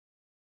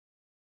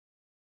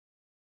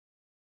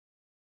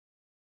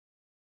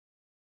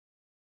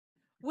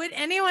Would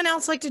anyone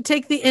else like to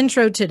take the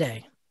intro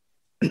today?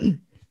 Emma,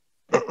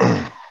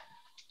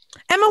 why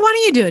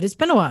don't you do it? It's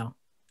been a while.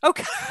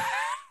 Okay.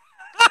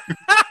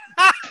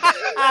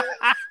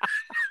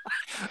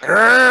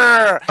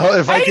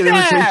 If I could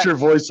imitate your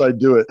voice, I'd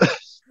do it.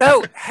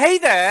 So, hey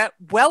there.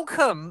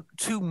 Welcome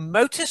to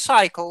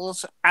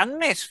Motorcycles and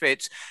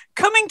Misfits,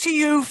 coming to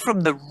you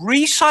from the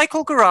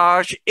Recycle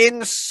Garage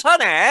in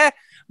sunny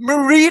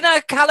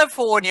Marina,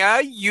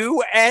 California,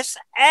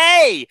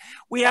 USA.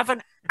 We have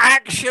an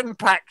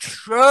action-packed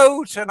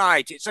show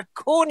tonight. It's a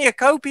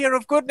cornucopia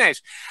of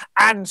goodness.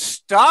 And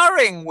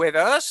starring with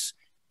us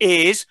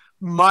is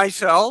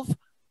myself.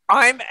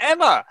 I'm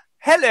Emma.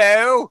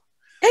 Hello.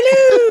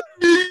 Hello.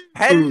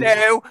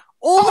 Hello.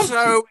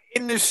 Also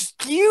in the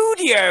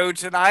studio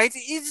tonight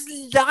is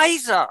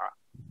Liza.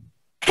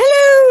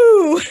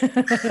 Hello.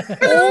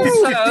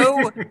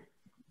 Also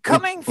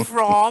coming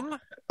from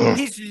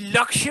his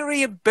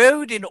luxury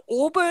abode in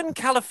Auburn,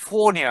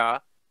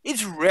 California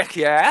is Rick,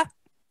 yeah?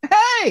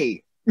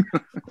 Hey!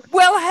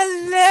 Well,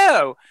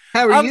 hello.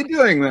 How are you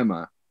doing,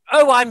 Emma?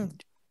 Oh, I'm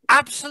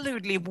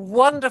absolutely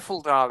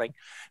wonderful, darling.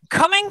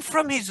 Coming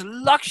from his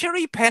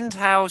luxury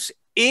penthouse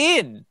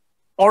in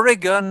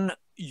Oregon,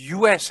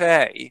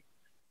 USA,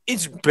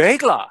 it's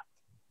Bagel.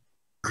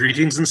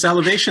 Greetings and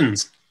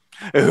salivations.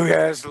 Oh,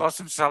 yes, lots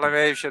of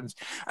salivations.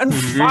 And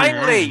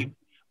finally,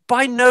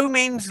 by no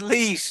means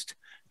least,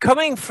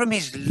 coming from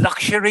his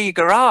luxury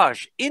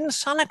garage in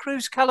Santa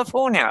Cruz,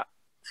 California,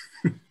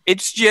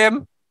 it's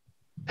Jim.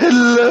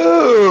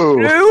 Hello.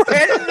 Oh,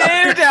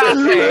 hello,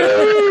 darling.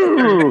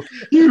 Hello.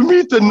 You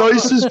meet the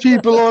nicest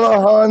people on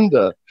a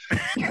Honda.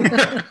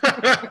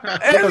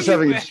 I was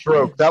having a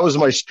stroke. That was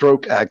my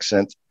stroke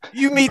accent.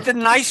 You meet the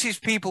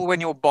nicest people when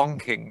you're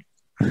bonking.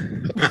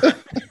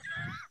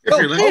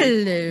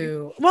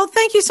 Hello. Well,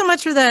 thank you so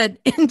much for that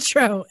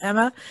intro,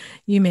 Emma.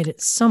 You made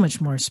it so much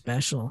more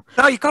special.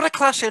 No, you've got to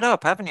class it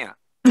up, haven't you?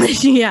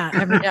 Yeah,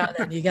 every now and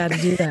then you got to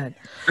do that.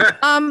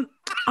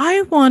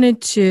 I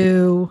wanted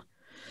to,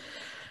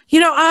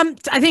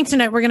 I think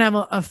tonight we're gonna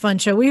have a fun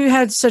show. We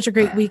had such a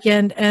great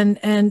weekend,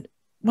 and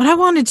what I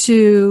wanted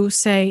to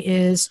say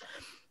is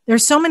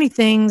there's so many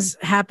things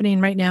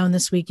happening right now in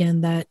this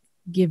weekend that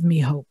give me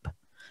hope,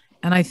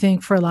 and I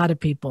think for a lot of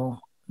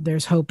people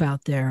there's hope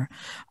out there.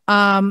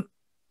 One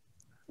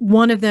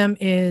of them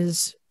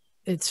is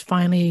it's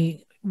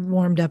finally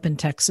warmed up in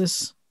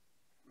Texas.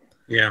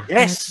 Yeah.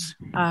 Yes.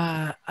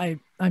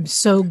 I'm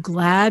so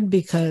glad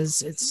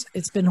because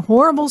it's been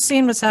horrible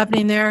seeing what's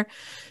happening there.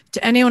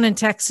 To anyone in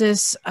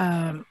Texas,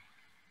 my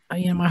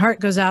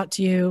heart goes out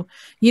to you.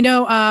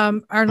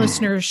 Our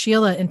listener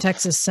Sheila in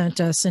Texas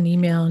sent us an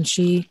email, and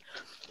she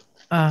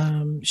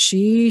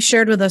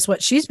shared with us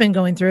what she's been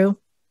going through.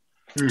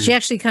 She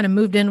actually kind of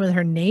moved in with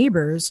her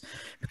neighbors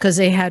because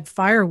they had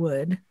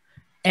firewood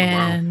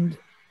and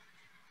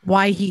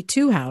why heat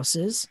two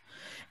houses.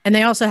 And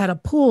they also had a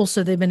pool,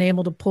 so they've been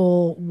able to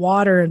pull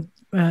water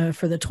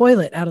for the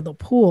toilet out of the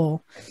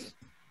pool.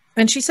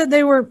 And she said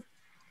they were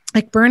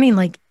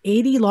burning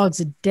 80 logs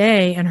a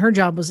day, and her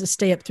job was to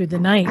stay up through the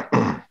night,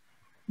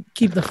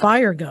 keep the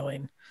fire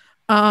going.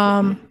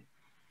 And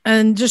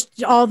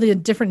just all the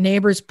different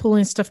neighbors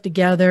pulling stuff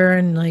together,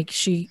 and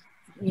she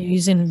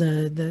using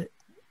the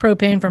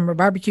propane from her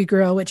barbecue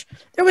grill, which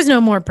there was no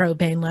more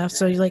propane left.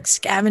 So you're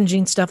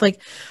scavenging stuff,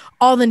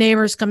 all the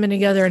neighbors coming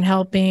together and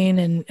helping.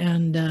 And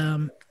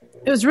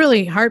it was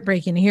really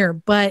heartbreaking to hear,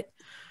 but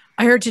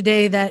I heard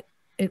today that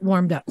it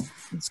warmed up.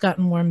 It's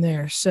gotten warm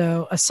there.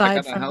 So aside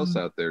I got a house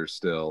out there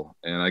still,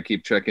 and I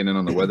keep checking in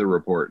on the weather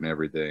report and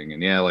everything.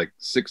 And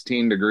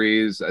 16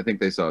 degrees. I think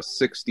they saw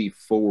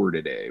 64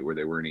 today where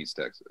they were in East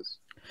Texas.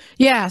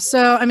 Yeah.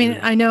 So,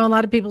 I know a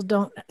lot of people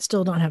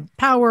still don't have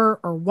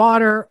power or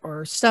water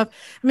or stuff.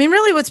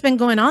 Really what's been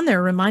going on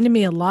there reminded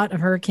me a lot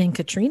of Hurricane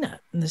Katrina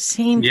and the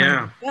same kind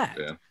of effect.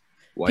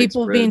 Yeah.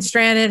 People being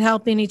stranded,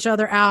 helping each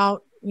other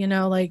out,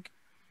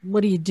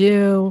 what do you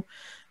do?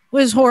 It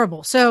was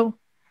horrible. So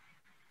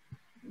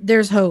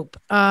there's hope.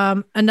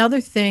 Another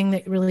thing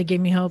that really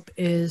gave me hope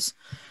is,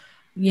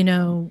 we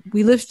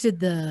lifted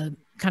the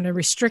kind of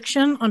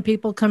restriction on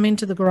people coming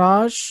to the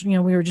garage. We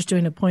were just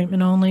doing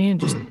appointment only,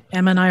 and just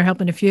Emma and I are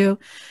helping a few.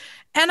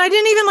 And I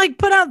didn't even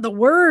put out the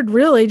word,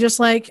 really,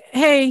 just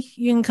hey,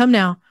 you can come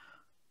now.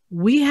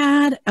 We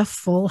had a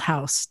full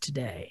house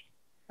today.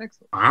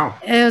 Excellent. Wow.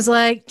 It was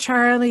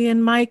Charlie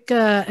and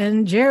Micah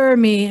and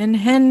Jeremy and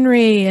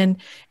Henry and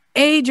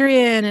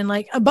Adrian and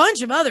a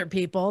bunch of other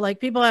people,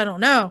 people I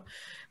don't know.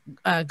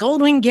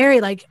 Goldwing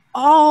Gary,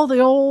 all the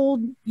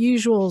old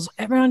usuals.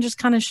 Everyone just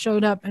kind of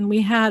showed up, and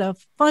we had a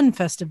fun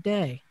festive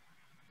day.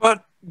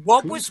 But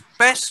what was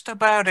best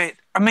about it?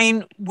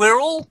 We're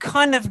all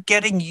kind of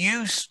getting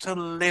used to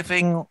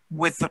living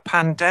with the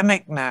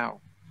pandemic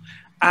now,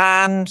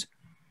 and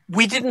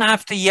we didn't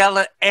have to yell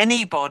at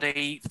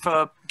anybody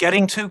for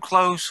getting too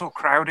close or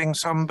crowding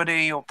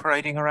somebody or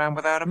parading around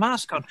without a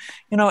mask on.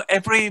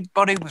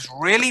 Everybody was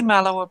really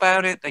mellow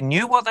about it. They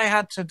knew what they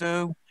had to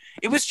do.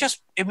 It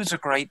was a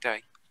great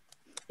day.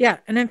 Yeah.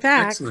 And in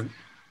fact, Excellent.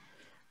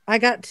 I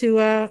got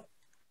to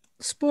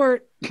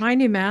sport my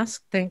new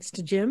mask thanks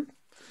to Jim.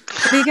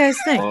 What do you guys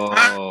think?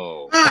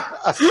 Oh,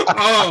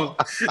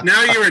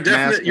 now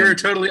you're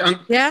totally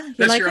yeah.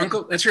 That's your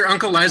uncle. That's your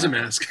Uncle Liza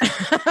mask.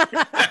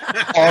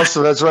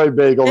 Awesome. That's right,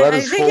 Bagel. That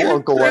is full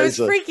Uncle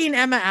Liza. I was freaking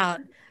Emma out.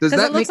 Does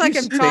that looks make like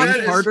you I'm spank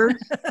talking harder?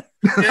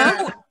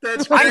 Yeah,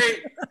 that's right.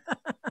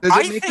 Does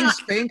it make you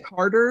spank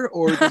harder,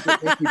 or does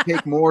it make you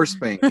take more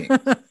spanking?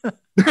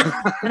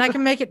 And I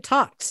can make it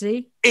talk.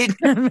 See,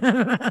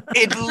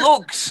 it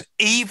looks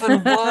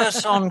even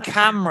worse on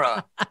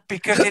camera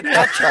because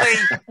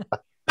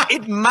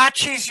it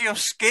matches your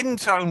skin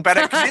tone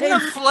better. Because in the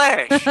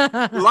flesh,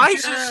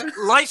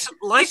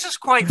 Liza's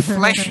quite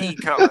fleshy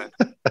colored,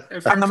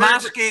 and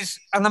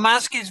the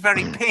mask is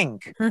very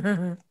pink.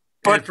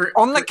 But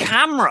on the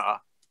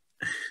camera,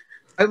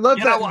 I love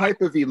that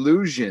type of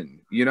illusion.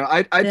 You know,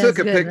 I took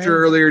a picture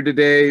earlier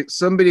today.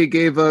 Somebody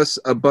gave us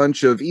a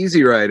bunch of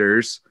Easy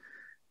Riders,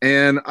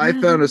 and I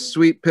found a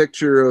sweet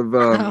picture of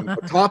the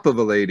top of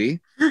a lady.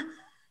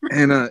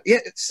 And yeah,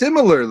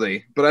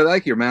 similarly, but I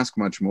like your mask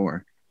much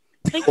more.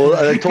 Well,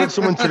 I told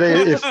someone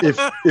today, if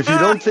you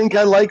don't think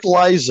I like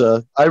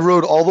Liza, I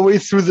rode all the way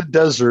through the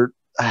desert,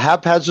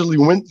 haphazardly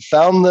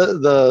found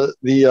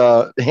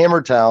the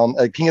Hammer Town,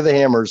 King of the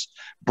Hammers,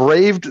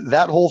 braved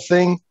that whole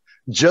thing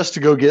just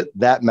to go get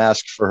that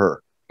mask for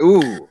her.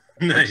 Ooh,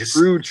 nice.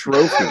 True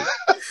trophy.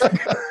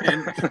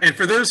 and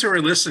for those who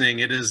are listening,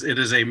 it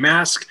is a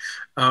mask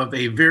of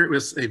a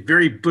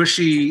very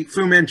bushy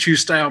Fu Manchu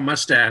style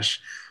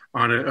mustache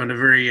on a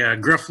very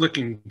gruff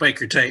looking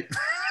biker type.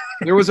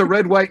 There was a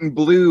red, white, and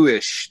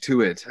blue-ish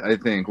to it, I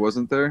think,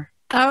 wasn't there?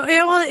 Oh,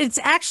 yeah, well, it's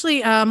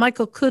actually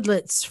Michael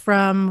Kudlitz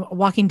from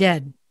Walking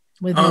Dead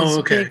with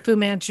his big Fu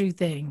Manchu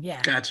thing.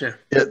 Yeah, gotcha.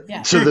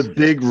 Yeah. So the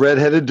big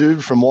redheaded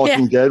dude from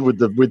Walking Dead with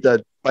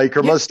that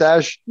biker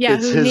mustache. Yeah,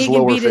 it's who his Negan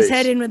lower beat face. his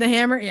head in with a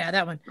hammer. Yeah,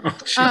 that one.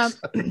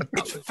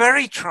 It's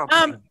very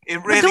troubling.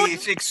 It really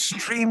is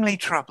extremely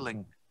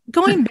troubling.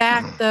 Going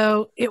back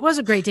though, it was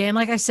a great day, and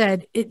like I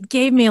said, it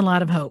gave me a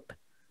lot of hope.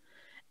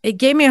 It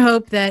gave me a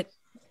hope that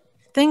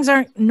things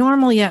aren't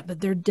normal yet, but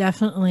they're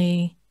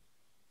definitely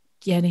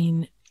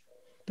getting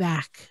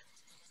back.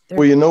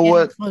 Well, you know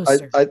what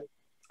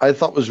I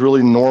thought was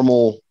really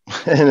normal,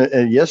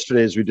 and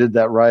yesterday as we did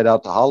that ride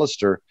out to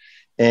Hollister,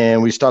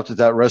 and we stopped at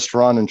that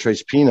restaurant in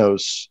Tres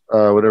Pinos,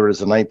 whatever it is,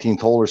 the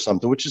 19th hole or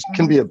something, which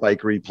can be a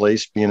bikery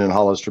place, being in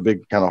Hollister,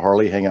 big kind of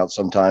Harley hangout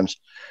sometimes.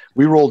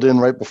 We rolled in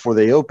right before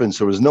they opened,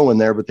 so there was no one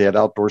there, but they had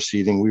outdoor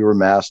seating. We were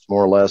masked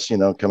more or less,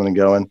 coming and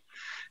going.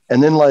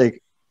 And then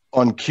like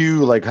on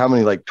cue, like how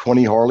many, like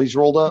 20 Harleys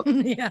rolled up?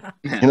 Yeah.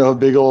 A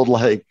big old,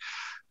 like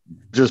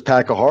just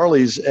pack of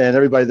Harleys, and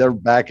everybody there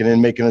backing in,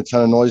 making a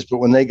ton of noise. But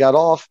when they got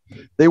off,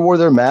 they wore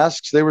their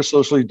masks. They were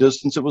socially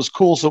distanced. It was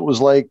cool. So it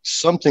was like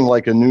something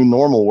like a new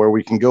normal where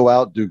we can go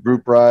out, do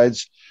group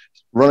rides,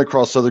 run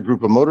across other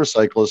group of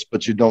motorcyclists,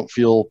 but you don't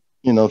feel,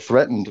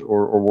 threatened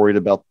or worried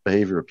about the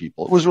behavior of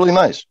people. It was really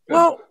nice.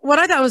 Well, what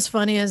I thought was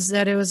funny is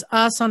that it was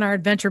us on our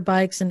adventure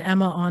bikes and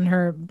Emma on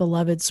her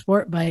beloved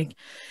sport bike.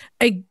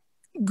 A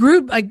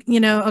group,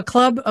 a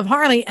club of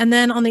Harley, and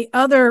then on the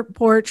other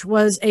porch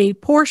was a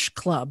Porsche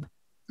club.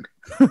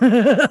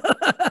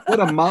 What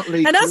a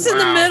motley and us in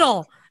the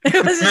middle.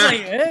 It was just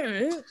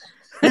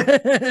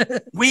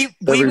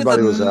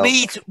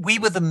like we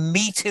were the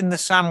meat in the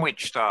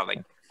sandwich,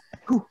 darling.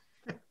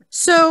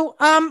 So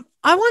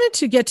I wanted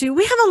to get to,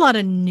 we have a lot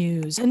of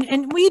news,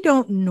 and we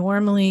don't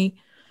normally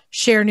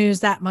share news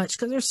that much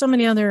because there's so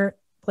many other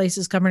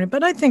places covering it,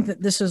 but I think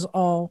that this is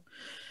all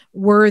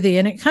worthy,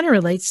 and it kind of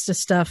relates to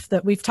stuff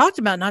that we've talked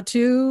about not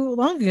too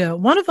long ago.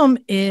 One of them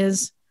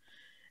is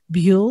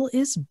Buell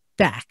is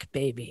back,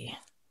 baby.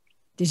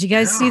 Did you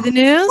guys see the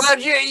news? Well,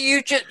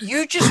 you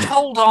just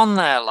hold on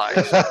there,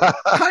 Liza.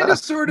 Kind of,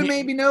 sort of,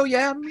 maybe, no,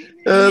 yeah.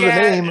 The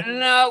name.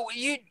 No,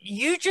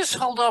 you just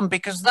hold on,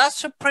 because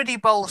that's a pretty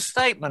bold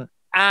statement.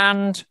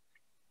 And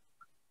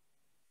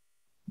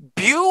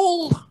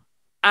Buell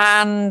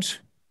and,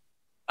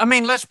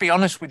 let's be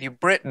honest with you,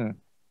 Britain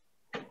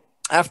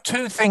have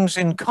two things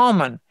in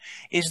common,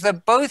 is they're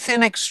both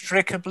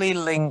inextricably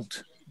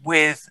linked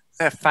with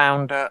their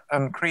founder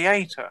and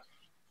creator.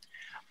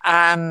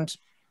 And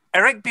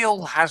Eric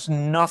Buell has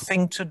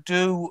nothing to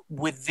do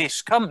with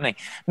this company.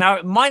 Now,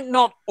 it might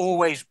not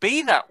always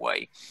be that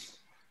way.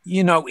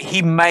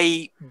 He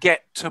may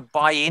get to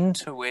buy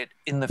into it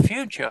in the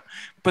future,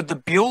 but the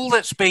Buell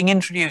that's being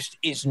introduced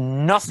is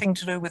nothing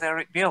to do with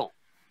Eric Buell.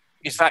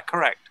 Is that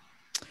correct?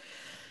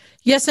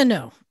 Yes and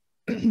no.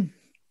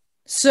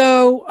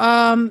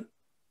 So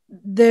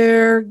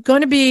they're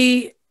going to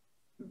be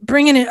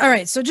bringing it. All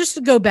right. So just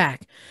to go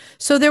back.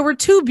 So there were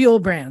two Buell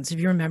brands, if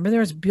you remember. There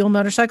was Buell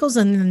Motorcycles,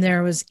 and then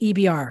there was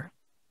EBR,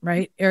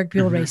 right? Eric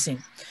Buell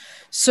Racing.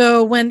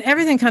 So when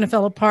everything kind of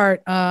fell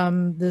apart,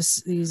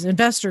 these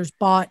investors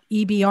bought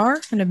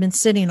EBR and have been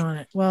sitting on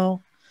it.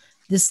 Well,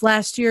 this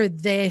last year,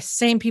 the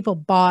same people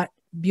bought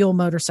Buell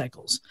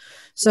Motorcycles.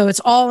 So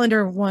it's all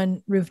under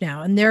one roof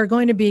now. And they're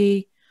going to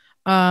be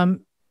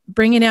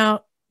bringing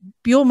out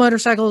Buell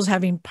Motorcycles,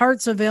 having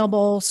parts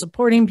available,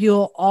 supporting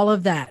Buell, all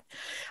of that.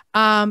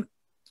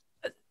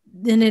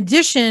 in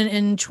addition,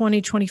 in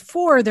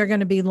 2024, they're going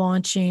to be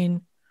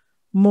launching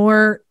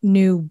more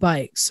new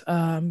bikes,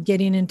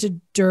 getting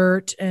into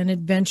dirt and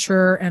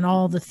adventure and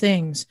all the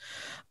things.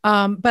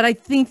 But I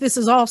think this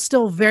is all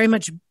still very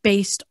much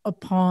based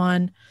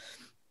upon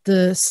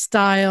the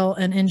style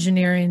and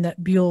engineering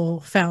that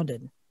Buell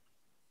founded.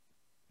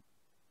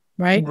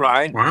 Right?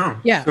 Right. Wow.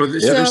 Yeah. So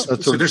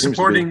they're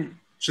supporting.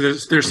 So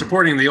they're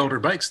supporting the older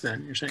bikes.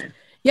 Then you're saying.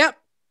 Yep.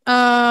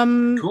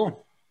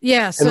 Cool.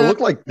 Yeah. So and it looked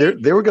like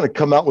they were going to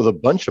come out with a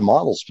bunch of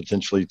models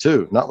potentially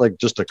too, not like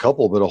just a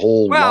couple, but a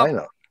whole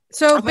lineup.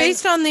 So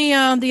based on the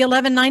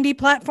 1190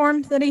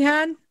 platform that he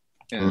had.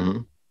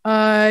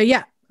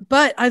 Yeah.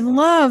 But I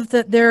love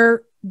that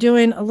they're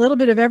doing a little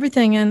bit of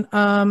everything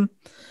and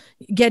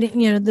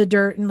getting, the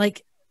dirt and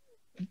like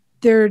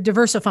they're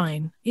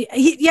diversifying.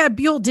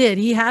 Buell did.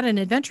 He had an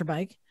adventure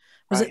bike.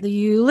 Was it the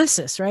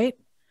Ulysses, right?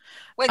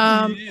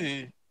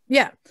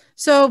 Yeah.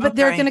 So, but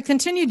they're going to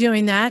continue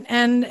doing that.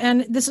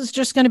 And this is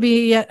just going to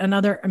be yet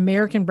another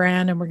American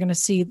brand. And we're going to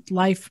see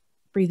life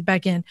breathe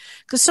back in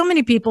because so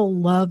many people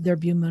love their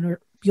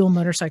Buell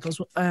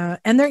motorcycles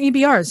and their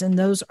EBRs. And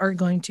those are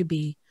going to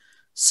be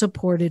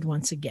supported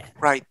once again.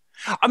 Right.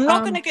 I'm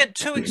not going to get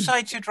too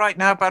excited right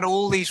now about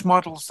all these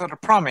models that are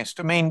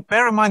promised. I mean,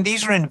 bear in mind,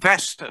 these are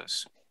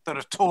investors that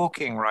are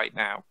talking right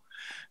now.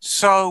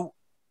 So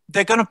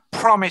they're going to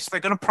promise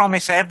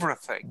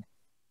everything.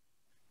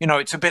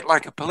 It's a bit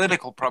like a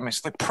political promise.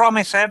 They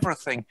promise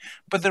everything,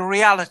 but the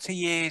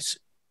reality is,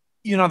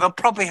 they'll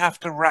probably have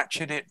to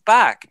ratchet it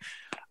back.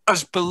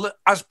 As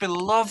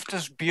beloved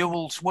as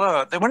Buells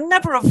were, they were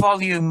never a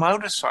volume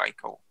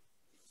motorcycle,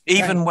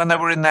 even when they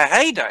were in their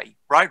heyday.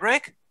 Right,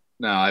 Rick?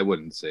 No, I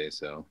wouldn't say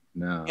so.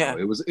 No,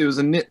 it was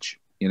a niche.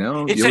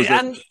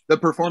 The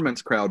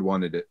performance crowd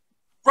wanted it.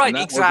 Right, and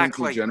that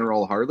exactly. Wasn't the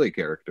general Harley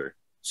character.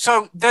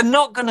 So they're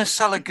not going to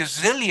sell a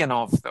gazillion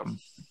of them,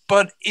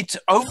 but it's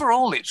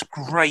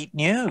great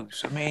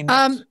news. I mean,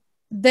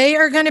 they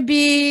are going to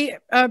be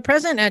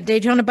present at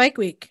Daytona Bike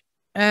Week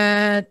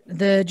at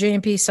the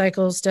JMP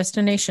Cycles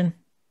Destination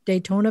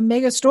Daytona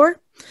Mega Store,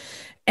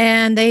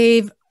 and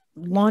they've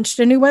launched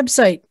a new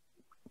website.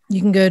 You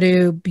can go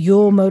to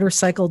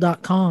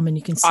buellmotorcycle.com and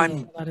you can see a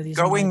lot of these.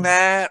 Going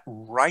there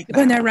right now.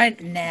 Going there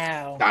right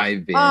now.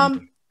 Dive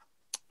in.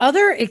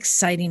 Other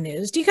exciting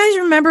news. Do you guys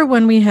remember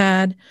when we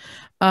had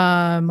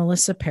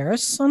Melissa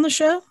Paris on the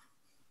show?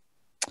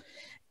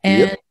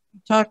 And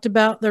talked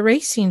about the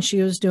racing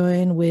she was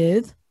doing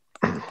with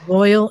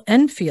Royal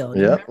Enfield.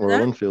 Yeah,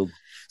 Royal Enfield.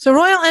 So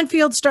Royal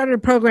Enfield started a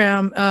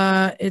program.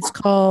 It's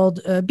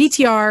called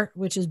BTR,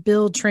 which is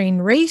Build, Train,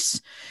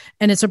 Race.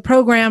 And it's a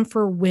program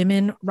for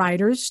women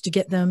riders to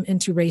get them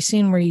into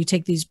racing where you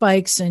take these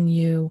bikes and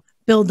you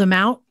build them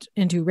out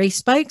into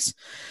race bikes.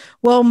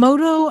 Well,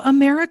 Moto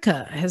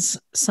America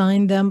has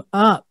signed them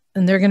up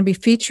and they're going to be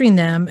featuring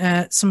them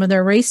at some of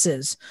their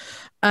races.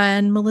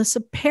 And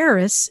Melissa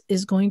Paris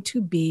is going to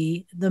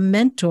be the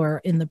mentor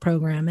in the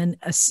program and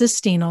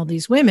assisting all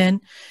these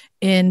women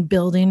in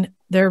building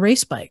their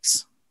race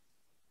bikes.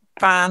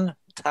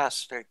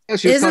 Fantastic. Yeah,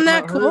 isn't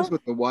that cool?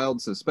 With the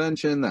wild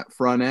suspension, that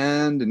front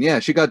end.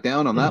 And she got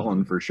down on that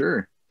one for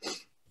sure.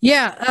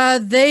 Yeah,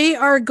 they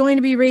are going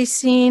to be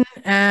racing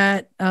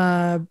at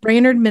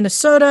Brainerd,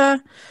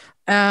 Minnesota,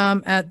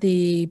 at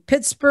the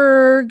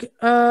Pittsburgh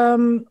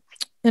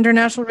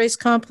International Race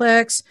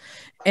Complex,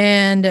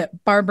 and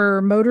at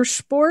Barber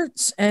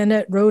Motorsports, and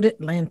at Road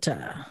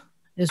Atlanta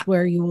is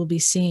where you will be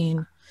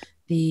seeing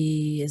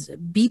the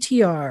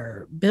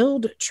BTR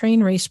Build,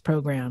 Train, Race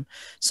program.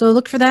 So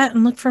look for that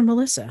and look for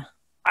Melissa.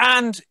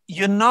 And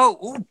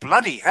oh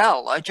bloody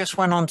hell! I just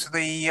went onto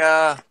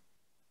the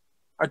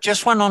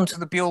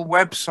Buell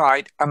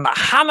website and the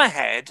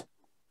Hammerhead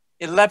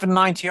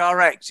 1190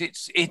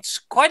 RX. It's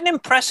quite an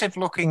impressive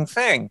looking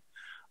thing.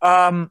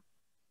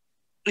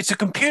 It's a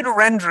computer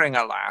rendering,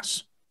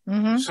 alas.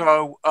 Mm-hmm.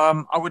 So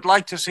I would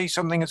like to see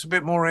something that's a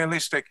bit more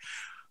realistic.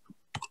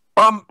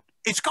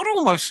 It's got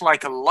almost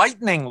like a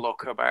lightning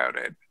look about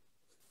it.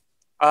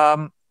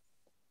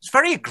 It's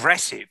very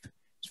aggressive.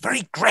 It's a very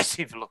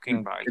aggressive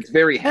looking bike. It's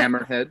very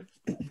Hammerhead.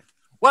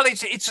 Well,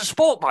 it's a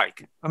sport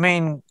bike. I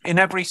mean, in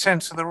every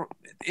sense of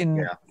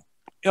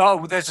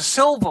there's a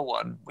silver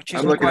one, which is.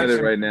 I'm looking at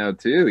it right now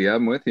too. Yeah,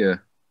 I'm with you.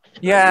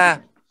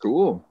 Yeah.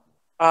 Cool.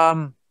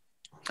 I'm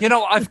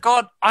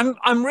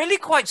really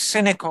quite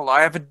cynical.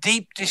 I have a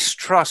deep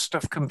distrust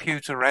of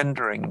computer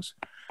renderings.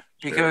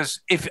 Because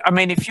if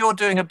you're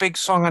doing a big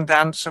song and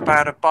dance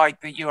about a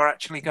bike that you're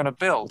actually going to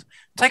build,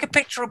 take a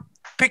picture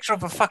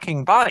of a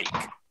fucking bike,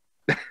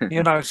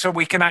 so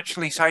we can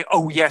actually say,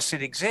 oh yes,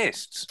 it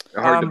exists.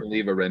 Hard to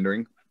believe a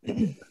rendering.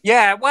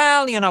 Yeah,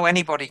 well,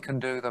 anybody can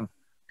do them.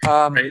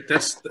 Right,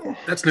 that's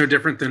no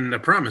different than the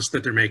promise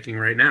that they're making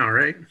right now,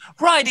 right?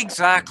 Right,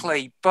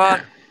 exactly.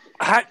 But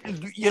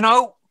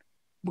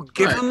we'll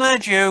give them their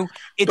due.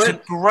 It's a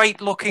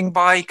great looking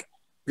bike.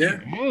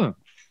 Yeah, it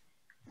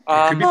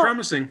could be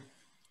promising.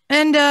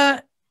 And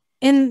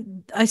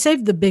I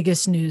saved the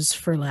biggest news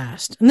for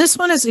last. And this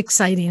one is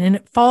exciting, and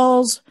it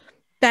falls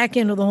back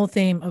into the whole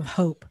theme of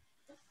hope.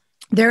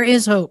 There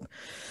is hope.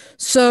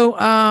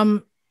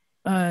 So,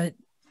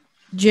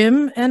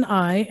 Jim and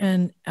I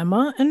and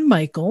Emma and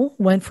Michael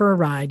went for a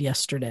ride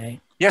yesterday.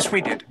 Yes,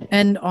 we did.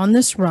 And on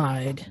this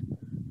ride,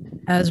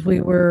 as we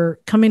were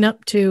coming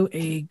up to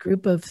a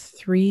group of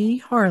 3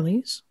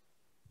 Harleys,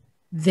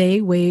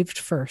 they waved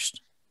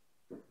first.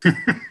 And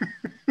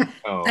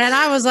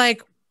I was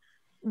like,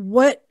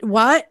 what?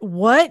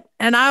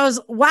 And I was,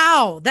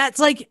 wow, that's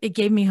like, it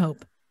gave me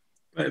hope.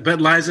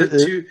 But Liza,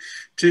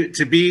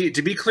 to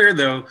be clear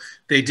though,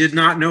 they did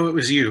not know it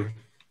was you.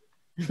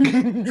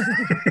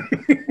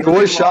 It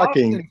was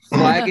shocking.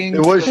 Flagging.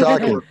 It was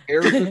shocking.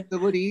 Air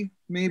facility,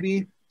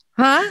 maybe.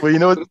 Huh? Well, you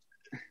know what?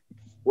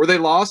 Were they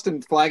lost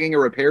in flagging a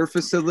repair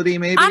facility?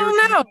 Maybe. I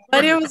don't know,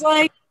 but it was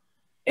like,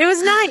 it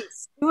was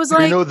nice. It was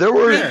like, there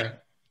were. Yeah.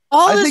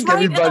 All I this think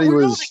right everybody in the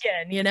world was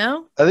again,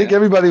 I think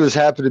everybody was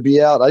happy to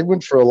be out. I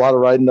went for a lot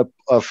of riding up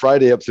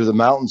Friday up through the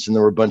mountains, and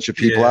there were a bunch of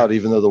people out,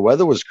 even though the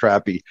weather was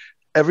crappy.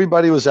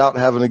 Everybody was out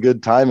having a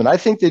good time, and I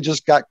think they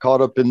just got caught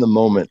up in the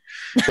moment.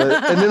 And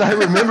then I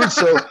remembered,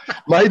 so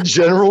my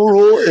general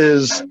rule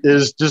is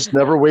just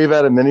never wave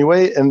at them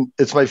anyway. And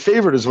it's my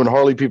favorite is when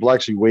Harley people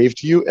actually wave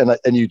to you,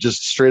 and you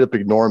just straight up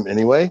ignore them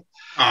anyway.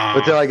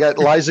 But then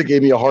Liza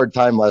gave me a hard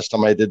time last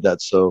time I did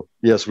that. So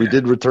yes, we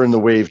did return the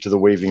wave to the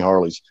waving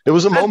Harleys. It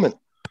was a moment.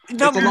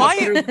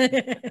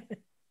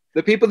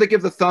 The people that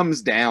give the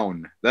thumbs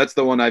down, that's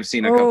the one I've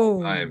seen a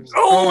couple times.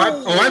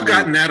 I've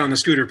gotten that on the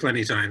scooter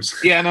plenty of times.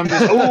 Yeah, and I'm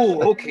just,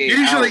 okay.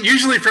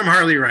 Usually from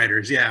Harley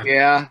riders, yeah.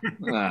 Yeah.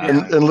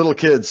 And little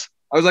kids.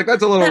 I was like,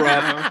 that's a little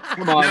rough.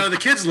 Come on. No, the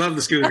kids love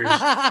the scooters.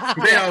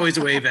 They always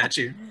wave at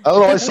you. I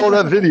don't know. I saw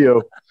that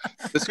video.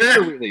 The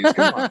scooter wheelies,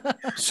 come on.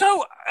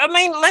 So, I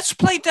mean, let's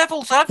play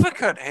devil's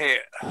advocate here.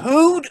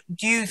 Who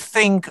do you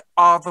think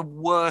are the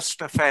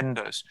worst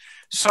offenders?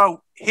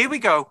 So, here we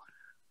go.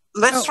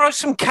 Let's throw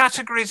some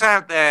categories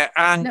out there.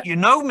 And you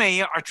know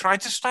me, I try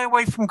to stay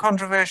away from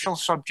controversial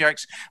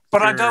subjects,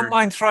 but I don't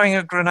mind throwing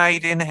a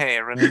grenade in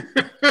here and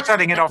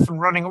setting it off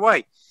and running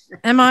away.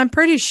 Emma, I'm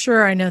pretty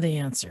sure I know the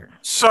answer.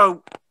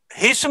 So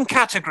here's some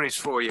categories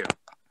for you.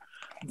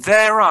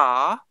 There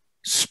are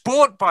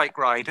sport bike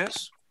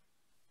riders,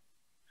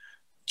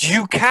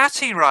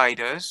 Ducati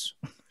riders,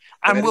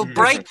 and we'll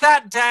break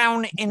that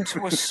down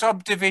into a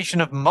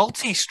subdivision of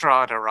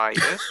multi-strada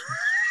riders.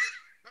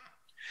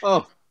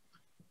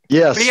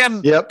 Yes.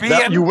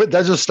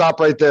 That just stop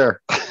right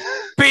there.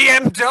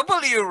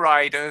 BMW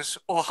riders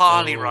or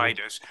Harley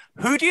riders.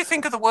 Who do you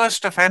think are the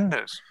worst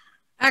offenders?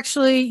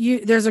 Actually,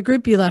 there's a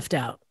group you left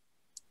out.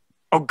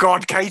 Oh,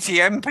 God,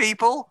 KTM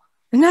people?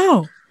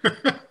 No.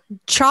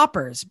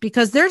 Choppers,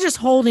 because they're just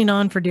holding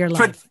on for dear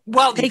life.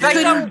 They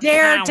couldn't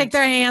dare take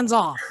their hands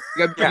off.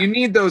 You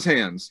need those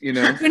hands, you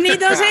know. You need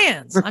those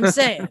hands, I'm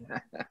saying.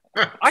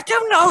 I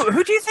don't know.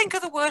 Who do you think are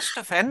the worst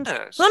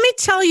offenders? Let me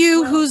tell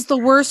you who's the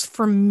worst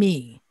for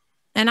me.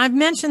 And I've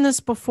mentioned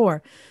this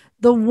before.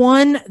 The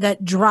one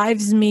that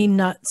drives me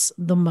nuts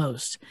the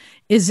most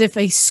is if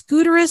a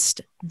scooterist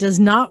does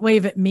not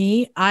wave at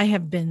me, I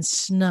have been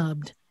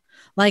snubbed.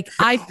 Like,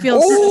 I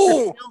feel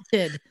so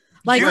tilted.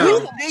 Like,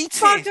 who the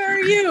fuck are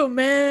you,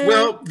 man?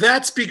 Well,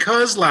 that's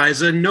because,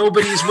 Liza,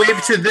 nobody's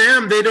waved to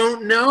them. They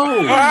don't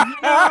know.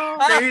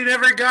 They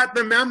never got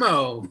the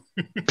memo.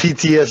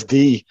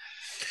 PTSD.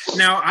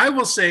 Now, I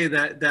will say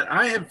that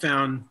I have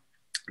found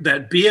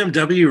that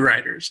BMW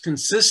riders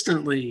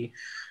consistently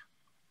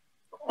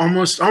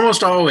almost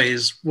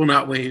always will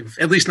not wave,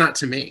 at least not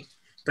to me.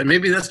 But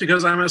maybe that's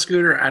because I'm a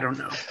scooter. I don't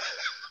know.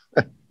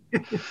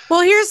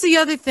 Well, here's the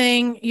other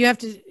thing you have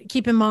to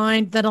keep in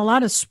mind, that a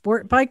lot of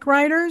sport bike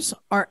riders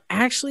are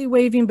actually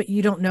waving, but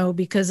you don't know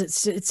because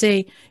it's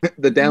the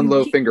down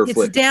low finger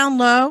flip. It's down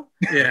low.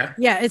 Yeah.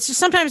 Yeah. It's just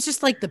sometimes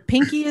just like the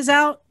pinky is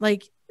out,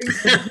 like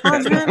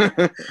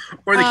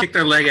or they kick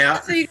their leg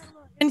out.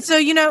 And so,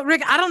 you know,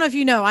 Rick, I don't know if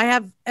you know, I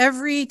have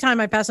every time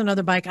I pass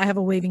another bike, I have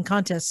a waving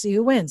contest, see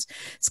who wins.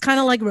 It's kind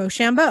of like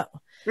Rochambeau.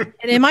 And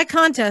in my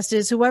contest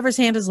is whoever's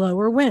hand is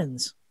lower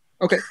wins.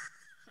 Okay.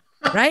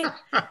 Right?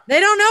 They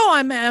don't know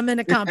I'm in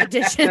a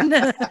competition,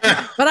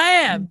 but I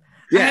am.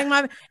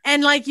 Yeah.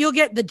 And like, you'll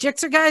get the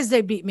Gixxer guys,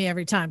 they beat me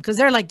every time because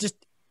they're like just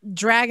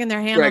dragging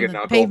their hand on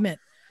the pavement.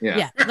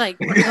 Yeah. Like,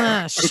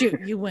 shoot,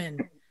 you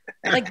win.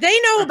 Like, they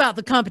know about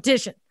the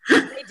competition.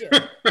 They do.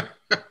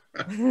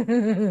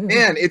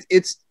 Man,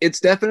 it's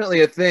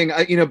definitely a thing.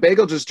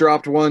 Bagel just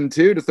dropped one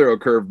too to throw a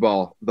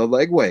curveball, the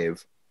leg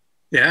wave.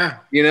 Yeah.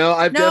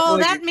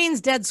 That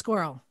means dead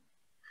squirrel.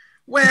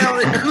 Well,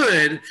 it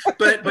could,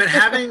 but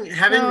having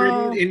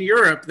ridden in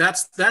Europe,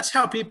 that's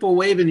how people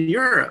wave in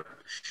Europe.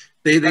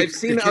 I've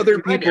seen other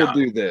people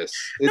do this.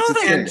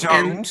 They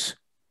don't.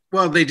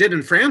 Well, they did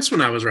in France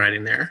when I was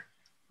riding there.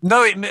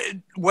 No,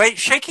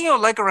 shaking your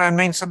leg around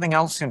means something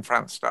else in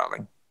France,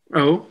 darling.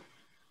 Oh.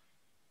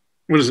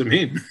 What does it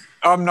mean?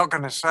 I'm not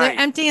going to say. They're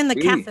emptying the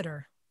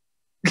catheter.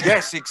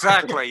 Yes,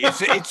 exactly. It's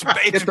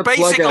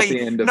basically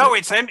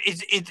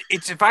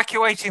it's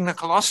evacuating the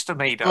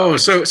colostomy. Oh,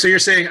 so you're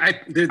saying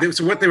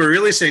so what they were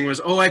really saying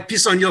was, I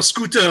piss on your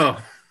scooter.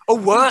 Oh,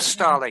 worse,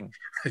 darling.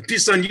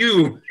 Piss on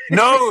you.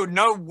 No,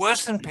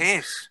 worse than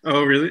piss.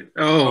 Oh, really?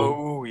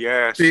 Oh,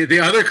 yes. The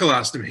other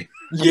colostomy.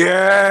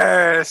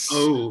 Yes.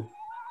 Oh.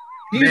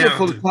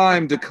 Beautiful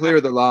time to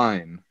clear the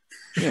line.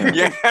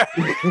 Yeah.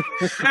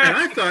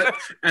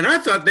 and I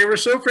thought they were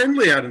so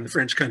friendly out in the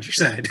French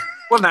countryside.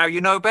 Well, now you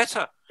know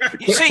better.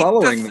 You see,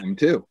 following them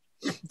too.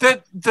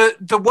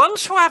 The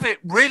ones who have it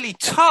really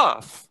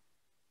tough,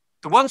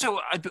 the ones who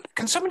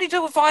can somebody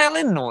do a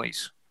violin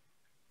noise?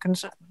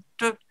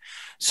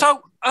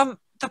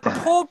 The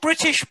poor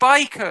British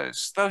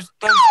bikers, those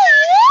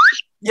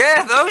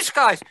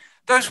guys,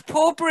 those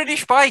poor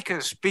British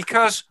bikers,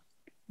 because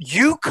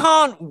you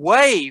can't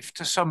wave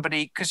to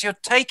somebody because you're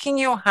taking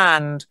your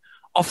hand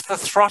off the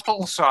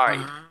throttle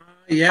side.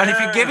 Yeah. And if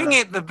you're giving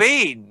it the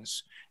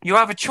beans, you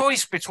have a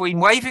choice between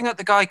waving at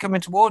the guy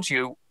coming towards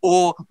you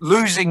or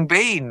losing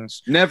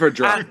beans. Never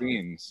drop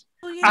beans.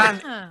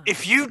 And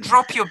if you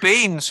drop your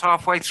beans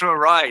halfway through a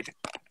ride,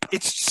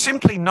 it's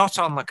simply not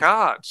on the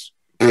cards.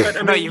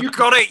 But, no, you've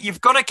got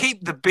to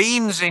keep the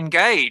beans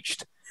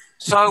engaged.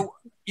 So,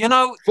 you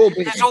know,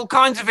 there's all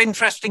kinds of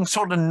interesting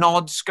sort of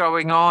nods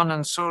going on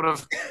and sort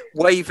of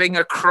waving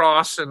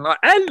across and like,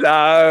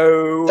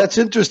 hello. That's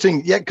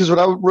interesting. Yeah, because when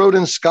I rode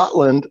in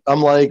Scotland,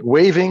 I'm like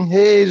waving,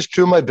 hey, just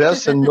doing my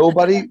best, and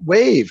nobody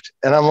waved.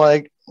 And I'm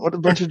like, what a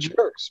bunch of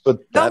jerks. But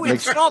no,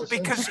 it's not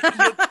because...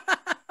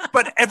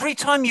 But every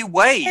time you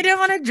wave... They didn't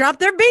want to drop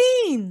their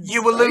beans.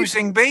 You were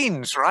losing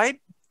beans, right?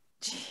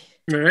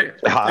 Right.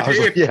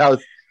 I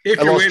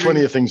lost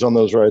plenty of things on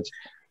those rides.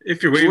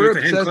 If you're waving with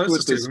the hand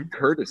closest to them.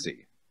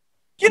 Courtesy.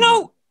 You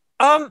know,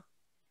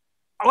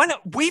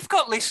 we've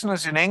got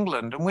listeners in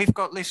England and we've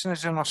got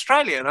listeners in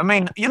Australia. And I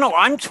mean, you know,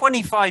 I'm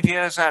 25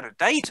 years out of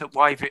date at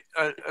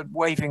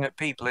waving at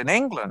people in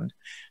England.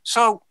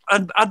 So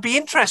I'd be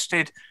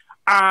interested,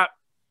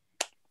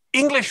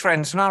 English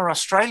friends and our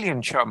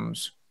Australian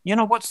chums, you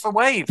know, what's the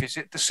wave? Is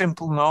it the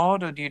simple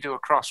nod or do you do a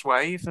cross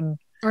wave?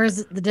 Or is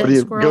it the dead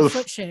squirrel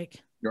foot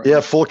shake?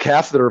 Yeah, full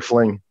catheter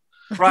fling.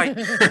 Right.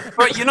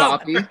 But, you know,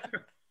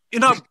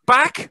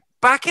 back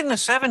in the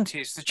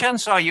 70s, the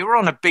chances are you were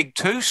on a big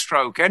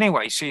two-stroke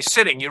anyway. So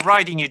you're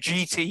riding your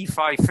GT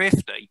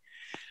 550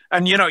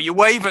 and, you know, you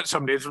wave at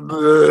somebody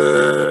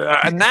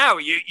and now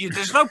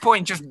there's no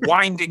point just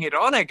winding it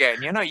on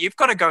again. You know, you've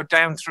got to go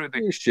down through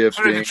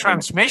the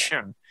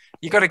transmission.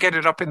 You got to get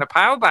it up in the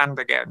power band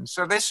again.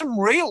 So there's some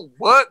real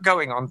work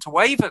going on to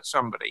wave at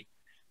somebody.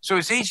 So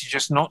it's easy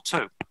just not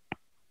to.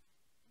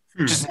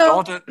 Just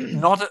nod at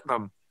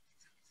them.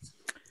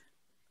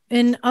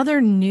 In other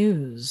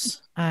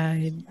news,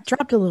 I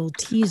dropped a little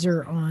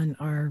teaser on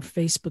our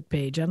Facebook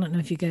page. I don't know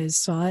if you guys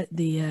saw it.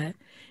 The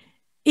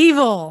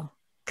Evel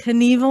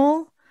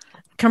Knievel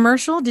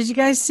commercial. Did you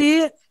guys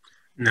see it?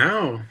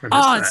 No.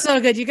 Oh, it's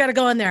so good. You got to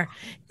go in there.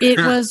 It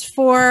was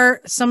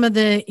for some of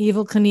the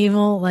Evel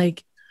Knievel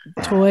like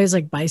toys,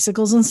 like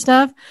bicycles and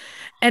stuff.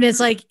 And it's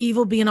like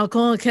evil being all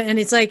cool. And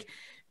it's like,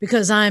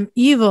 because I'm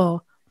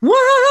evil.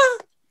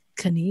 What?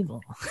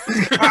 Knievel.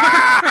 It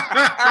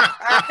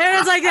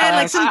was like that,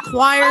 like some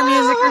choir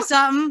music or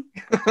something.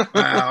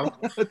 Wow,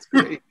 that's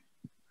great.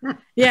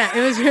 Yeah,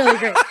 it was really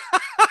great.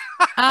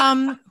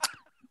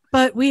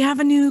 But we have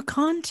a new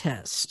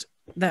contest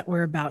that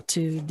we're about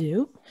to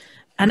do,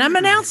 and I'm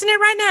announcing it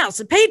right now.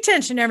 So pay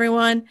attention,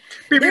 everyone.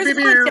 There's a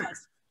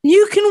contest.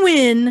 You can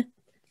win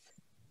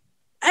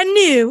a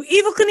new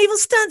Evel Knievel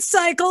stunt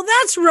cycle.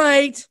 That's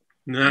right.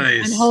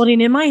 Nice. I'm holding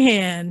in my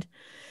hand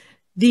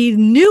the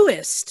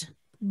newest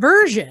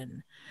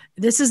version.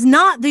 This is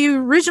not the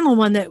original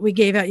one that we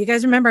gave out. You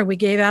guys remember we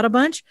gave out a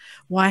bunch?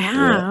 Well, I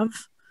have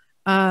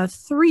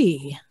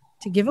 3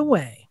 to give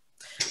away.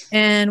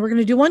 And we're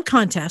going to do one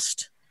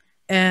contest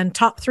and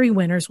top 3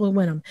 winners will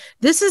win them.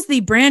 This is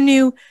the brand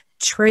new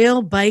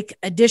trail bike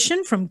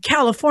edition from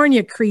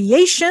California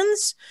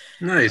Creations.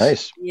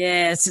 Nice.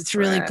 Yes, it's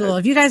really cool.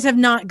 If you guys have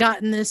not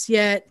gotten this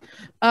yet,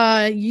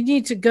 you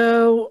need to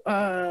go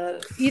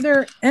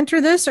either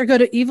enter this or go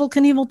to Evel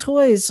Knievel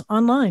Toys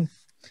online.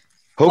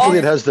 Hopefully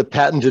it has the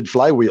patented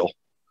flywheel.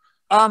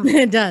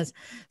 It does.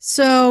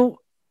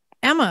 So,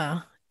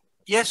 Emma.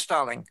 Yes,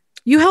 darling.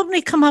 You helped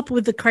me come up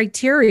with the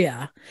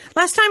criteria.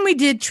 Last time we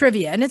did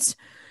trivia, and it's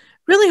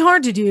really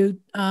hard to do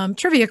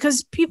trivia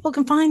because people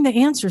can find the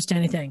answers to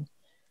anything.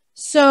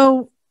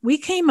 So we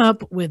came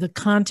up with a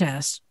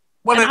contest.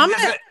 Well,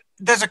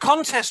 there's a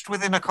contest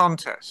within a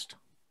contest.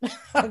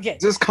 Okay.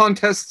 Is this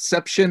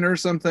contestception or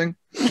something?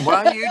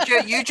 Well,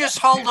 you just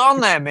hold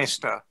on there,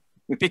 mister.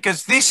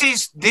 Because this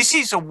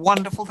is a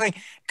wonderful thing.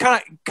 Can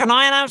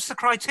I announce the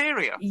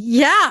criteria?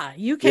 Yeah,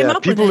 you came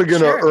up people with it.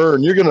 People are going to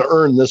earn. You're going to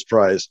earn this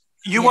prize.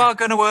 You are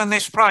going to earn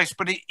this prize,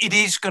 but it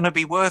is going to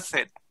be worth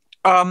it.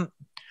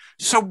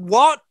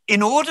 So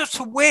in order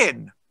to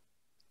win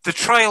the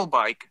trail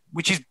bike,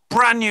 which is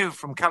brand new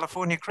from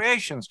California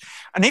Creations,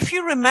 and if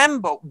you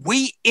remember,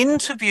 we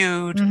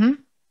interviewed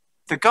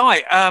the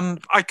guy.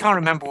 I can't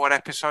remember what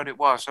episode it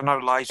was. I know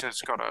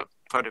Liza's got a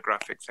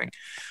photographic thing.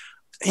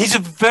 He's a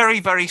very,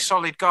 very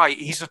solid guy.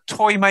 He's a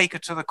toy maker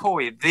to the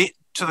core.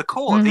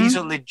 These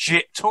are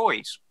legit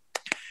toys.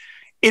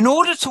 In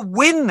order to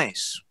win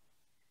this,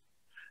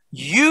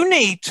 you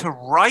need to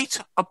write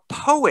a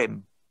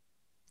poem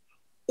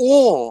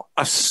or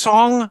a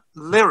song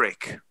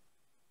lyric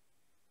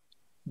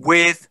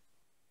with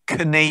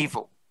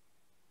Knievel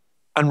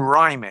and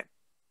rhyme it.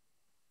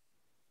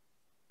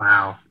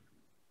 Wow.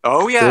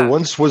 Oh, yeah. There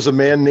once was a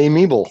man named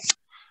Evil.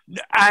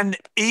 And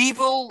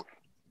Evil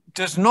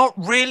does not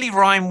really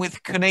rhyme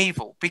with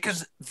Knievel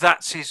because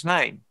that's his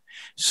name.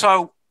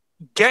 So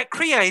get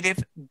creative,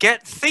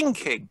 get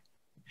thinking.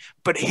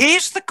 But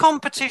here's the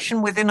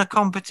competition within a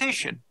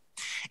competition.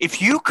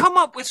 If you come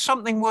up with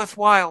something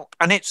worthwhile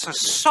and it's a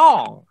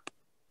song,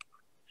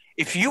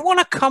 if you want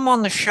to come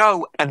on the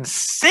show and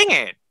sing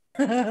it,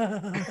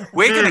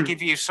 we're going to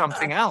give you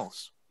something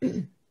else.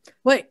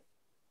 Wait.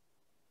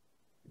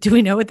 Do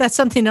we know what that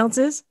something else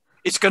is?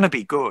 It's going to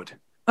be good.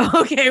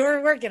 Okay,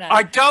 we're working on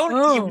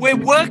it. We're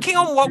working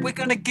on what we're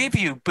going to give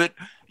you, but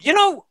you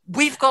know,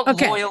 we've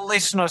got loyal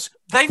listeners.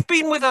 They've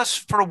been with us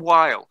for a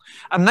while,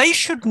 and they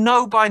should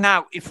know by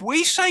now, if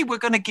we say we're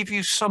going to give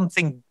you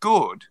something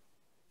good,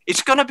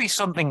 it's going to be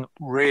something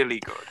really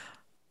good.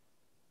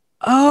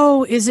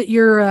 Oh, is it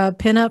your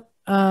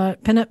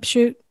pinup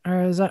shoot,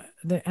 or is that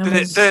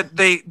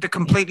the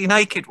completely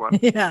naked one?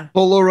 Yeah,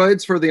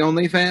 Polaroids for the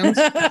OnlyFans.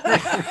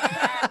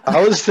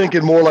 I was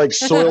thinking more like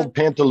soiled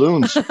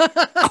pantaloons.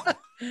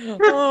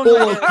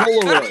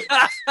 Polaroid.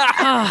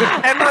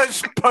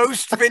 Emma's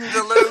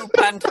post-Vindaloo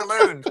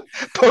pantaloons.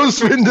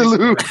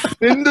 Post-Vindaloo.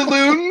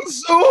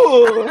 Vindaloons?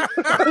 Oh,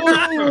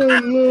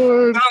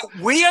 Lord. No,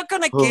 we are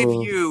going to give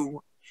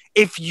you,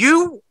 if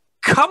you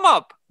come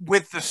up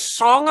with the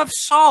song of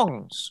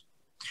songs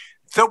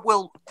that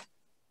will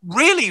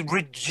really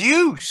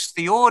reduce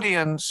the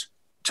audience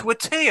to a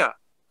tear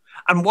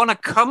and want to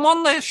come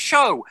on the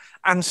show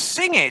and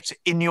sing it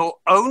in your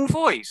own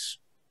voice,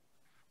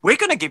 we're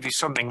going to give you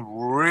something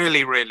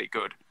really, really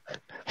good.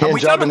 And we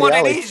don't know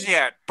what it is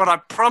yet, but I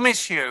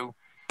promise you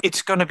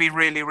it's going to be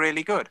really,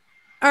 really good.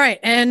 All right.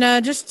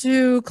 And just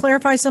to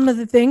clarify some of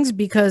the things,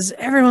 because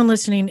everyone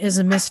listening is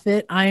a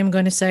misfit, I am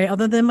going to say,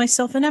 other than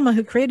myself and Emma,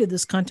 who created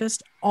this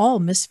contest, all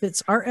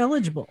misfits are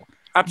eligible.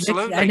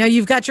 Absolutely. Rick, I know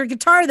you've got your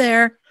guitar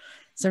there.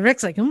 So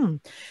Rick's like,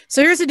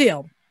 So here's the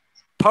deal.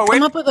 Poem.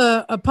 Come up with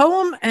a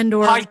poem and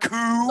or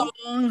haiku,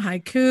 song,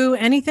 haiku,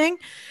 anything,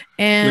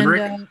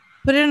 and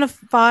put it in a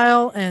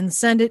file and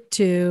send it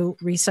to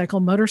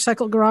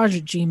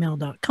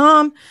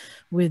recyclemotorcyclegarage@gmail.com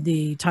with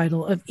the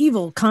title of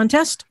Evil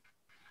Contest.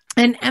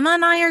 And Emma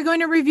and I are going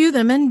to review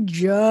them and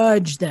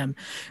judge them.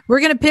 We're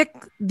going to pick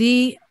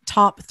the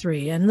top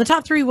 3, and the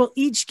top 3 will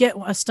each get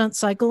a stunt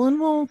cycle, and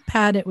we'll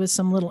pad it with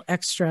some little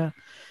extra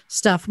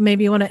stuff.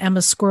 Maybe one of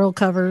Emma's squirrel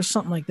covers,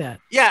 something like that.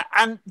 Yeah,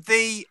 and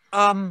the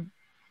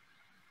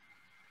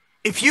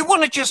if you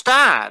want to just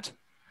add,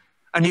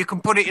 and you can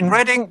put it in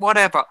red ink,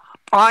 whatever,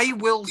 I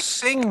will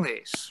sing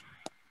this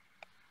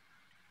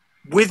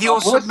with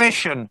your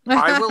submission.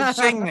 I will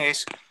sing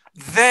this.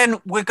 Then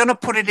we're going to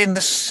put it in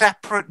the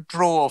separate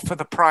drawer for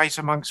the prize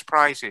amongst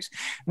prizes.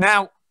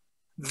 Now,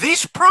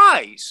 this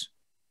prize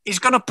is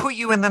going to put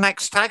you in the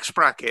next tax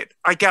bracket.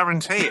 I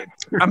guarantee it.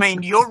 I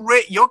mean, you're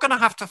going to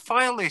have to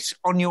file this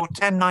on your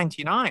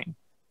 1099.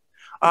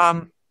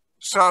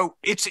 So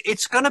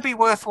it's going to be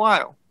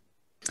worthwhile.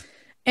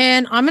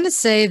 And I'm going to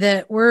say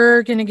that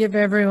we're going to give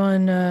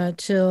everyone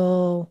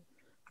till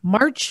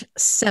March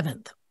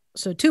 7th.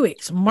 So 2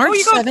 weeks. March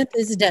 7th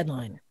is the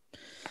deadline.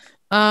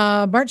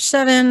 March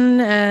 7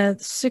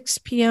 at 6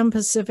 p.m.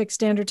 Pacific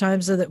Standard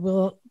Time, so that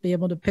we'll be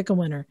able to pick a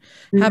winner.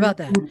 How about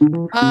that?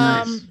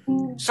 Nice.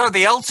 So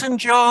the Elton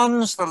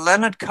Johns, the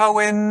Leonard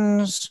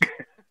Cohens,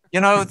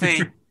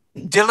 the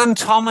Dylan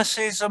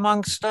Thomases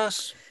amongst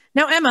us.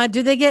 Now, Emma,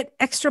 do they get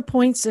extra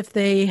points if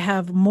they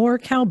have more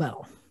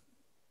cowbell?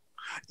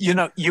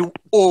 You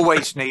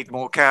always need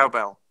more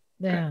cowbell.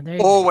 Yeah,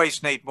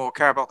 always need more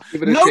cowbell.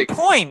 No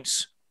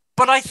points,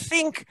 but I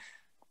think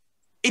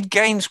it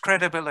gains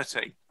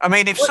credibility. I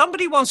mean, if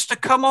somebody wants to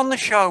come on the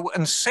show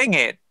and sing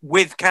it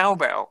with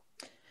cowbell.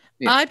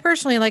 Yeah. I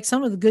personally like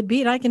some of the good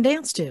beat I can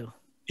dance to.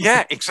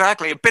 Yeah,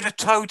 exactly. A bit of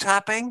toe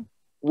tapping.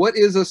 What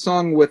is a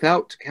song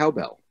without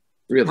cowbell?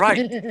 Really?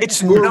 Right.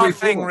 It's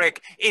nothing,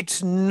 Rick.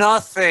 It's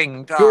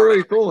nothing.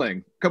 Very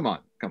fooling. Come on.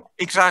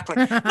 Exactly.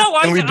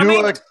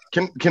 No,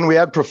 can we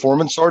add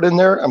performance art in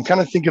there? I'm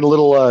kind of thinking a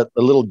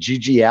little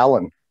Gigi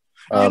Allen.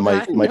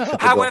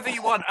 However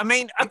you want. I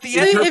mean, at the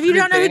end, if you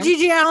don't know who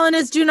Gigi Allen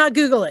is, do not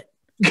Google it.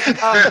 That's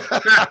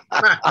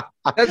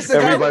the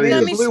Everybody guy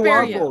with Blue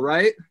Waffle,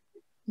 right?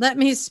 Let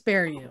me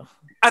spare you.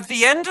 At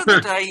the end of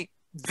the day,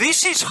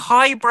 this is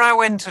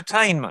highbrow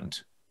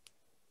entertainment.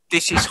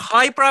 This is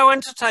highbrow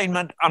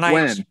entertainment, and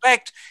I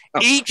expect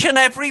each and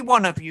every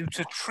one of you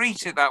to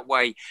treat it that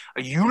way.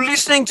 Are you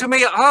listening to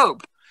me at home?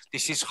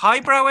 This is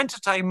highbrow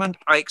entertainment.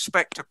 I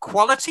expect a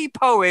quality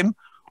poem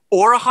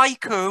or a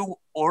haiku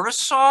or a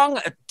song,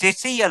 a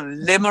ditty, a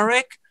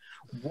limerick,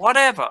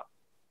 whatever.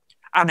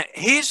 And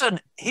here's an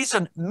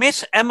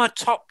Miss Emma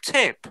top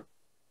tip.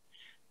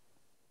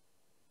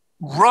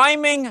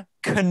 Rhyming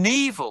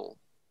Knievel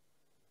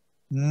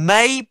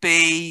may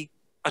be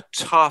a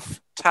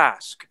tough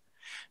task.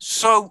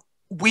 So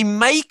we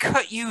may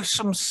cut you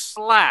some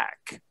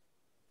slack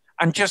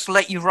and just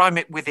let you rhyme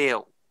it with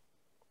ill.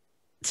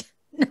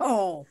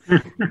 No,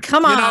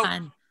 come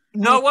on.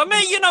 No, I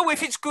mean,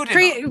 if it's good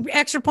enough.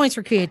 Extra points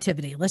for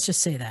creativity. Let's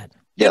just say that.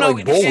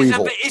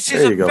 It's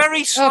a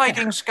very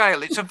sliding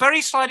scale. It's a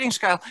very sliding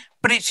scale,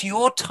 but it's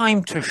your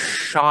time to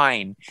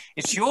shine.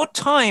 It's your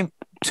time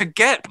to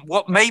get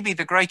what may be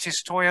the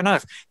greatest toy on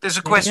earth. There's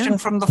a question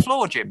from the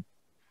floor, Jim.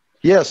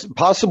 Yes,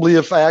 possibly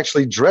if I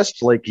actually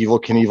dressed like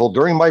Evel Knievel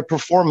during my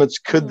performance,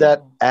 could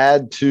that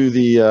add to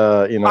the,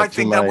 I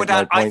think that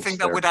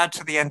would add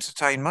to the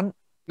entertainment.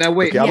 Now,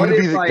 wait, okay, I'm going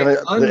to be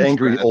the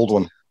angry old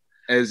one.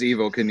 As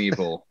Evel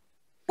Knievel.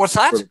 What's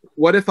that?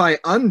 What if I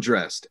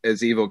undressed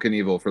as Evel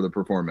Knievel for the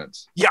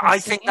performance? Yeah, I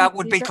think that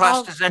would be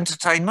classed as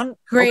entertainment.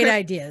 Great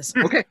ideas.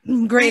 Okay.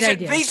 Great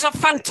ideas. These are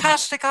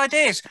fantastic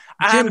ideas.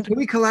 Jim, can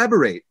we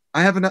collaborate?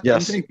 I have enough.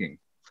 I'm thinking.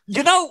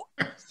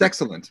 It's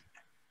excellent.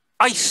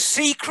 I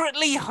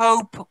secretly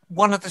hope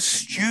one of the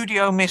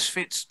studio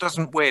misfits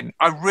doesn't win.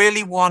 I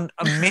really want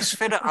a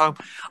misfit at home.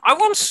 I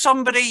want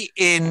somebody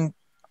in,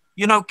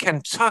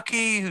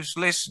 Kentucky who's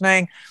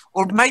listening,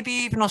 or maybe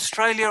even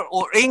Australia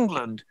or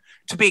England,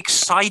 to be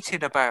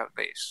excited about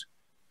this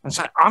and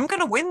say, I'm going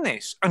to win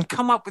this and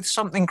come up with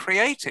something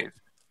creative.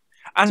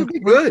 And be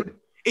good.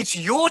 It's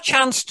your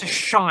chance to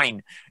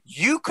shine.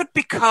 You could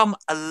become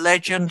a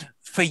legend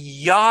for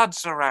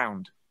yards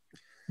around.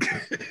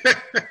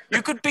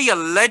 You could be a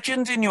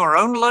legend in your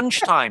own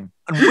lunchtime,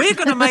 and we're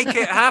going to make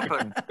it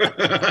happen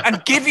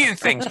and give you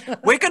things.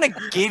 We're going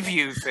to give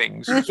you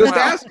things. Just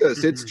ask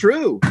us. It's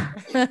true.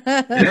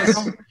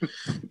 Yes.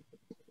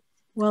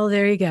 Well,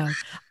 there you go.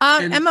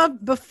 Emma,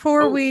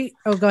 before we...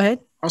 Oh, go ahead.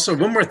 Also,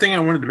 one more thing I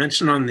wanted to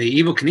mention on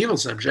the Evel Knievel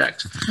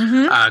subject,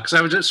 because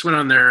I just went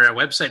on their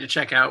website to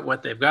check out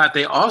what they've got.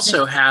 They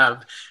also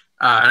have,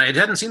 and I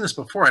hadn't seen this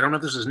before, I don't know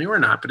if this is new or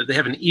not, but they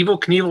have an Evel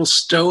Knievel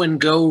stow and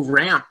go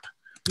ramp.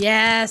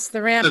 Yes,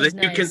 the ramp is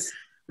nice.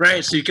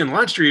 So you can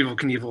launch your Evel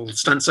Knievel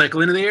stunt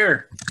cycle into the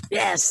air.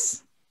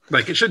 Yes.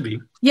 Like it should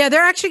be. Yeah,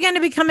 they're actually going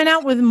to be coming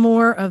out with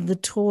more of the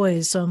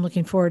toys, so I'm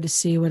looking forward to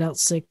see what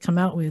else they come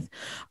out with.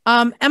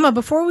 Emma,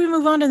 before we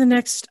move on to the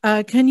next,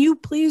 can you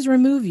please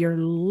remove your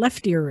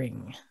left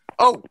earring?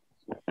 Oh.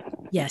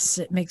 Yes,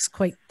 it makes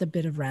quite the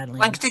bit of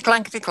rattling. Clankety,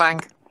 clankety,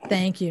 clank.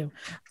 Thank you.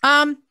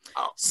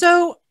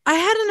 So I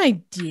had an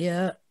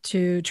idea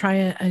to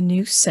try a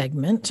new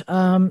segment.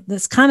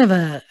 That's kind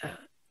of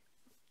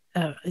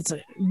it's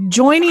a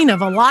joining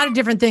of a lot of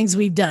different things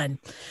we've done.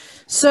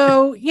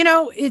 So,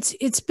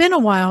 it's been a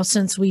while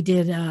since we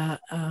did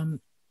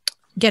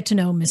get to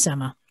know Miss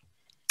Emma.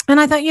 And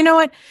I thought, you know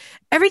what?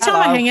 Every time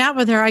I hang out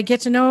with her, I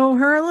get to know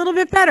her a little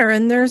bit better.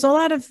 And there's a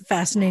lot of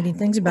fascinating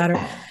things about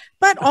her.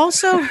 But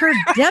also her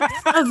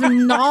depth of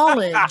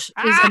knowledge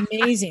is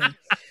amazing.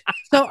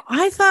 So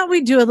I thought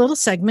we'd do a little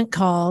segment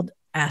called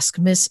Ask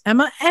Miss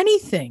Emma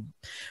Anything,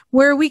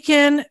 where we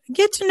can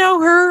get to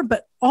know her,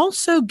 but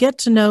also get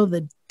to know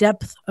the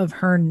depth of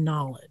her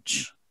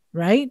knowledge,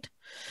 right?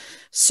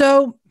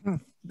 So,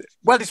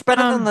 well, it's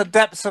better than the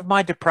depths of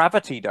my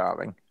depravity,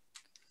 darling.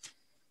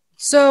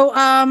 So,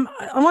 I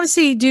want to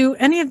see, do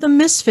any of the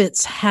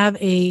Misfits have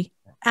a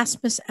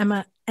Ask Miss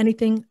Emma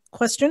Anything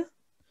question?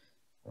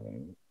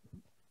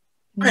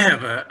 I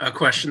have a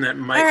question that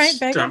might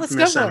stump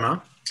Miss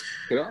Emma.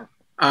 Yeah.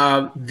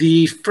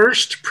 The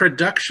first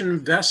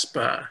production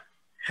Vespa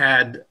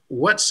had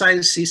what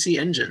size cc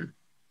engine?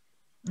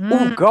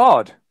 Oh,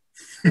 God.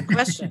 Good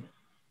question.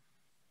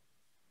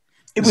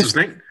 It was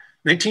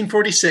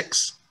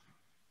 1946.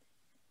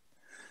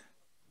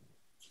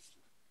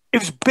 It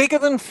was bigger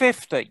than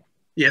 50.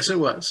 Yes, it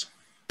was.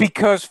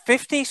 Because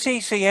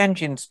 50cc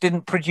engines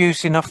didn't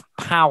produce enough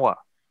power.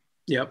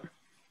 Yep.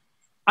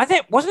 I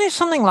think, wasn't it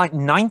something like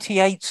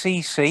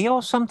 98cc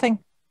or something?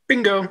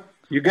 Bingo.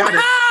 You got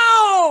it.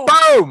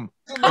 Boom!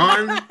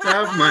 On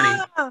the money.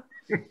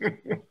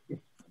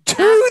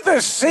 To the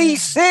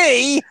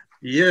cc?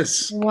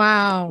 Yes.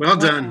 Wow. Well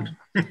done.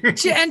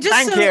 And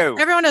just so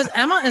everyone knows,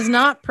 Emma is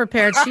not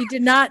prepared. She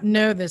did not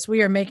know this.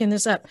 We are making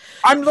this up.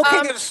 I'm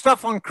looking at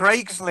stuff on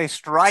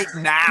Craigslist right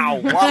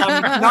now.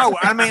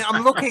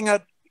 I'm looking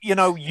at,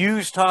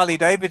 used Harley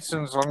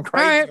Davidsons on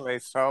Craigslist.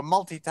 Right. So I'm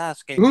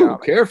multitasking. Ooh,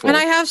 careful. And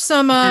I have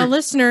some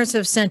listeners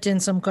have sent in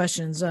some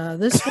questions.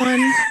 This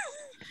one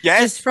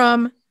is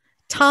from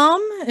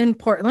Tom in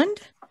Portland.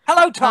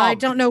 Hello, Tom. I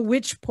don't know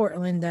which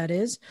Portland that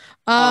is.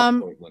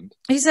 Portland.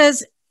 He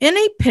says, in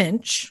a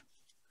pinch,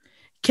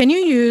 can you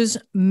use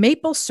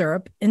maple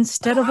syrup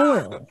instead of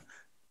oil?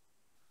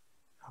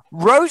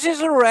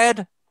 Roses are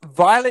red,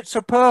 violets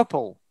are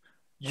purple.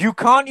 You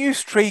can't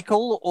use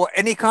treacle or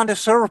any kind of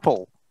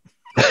syrupal.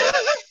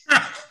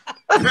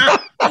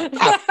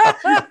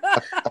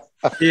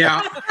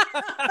 Yeah.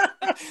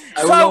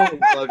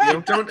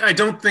 I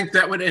don't think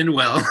that would end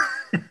well.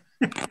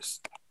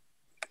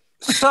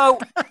 So,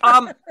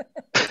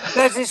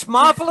 there's this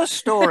marvelous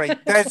story.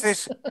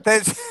 There's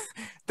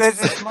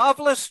this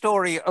marvelous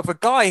story of a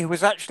guy who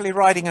was actually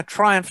riding a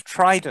Triumph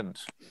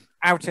Trident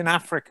out in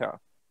Africa,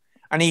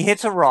 and he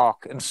hit a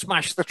rock and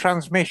smashed the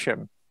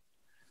transmission.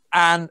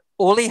 and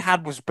all he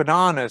had was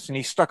bananas, and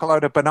he stuck a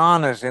load of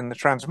bananas in the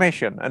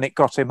transmission, and it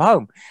got him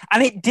home.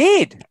 And it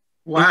did.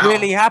 Wow. It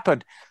really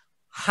happened.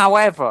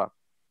 However,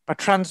 a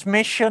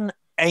transmission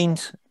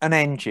ain't an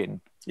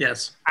engine.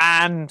 Yes.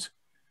 And,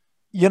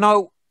 you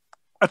know,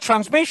 a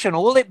transmission,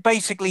 all it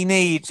basically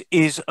needs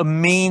is a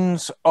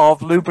means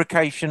of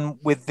lubrication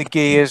with the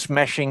gears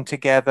meshing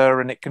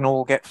together, and it can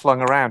all get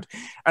flung around.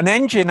 An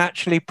engine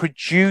actually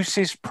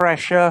produces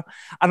pressure,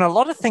 and a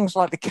lot of things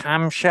like the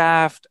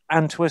camshaft,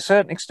 and to a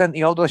certain extent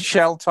the older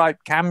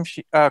shell-type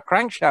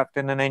crankshaft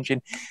in an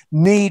engine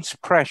needs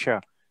pressure.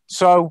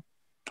 So,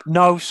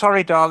 no,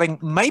 sorry, darling,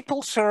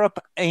 maple syrup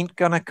ain't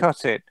going to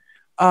cut it.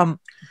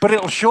 But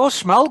it'll sure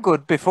smell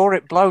good before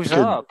it blows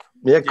up.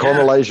 Yeah,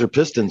 caramelize your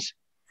pistons.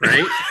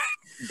 Right?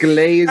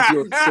 Glaze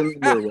your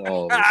cylinder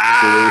walls.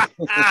 I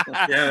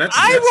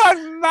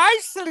want my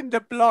cylinder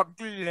block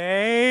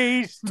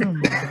glazed.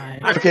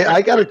 Okay,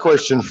 I got a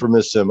question for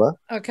Miss Emma.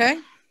 Okay.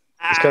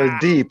 It's kind of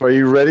deep. Are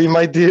you ready,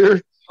 my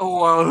dear?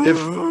 Oh,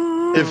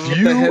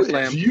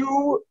 if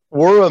you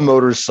were a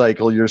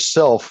motorcycle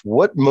yourself,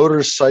 what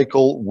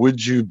motorcycle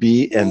would you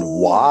be and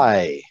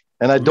why?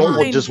 And I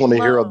don't just want to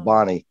hear a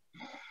Bonnie.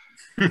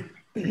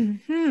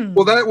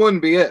 Well, that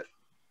wouldn't be it.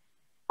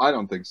 I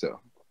don't think so.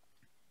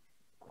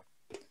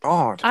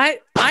 God. I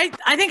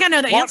think I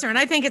know the answer, and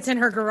I think it's in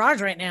her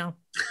garage right now.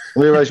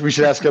 We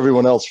should ask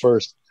everyone else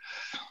first.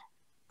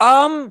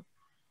 So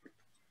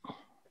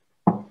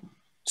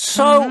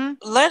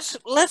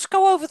let's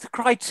go over the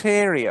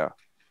criteria.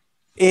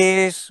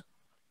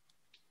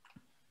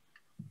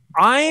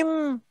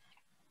 I'm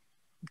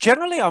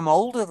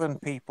older than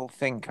people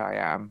think I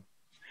am,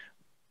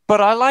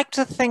 but I like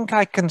to think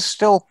I can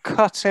still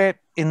cut it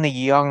in the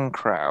young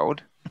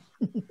crowd.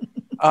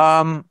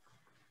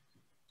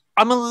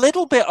 I'm a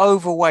little bit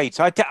overweight.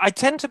 I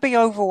tend to be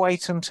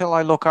overweight until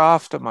I look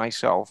after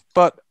myself,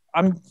 but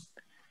I'm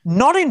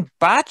not in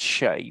bad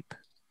shape.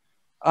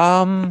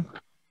 I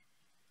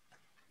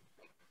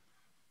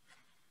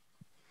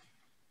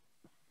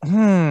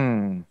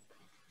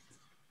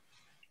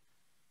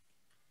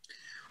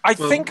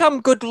think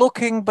I'm good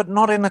looking, but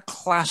not in a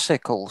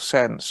classical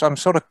sense. I'm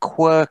sort of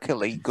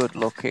quirkily good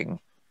looking.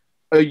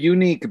 A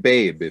unique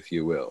babe, if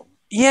you will.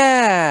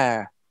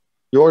 Yeah.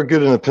 You're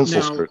good in a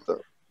pencil skirt,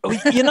 though.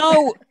 You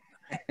know,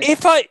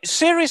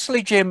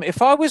 seriously, Jim,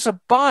 if I was a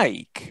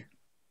bike,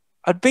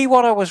 I'd be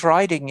what I was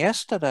riding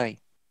yesterday.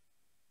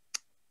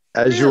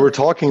 As you were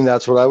talking,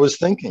 that's what I was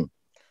thinking.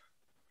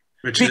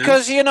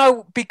 Because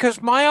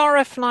my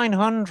RF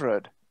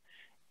 900,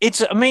 it's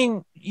a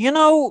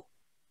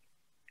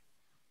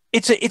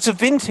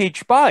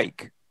vintage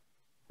bike,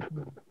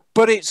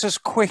 but it's as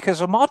quick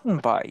as a modern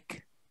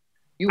bike.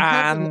 You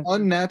have an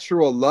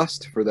unnatural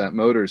lust for that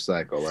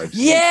motorcycle. And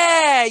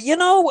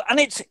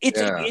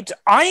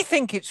I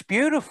think it's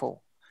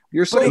beautiful.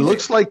 It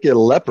looks like a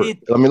leopard.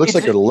 It looks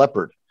like a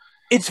leopard.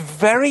 It's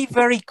very,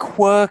 very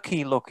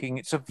quirky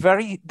looking.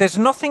 There's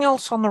nothing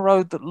else on the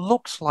road that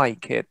looks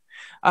like it.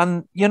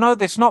 And,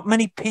 there's not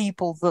many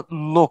people that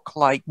look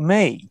like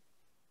me.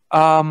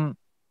 And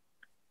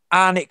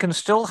it can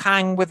still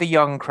hang with a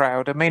young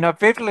crowd. I mean, I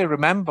vividly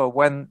remember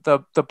when the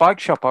bike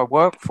shop I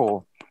worked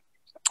for,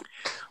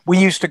 we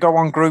used to go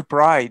on group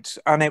rides,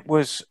 and it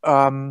was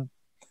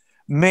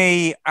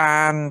me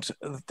and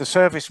the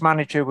service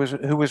manager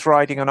who was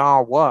riding an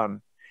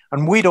R1,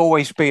 and we'd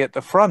always be at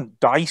the front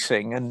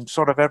dicing, and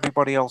sort of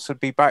everybody else would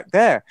be back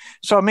there.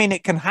 So, I mean,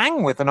 it can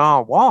hang with an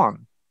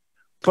R1,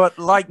 but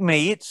like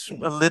me, it's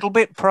a little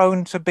bit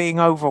prone to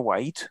being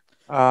overweight.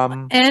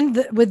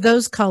 And with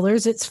those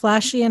colors, it's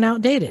flashy and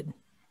outdated.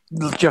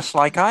 Just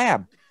like I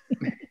am.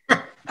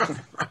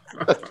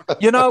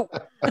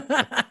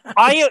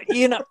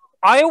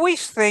 I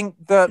always think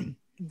that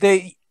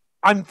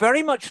I'm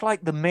very much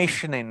like the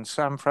Mission in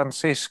San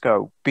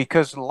Francisco,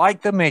 because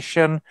like the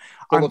Mission,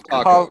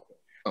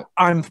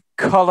 I'm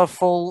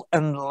colorful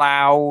and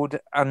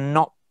loud and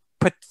not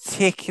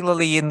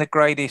particularly in the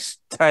greatest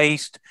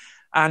taste.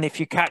 And if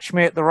you catch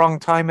me at the wrong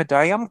time of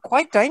day, I'm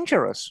quite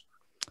dangerous.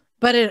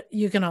 But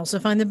you can also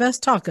find the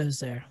best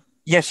tacos there.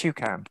 Yes, you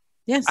can.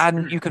 Yes.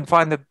 And you can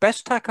find the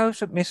best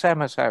tacos at Miss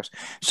Emma's house.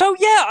 So,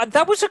 yeah,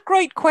 that was a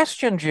great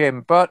question,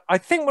 Jim, but I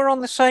think we're on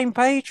the same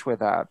page with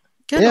that.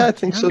 Good. Yeah, I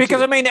think so. Because,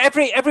 too. I mean,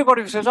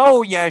 everybody says,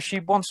 oh, yeah, she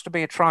wants to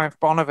be a Triumph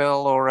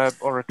Bonneville or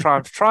a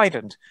Triumph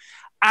Trident.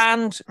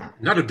 And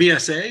not a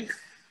BSA?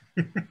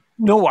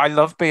 No, I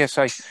love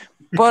BSA.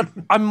 But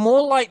I'm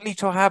more likely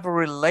to have a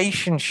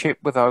relationship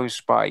with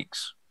those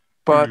bikes.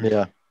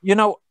 But,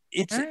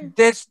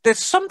 there's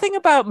something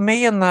about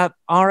me and that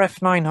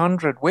RF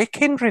 900. We're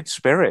kindred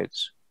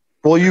spirits.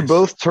 Well, you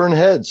both turn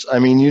heads. I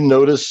mean, you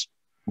notice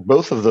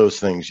both of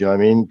those things. I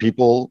mean,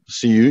 people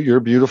see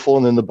you're beautiful,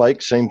 and then the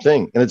bike, same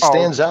thing. And it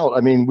stands out.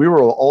 I mean, we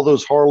were all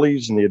those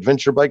Harleys and the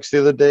adventure bikes the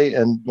other day,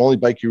 and the only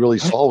bike you really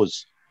saw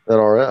was that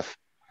RF.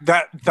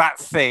 That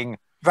thing.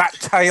 That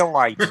tail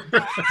light.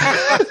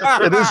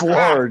 It is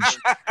large.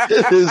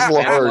 It is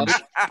large.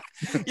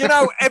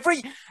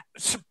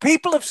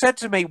 people have said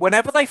to me,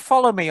 whenever they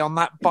follow me on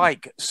that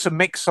bike, Sir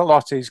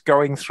Mix-a-Lot is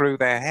going through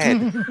their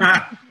head.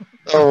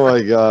 Oh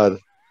my God.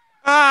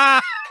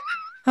 I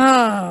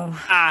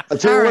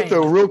tell you what,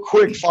 though, real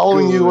quick,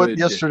 following you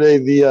yesterday,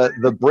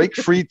 the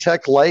brake-free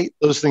tech light,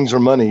 those things are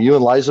money. You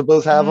and Liza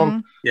both have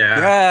them.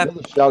 Yeah.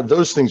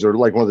 Those things are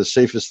like one of the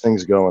safest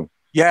things going.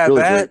 Yeah,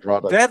 really great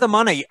product. They're the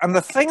money. And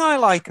the thing I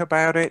like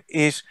about it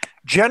is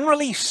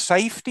generally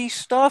safety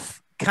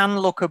stuff can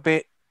look a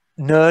bit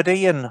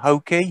nerdy and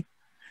hokey.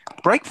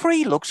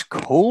 Brake-free looks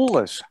cool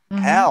as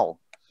hell.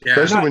 Yeah.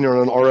 Especially when you're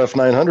on an RF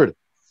 900.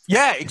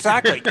 Yeah,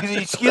 exactly.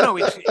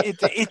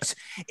 Because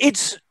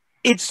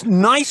it's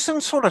nice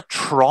and sort of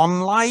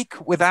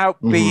Tron-like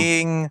without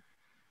being,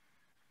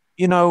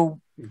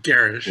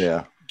 garish.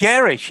 Yeah.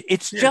 Garish.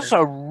 It's just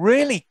a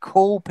really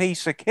cool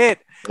piece of kit.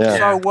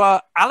 Yeah.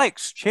 So,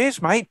 Alex,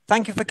 cheers, mate.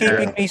 Thank you for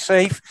keeping me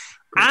safe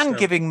and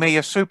giving me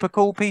a super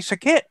cool piece of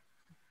kit.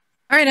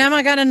 All right, Em,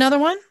 I got another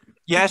one.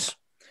 Yes.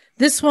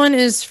 This one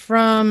is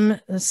from,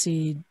 let's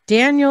see,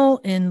 Daniel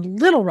in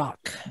Little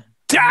Rock.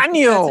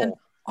 Daniel! That's in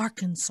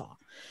Arkansas.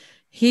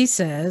 He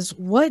says,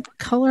 what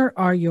color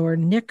are your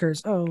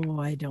knickers? Oh,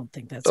 I don't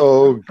think that's...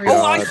 Oh, God.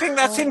 Oh, I think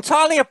that's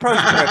entirely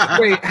appropriate.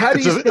 Wait, how do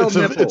you spell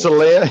nipple? It's a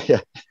lamb... Yeah.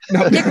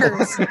 No.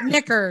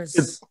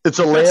 Knickers. It's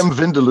a lamb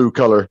vindaloo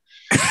color.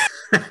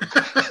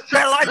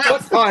 They're like a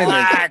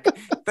flag.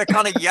 They're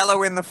kind of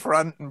yellow in the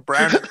front and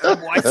brown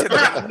and white in the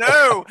back.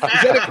 No!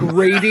 Is that a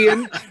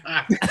gradient?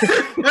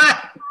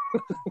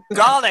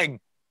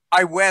 Darling,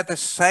 I wear the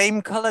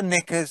same color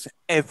knickers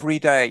every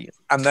day,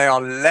 and they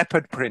are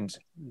leopard print.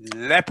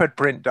 Leopard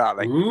print,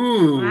 darling.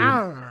 Ooh.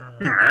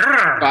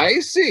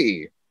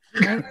 Spicy.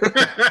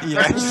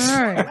 Yes.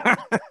 Right.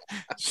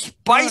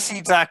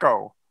 Spicy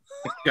taco.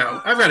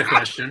 Go. I've got a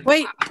question.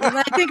 Wait,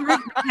 I think Rick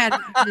had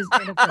his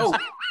question. Oh,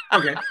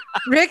 okay.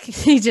 Rick,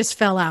 he just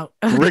fell out.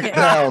 Okay. Rick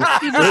down.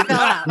 He just fell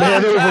out.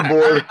 Man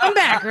overboard. Come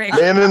back, Rick.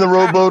 Man in the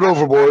rowboat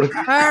overboard.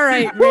 All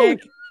right,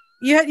 Rick.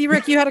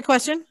 Rick, you had a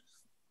question?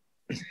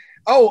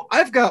 Oh,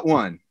 I've got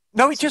one.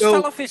 No, he just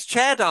fell off his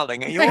chair,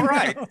 darling. Are you all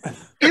right?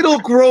 It'll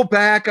grow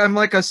back. I'm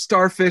like a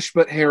starfish,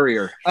 but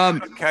hairier.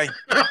 Okay.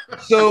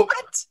 So,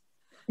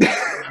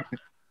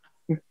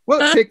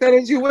 well, take that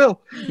as you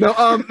will.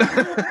 No.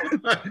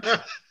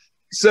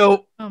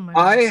 So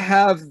I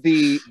have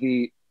the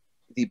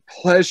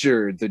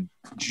pleasure, the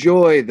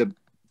joy, the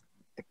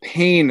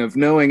pain of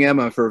knowing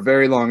Emma for a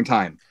very long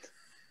time,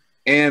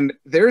 and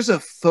there's a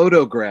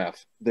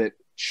photograph that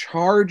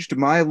charged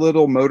my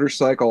little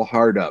motorcycle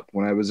hard up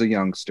when I was a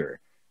youngster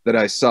that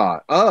I saw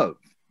of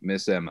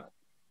Miss Emma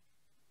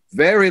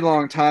very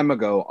long time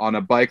ago on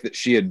a bike that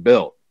she had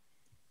built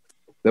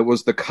that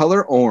was the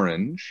color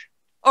orange.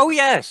 Oh,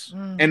 yes.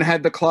 And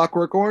had the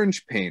clockwork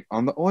orange paint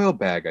on the oil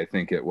bag, I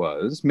think it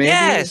was. Maybe.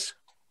 Yes.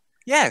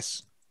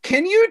 Yes.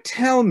 Can you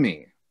tell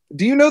me,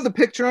 do you know the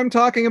picture I'm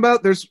talking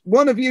about? There's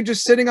one of you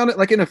just sitting on it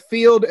like in a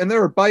field, and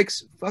there are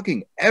bikes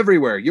fucking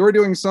everywhere. You're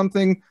doing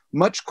something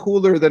much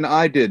cooler than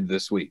I did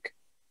this week.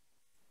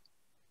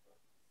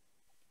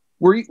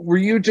 Were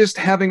you just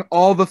having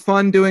all the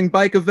fun doing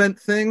bike event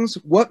things?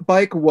 What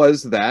bike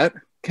was that?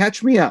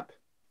 Catch me up.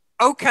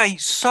 Okay,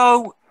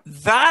 so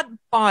that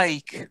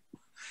bike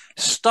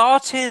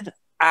started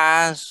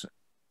as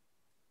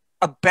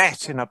a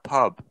bet in a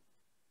pub.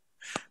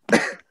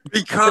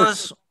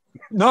 Because,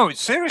 no,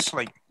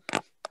 seriously.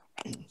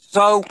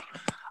 So,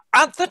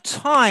 at the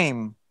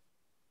time,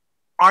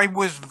 I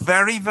was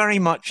very, very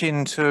much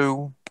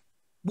into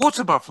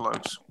water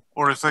buffaloes,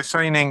 or as they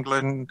say in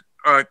England,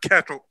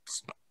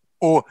 kettles,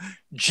 or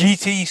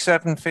GT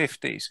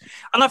 750s.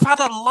 And I've had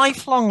a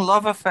lifelong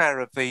love affair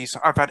of these.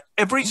 I've had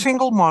every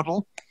single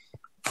model,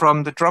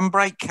 from the drum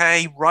brake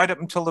K right up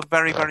until the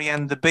very, very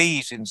end, the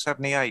Bs in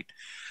 78.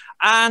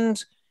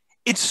 And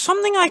it's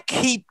something I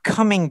keep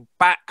coming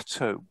back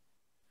to.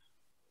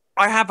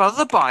 I have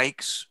other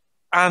bikes,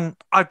 and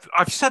I've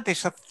said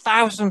this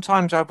 1,000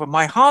 times over.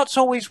 My heart's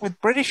always with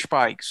British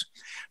bikes,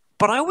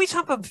 but I always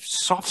have a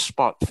soft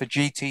spot for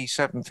GT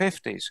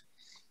 750s.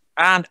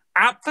 And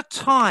at the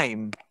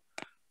time,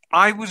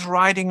 I was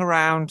riding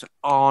around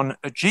on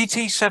a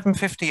GT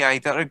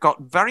 750A that I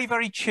got very,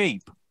 very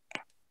cheap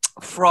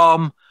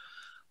from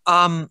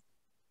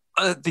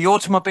the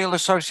Automobile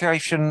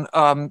Association.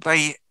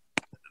 They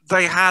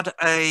had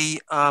a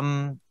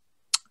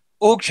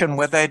auction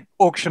where they'd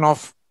auction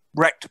off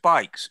wrecked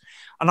bikes,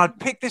 and I'd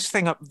picked this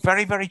thing up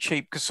very, very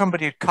cheap because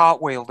somebody had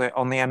cartwheeled it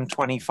on the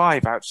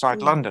M25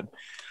 outside London,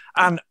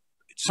 and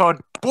so I'd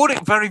bought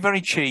it very,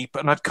 very cheap,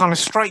 and I'd kind of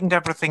straightened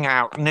everything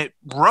out, and it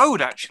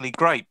rode actually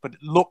great, but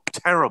it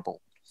looked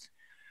terrible.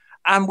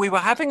 And we were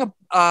having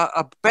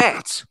a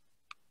bet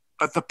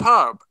at the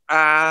pub,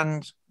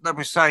 and they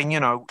were saying,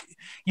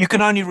 you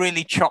can only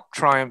really chop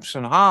Triumphs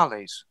and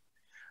Harleys.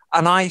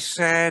 And I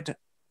said,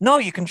 no,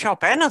 you can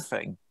chop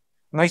anything.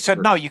 And they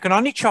said, no, you can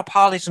only chop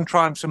Harleys and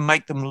Triumphs and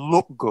make them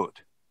look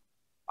good.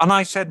 And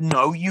I said,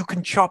 no, you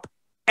can chop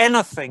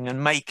anything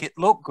and make it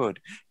look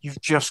good.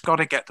 You've just got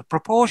to get the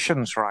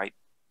proportions right.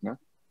 Yeah.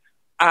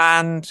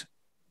 And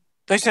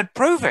they said,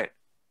 prove it.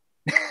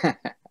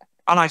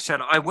 And I said,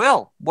 I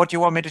will. What do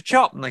you want me to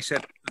chop? And they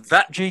said,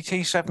 that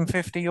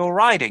GT750 you're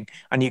riding,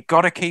 and you've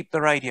got to keep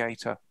the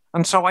radiator.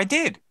 And so I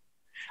did.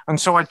 And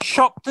so I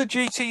chopped the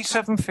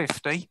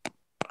GT750,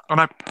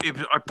 and I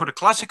put a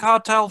classic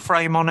hardtail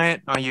frame on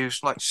it. I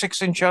used like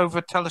 6-inch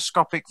over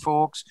telescopic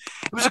forks.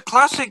 It was a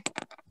classic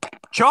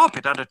job.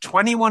 It had a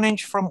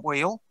 21-inch front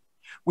wheel,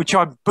 which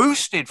I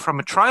boosted from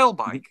a trail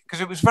bike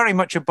because it was very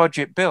much a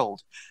budget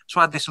build. So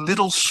I had this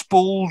little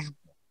spooled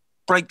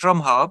brake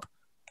drum hub,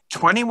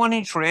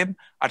 21-inch rim,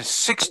 I had a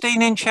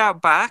 16-inch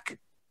out back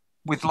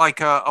with like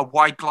a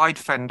wide glide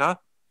fender.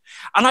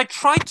 And I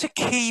tried to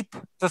keep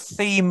the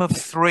theme of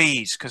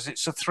threes because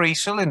it's a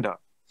 3-cylinder.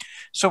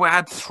 So I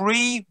had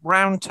 3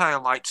 round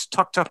tail lights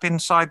tucked up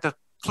inside the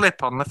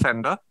clip on the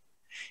fender.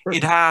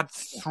 It had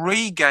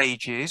 3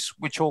 gauges,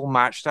 which all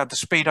matched. It had the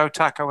speedo,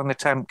 tacho, and the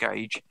temp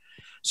gauge.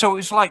 So it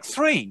was like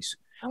 3s.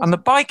 And the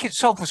bike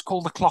itself was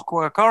called the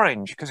Clockwork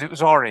Orange because it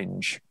was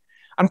orange.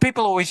 And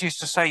people always used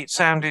to say it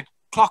sounded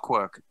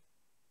clockwork.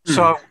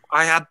 So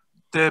I had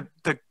the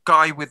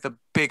guy with the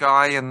big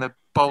eye and the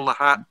bowler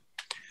hat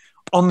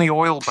on the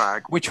oil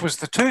bag, which was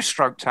the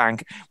 2-stroke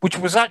tank, which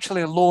was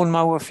actually a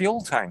lawnmower fuel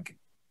tank.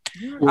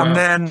 Wow. And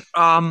then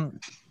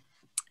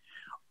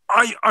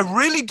I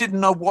really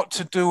didn't know what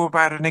to do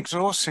about an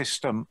exhaust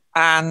system.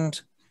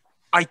 And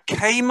I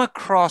came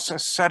across a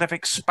set of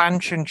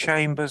expansion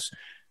chambers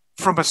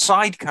from a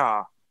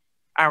sidecar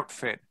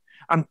outfit.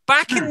 And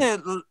back in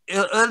the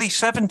early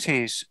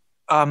 70s,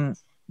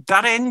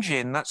 that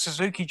engine, that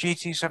Suzuki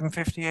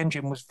GT750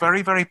 engine, was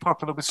very, very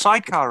popular with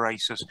sidecar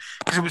racers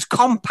because it was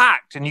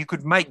compact and you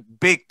could make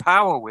big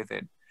power with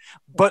it.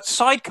 But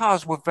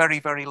sidecars were very,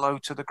 very low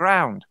to the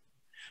ground.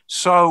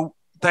 So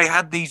they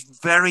had these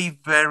very,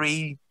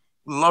 very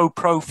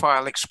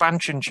low-profile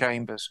expansion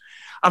chambers.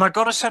 And I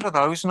got a set of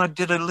those and I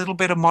did a little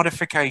bit of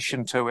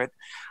modification to it.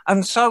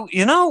 And so,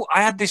 you know,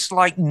 I had this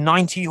like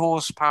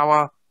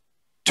 90-horsepower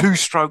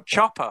 2-stroke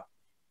chopper.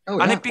 Oh,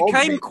 and it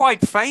became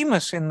quite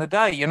famous in the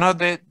day. You know,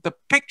 the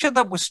picture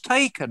that was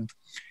taken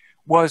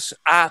was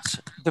at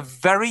the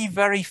very,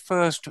 very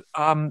first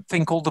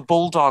thing called the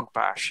Bulldog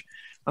Bash.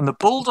 And the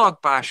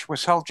Bulldog Bash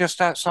was held just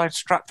outside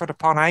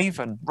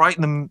Stratford-upon-Avon, right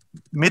in the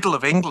middle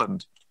of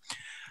England.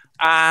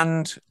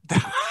 And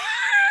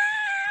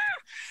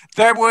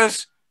there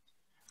was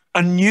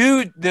a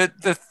new,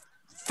 the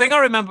thing I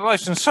remember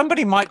most, and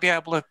somebody might be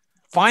able to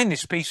find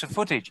this piece of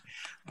footage,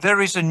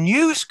 there is a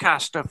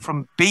newscaster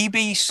from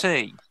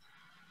BBC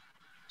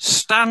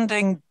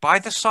standing by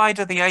the side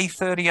of the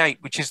A38,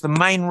 which is the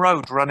main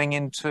road running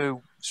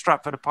into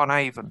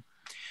Stratford-upon-Avon.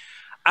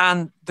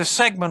 And the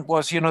segment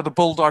was, you know, the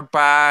Bulldog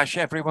Bash,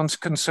 everyone's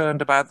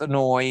concerned about the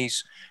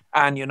noise.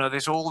 And, you know,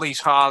 there's all these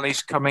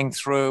Harleys coming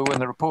through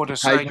and the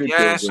reporter's saying,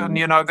 yes, and,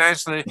 you know,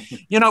 there's the,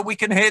 you know, we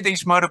can hear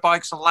these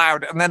motorbikes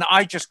loud. And then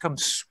I just come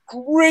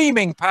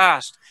screaming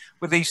past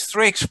with these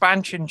 3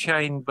 expansion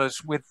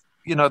chambers with,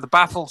 you know, the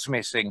baffles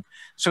missing.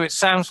 So it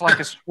sounds like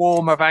a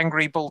swarm of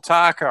angry bull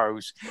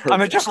tacos.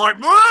 And they're just like,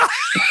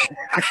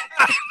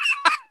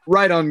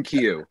 right on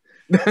cue.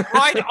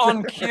 Right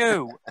on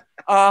cue.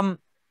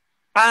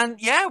 And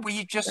yeah,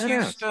 we just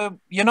used to,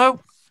 you know,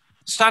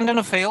 stand in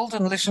a field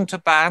and listen to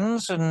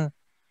bands and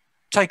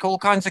take all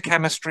kinds of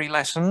chemistry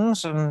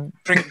lessons and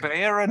drink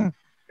beer and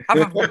have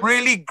a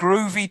really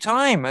groovy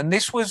time. And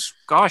this was,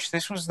 gosh,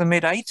 this was the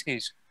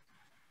mid-80s.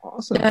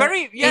 Awesome.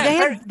 They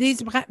had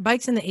these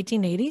bikes in the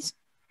 1880s?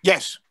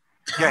 Yes.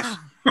 Yes.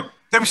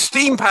 They were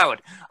steam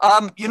powered.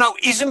 You know,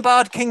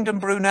 Isambard Kingdom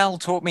Brunel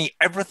taught me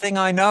everything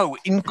I know,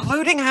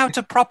 including how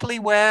to properly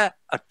wear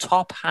a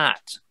top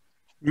hat.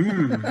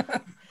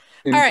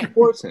 All right.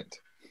 Important.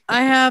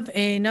 I have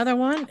another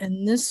one,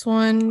 and this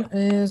one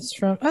is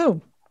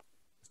from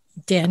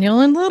Daniel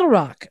in Little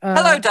Rock.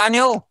 Hello,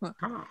 Daniel.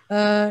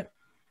 All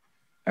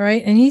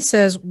right, and he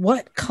says,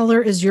 "What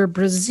color is your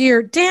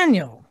brassiere,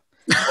 Daniel?"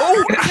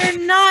 Oh, they're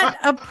not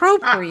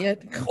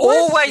appropriate.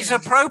 Always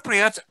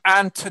appropriate.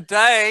 And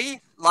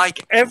today,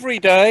 like every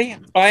day,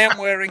 I am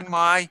wearing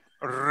my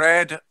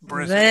red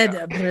brassiere.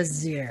 Red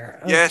brassiere.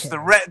 Okay. Yes,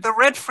 the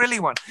red frilly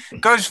one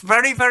goes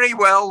very, very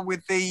well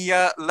with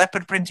the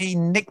leopard printy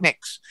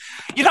knicks.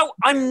 You know,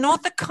 I'm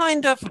not the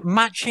kind of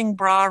matching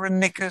bra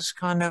and knickers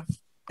kind of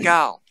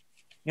gal.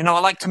 You know, I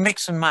like to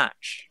mix and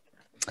match.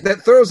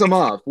 That throws them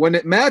off. When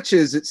it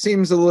matches, it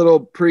seems a little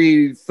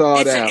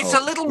pre-thought out. It's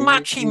a little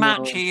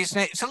matchy, isn't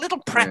it? It's a little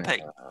preppy.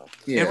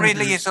 Yeah. It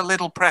really is a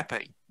little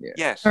preppy. Yeah.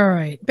 Yes. All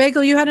right.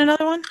 Bagel, you had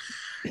another one?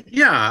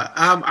 Yeah.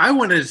 I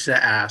wanted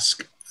to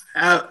ask,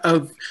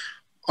 of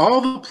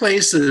all the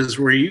places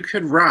where you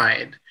could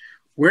ride,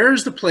 where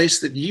is the place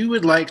that you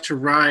would like to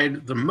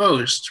ride the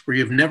most where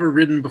you've never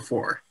ridden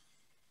before?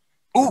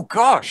 Oh,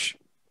 gosh.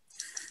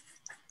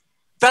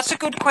 That's a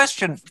good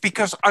question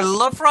because I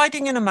love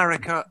riding in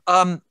America.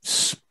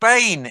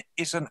 Spain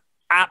is an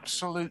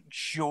absolute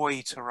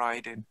joy to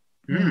ride in.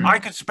 I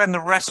could spend the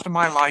rest of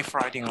my life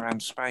riding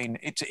around Spain.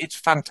 It's a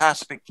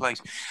fantastic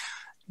place.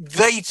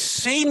 They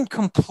seem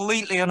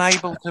completely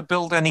unable to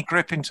build any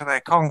grip into their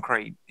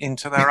concrete,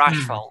 into their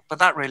asphalt, but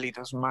that really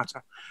doesn't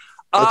matter.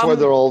 That's why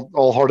they're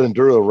all hard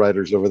enduro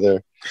riders over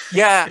there.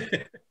 Yeah.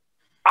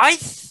 I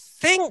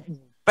think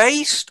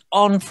based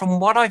on from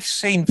what I've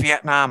seen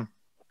Vietnam,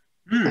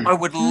 I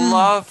would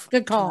love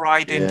to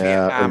ride in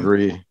Vietnam. Yeah, I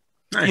agree.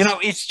 Nice. You know,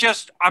 it's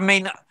just, I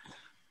mean,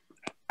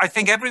 I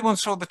think everyone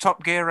saw the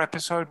Top Gear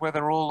episode where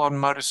they're all on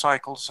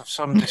motorcycles of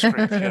some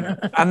description.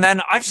 And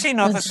then I've seen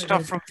other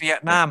stuff from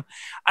Vietnam,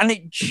 and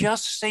it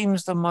just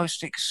seems the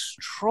most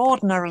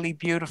extraordinarily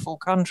beautiful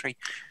country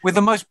with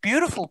the most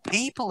beautiful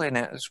people in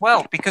it as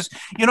well, because,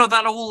 you know,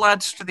 that all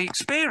adds to the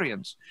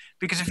experience.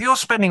 Because if you're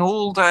spending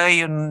all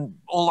day and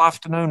all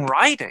afternoon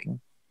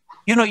riding,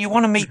 you know, you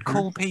want to meet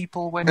cool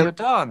people when you're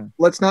done.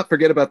 Let's not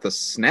forget about the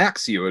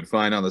snacks you would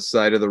find on the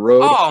side of the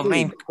road. Oh, I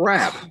mean,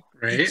 crap.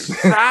 Right?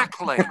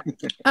 Exactly.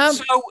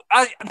 So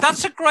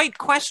that's a great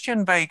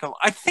question, Bagel.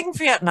 I think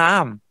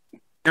Vietnam.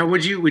 Now,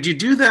 would you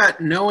do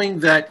that knowing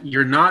that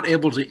you're not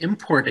able to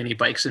import any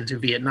bikes into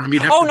Vietnam?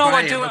 You'd have to buy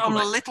I do it on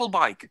a little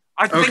bike.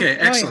 Okay,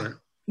 excellent.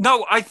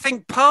 No, I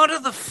think part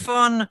of the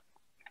fun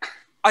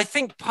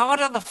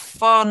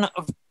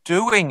of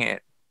doing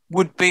it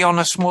would be on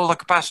a smaller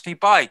capacity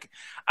bike.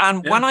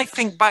 And when I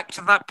think back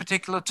to that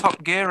particular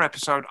Top Gear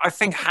episode, I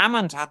think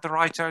Hammond had the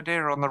right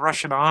idea on the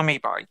Russian Army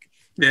bike.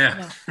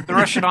 Yeah. The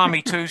Russian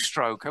Army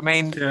two-stroke. I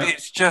mean,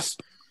 it's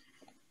just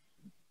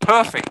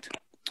perfect.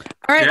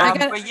 All right.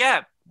 But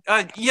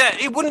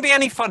it wouldn't be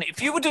any fun.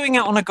 If you were doing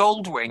it on a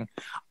Goldwing,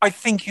 I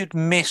think you'd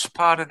miss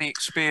part of the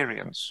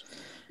experience.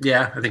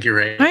 Yeah, I think you're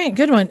right. All right,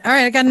 good one. All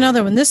right, I got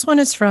another one. This one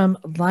is from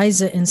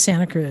Liza in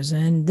Santa Cruz.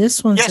 And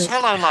this one says,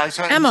 hello,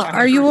 Liza. Emma,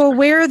 are you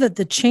aware that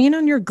the chain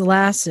on your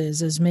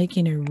glasses is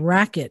making a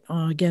racket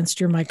against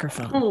your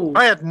microphone? Oh.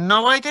 I had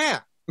no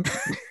idea.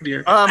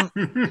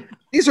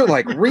 These are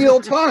like real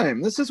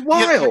time. This is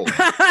wild.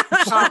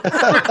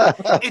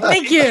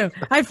 Thank you.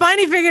 I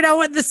finally figured out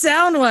what the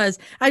sound was.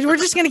 We're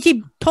just going to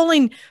keep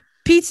pulling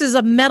pieces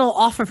of metal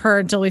off of her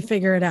until we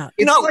figure it out.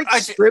 You know,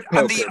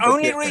 the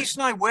only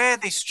reason I wear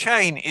this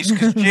chain is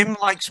because Jim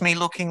likes me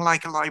looking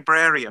like a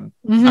librarian.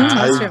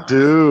 I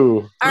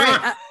do. All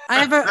right,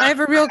 I have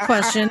a real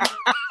question.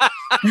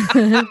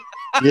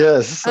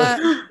 Yes.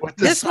 What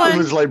does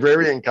his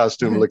librarian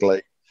costume look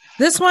like?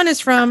 This one is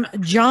from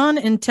John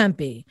in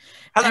Tempe.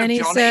 Hello, and he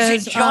John. says,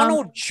 is it John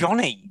or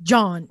Johnny?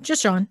 John,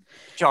 just John.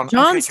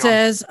 John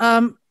says,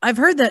 I've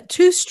heard that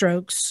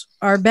 2-strokes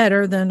are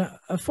better than a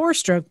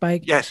 4-stroke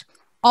bike. Yes.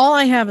 All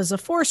I have is a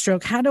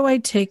 4-stroke. How do I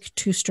take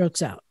 2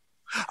 strokes out?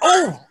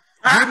 Oh,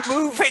 you're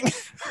moving.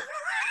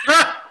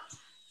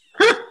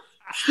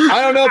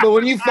 I don't know, but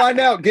when you find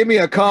out, give me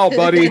a call,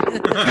 buddy.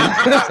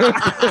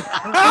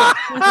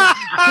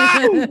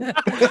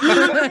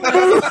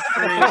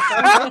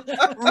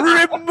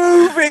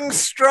 Removing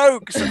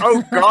strokes.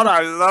 Oh, God,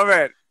 I love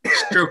it.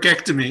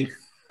 Strokeectomy.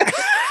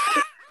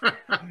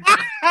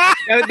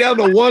 Got it down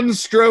to 1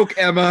 stroke,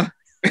 Emma.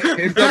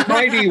 It's a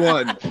mighty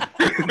one.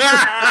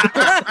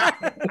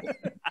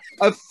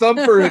 A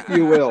thumper, if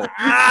you will.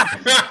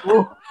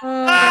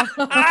 I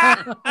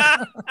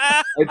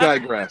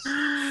digress.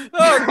 Oh,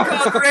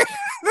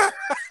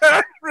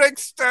 God,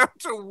 Rick's down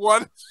to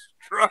 1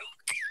 stroke.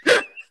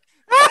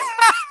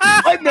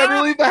 I'd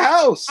never leave the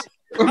house.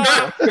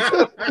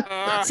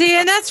 See,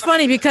 and that's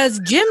funny because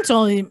Jim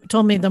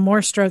told me the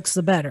more strokes,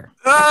 the better.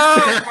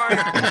 Oh, my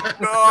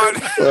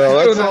God.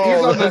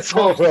 Well, that's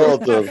all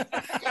relative.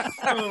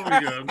 Oh,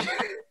 my God.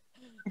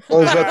 As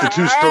long as not the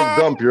 2-stroke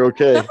dump, you're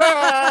okay.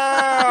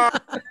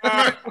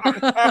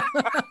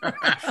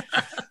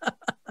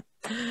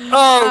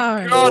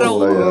 Oh, God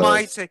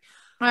almighty.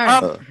 All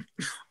right.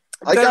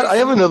 I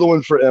have another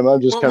one for Emma.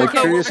 I'm just kind of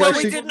curious.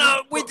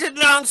 We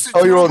didn't answer.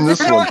 Oh, you're on this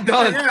one.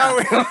 Done.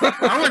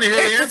 I want to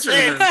hear the answer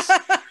to this.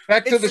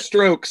 Back to the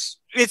strokes.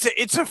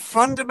 It's a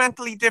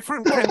fundamentally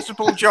different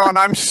principle, John.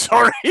 I'm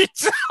sorry.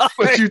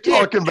 What you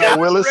talking about,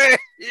 Willis?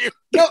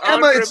 No,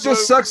 Emma, it's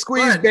just suck,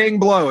 squeeze, bang,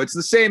 blow. It's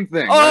the same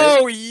thing.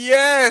 Oh, right?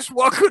 yes.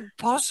 What could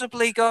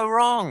possibly go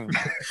wrong?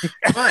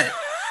 But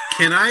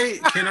can I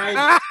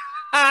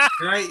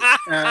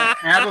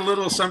add a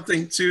little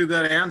something to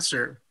that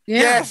answer?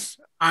 Yeah. Yes.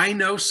 I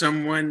know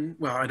someone,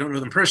 well, I don't know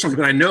them personally,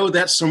 but I know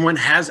that someone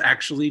has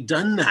actually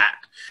done that.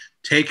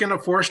 Taken a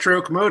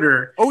 4-stroke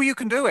motor. Oh, you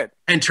can do it.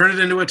 And turn it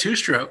into a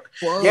 2-stroke.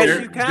 Yes,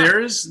 you can.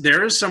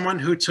 There is someone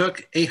who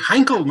took a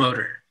Heinkel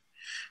motor,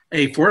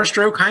 a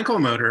 4-stroke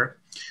Heinkel motor,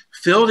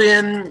 filled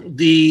in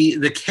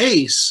the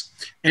case,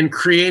 and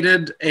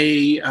created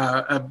a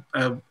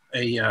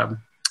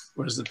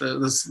what is it?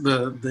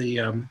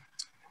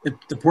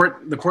 The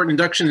port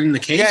induction in the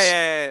case.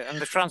 Yeah, and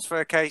the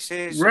transfer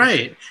cases.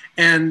 Right,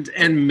 and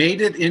made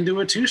it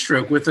into a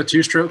 2-stroke with a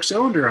 2-stroke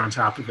cylinder on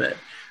top of it.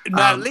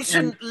 Now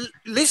listen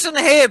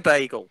here,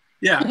 Bagel.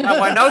 Yeah.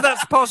 Now I know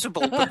that's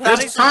possible, but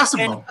that's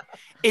possible.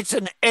 It's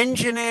an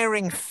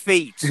engineering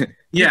feat.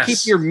 Yes. Keep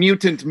your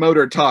mutant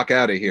motor talk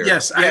out of here.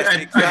 Yes, Yes,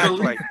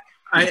 exactly.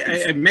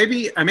 I may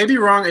be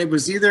wrong. It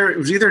was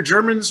either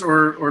Germans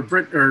or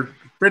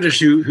British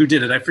who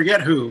did it. I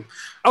forget who.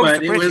 Oh,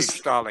 but the British,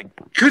 darling.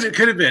 Could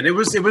have been. I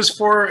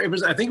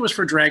think it was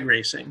for drag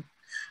racing.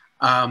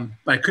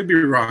 I could be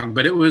wrong,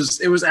 but it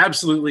was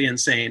absolutely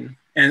insane.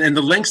 And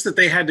the lengths that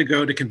they had to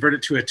go to convert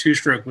it to a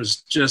two-stroke was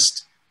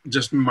just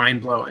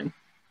mind-blowing.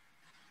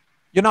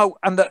 You know,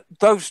 and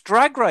those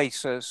drag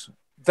racers,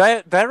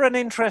 they're an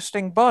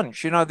interesting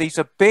bunch. You know, these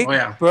are big,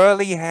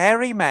 burly,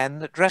 hairy men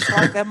that dress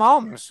like their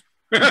moms.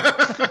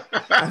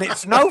 And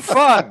it's no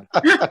fun.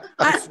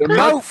 It's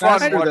no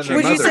fun watching.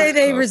 Would you say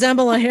they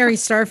resemble a hairy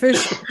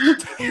starfish?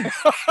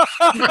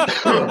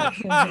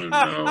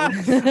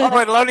 Oh,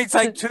 it'll only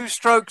take 2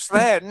 strokes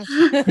then.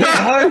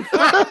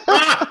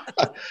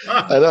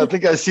 I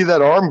think I see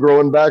that arm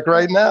growing back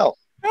right now.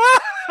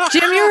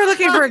 Jim, you were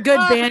looking for a good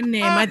band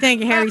name. I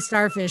think Hairy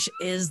Starfish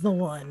is the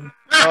one.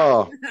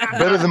 Oh,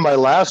 better than my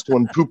last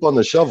one, Poop on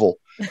the Shovel.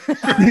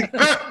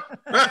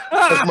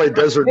 That's my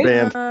desert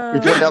band. We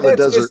played out in the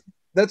desert.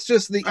 That's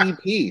just the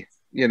EP,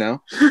 you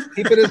know.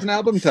 Keep it as an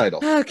album title.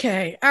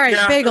 Okay. All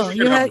right, Bagel,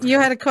 you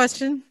had a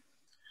question?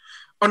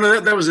 Oh, no,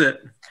 that was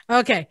it.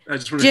 Okay.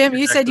 Jim,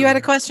 you said you had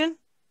a question?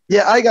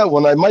 Yeah, I got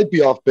one. I might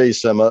be off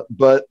base, Emma,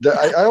 but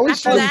I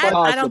always After that,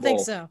 I don't think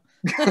so.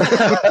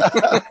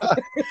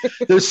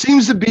 There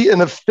seems to be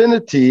an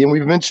affinity, and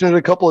we've mentioned it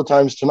a couple of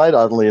times tonight,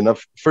 oddly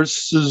enough, for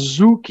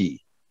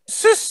Suzuki.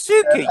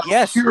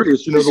 Yes.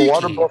 Curious, you know, the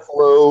Water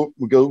Buffalo.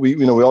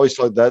 We always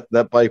talk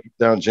that bike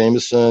down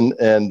Jameson,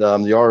 and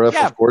the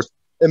RF, of course,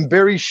 and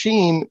Barry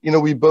Sheen. You know,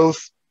 we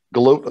both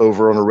gloat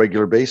over on a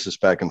regular basis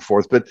back and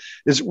forth. But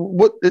is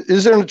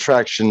there an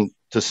attraction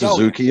to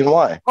Suzuki, and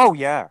why? Oh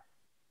yeah.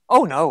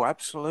 Oh no,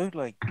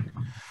 absolutely.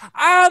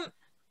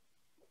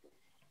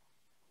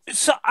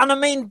 So, and I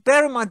mean,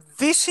 bear in mind,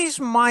 this is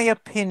my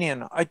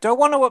opinion. I don't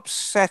want to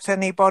upset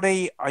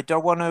anybody. I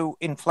don't want to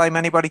inflame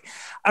anybody.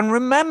 And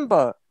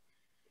remember,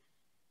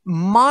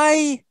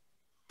 my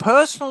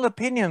personal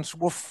opinions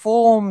were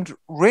formed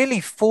really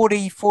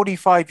 40,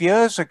 45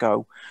 years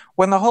ago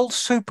when the whole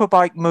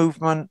superbike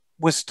movement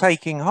was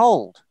taking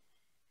hold.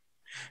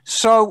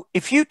 So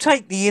if you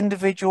take the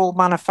individual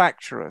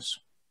manufacturers,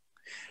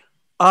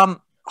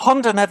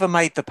 Honda never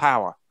made the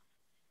power.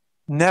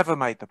 Never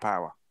made the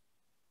power.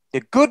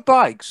 They're good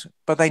bikes,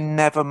 but they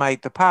never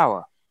made the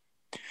power.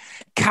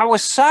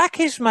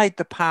 Kawasaki's made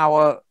the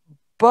power,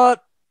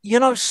 but, you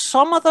know,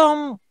 some of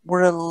them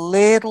were a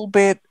little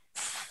bit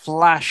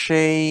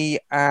flashy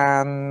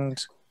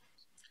and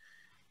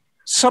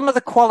some of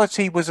the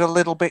quality was a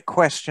little bit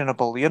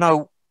questionable. You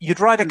know, you'd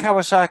ride a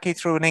Kawasaki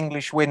through an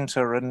English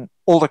winter and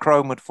all the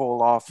chrome would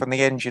fall off and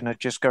the engine would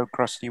just go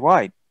crusty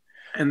white.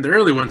 And the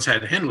early ones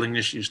had handling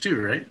issues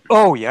too, right?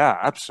 Oh, yeah,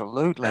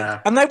 absolutely.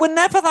 And they were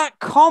never that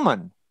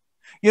common.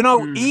 You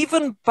know,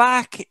 even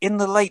back in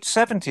the late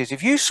 70s,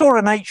 if you saw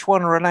an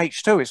H1 or an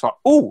H2, it's like,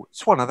 oh,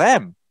 it's one of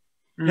them.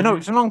 You know,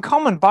 it's an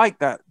uncommon bike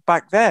that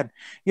back then.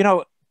 You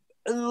know,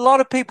 a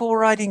lot of people were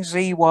riding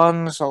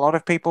Z1s, a lot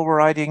of people were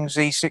riding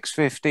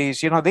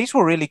Z650s. You know, these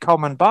were really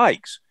common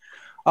bikes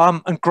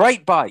and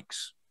great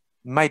bikes,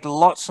 made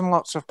lots and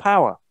lots of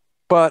power.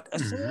 But,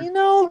 you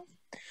know,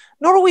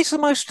 not always the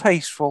most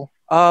tasteful.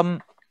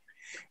 Yamaha...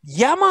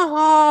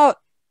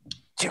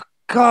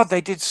 God,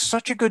 they did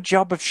such a good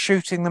job of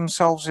shooting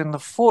themselves in the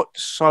foot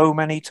so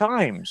many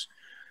times.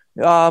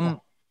 You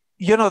know,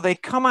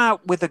 they'd come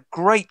out with a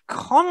great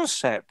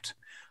concept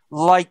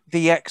like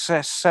the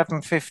XS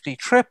 750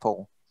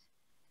 Triple,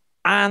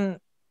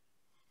 and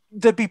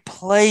they'd be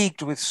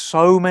plagued with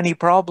so many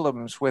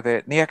problems with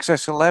it. And the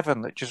XS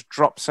 11 that just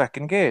dropped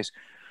second gears.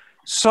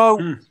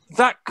 So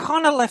that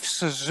kind of left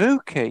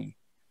Suzuki.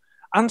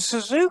 And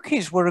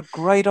Suzuki's were a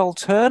great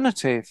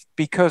alternative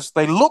because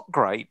they look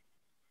great.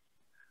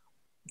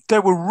 They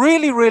were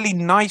really, really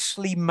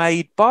nicely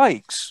made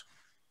bikes.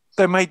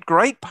 They made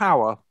great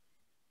power.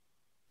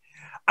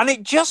 And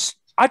it just,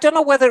 I don't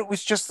know whether it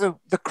was just the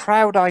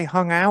crowd I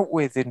hung out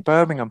with in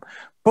Birmingham,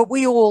 but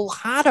we all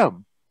had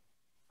them.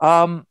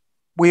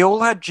 We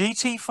all had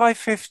GT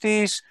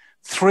 550s,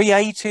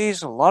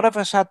 380s. A lot of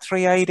us had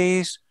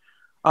 380s.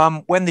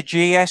 When the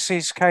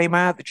GSs came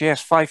out, the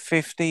GS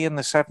 550 and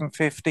the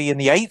 750 and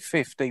the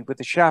 850 with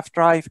the shaft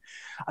drive,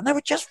 and they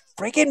were just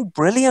friggin'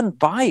 brilliant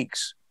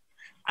bikes.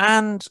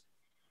 And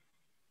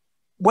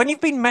when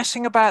you've been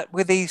messing about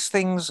with these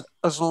things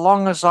as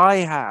long as I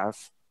have,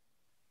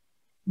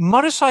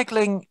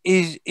 motorcycling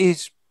is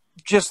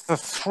just the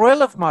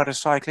thrill of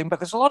motorcycling, but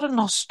there's a lot of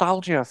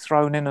nostalgia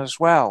thrown in as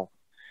well.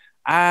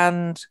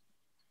 And,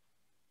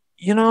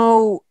 you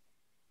know,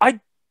 I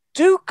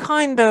do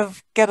kind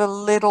of get a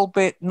little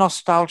bit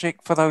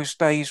nostalgic for those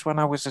days when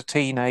I was a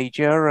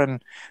teenager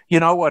and,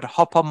 you know, I'd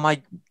hop on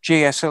my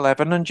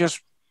GS11 and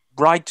just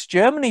ride to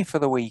Germany for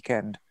the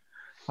weekend.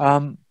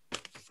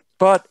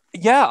 But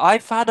yeah,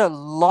 I've had a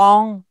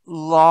long,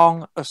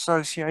 long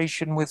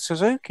association with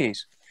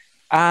Suzuki's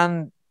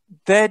and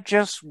they're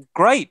just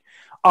great.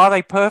 Are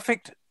they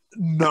perfect?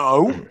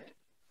 No.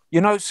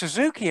 You know,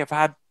 Suzuki have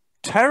had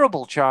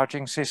terrible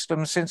charging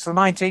systems since the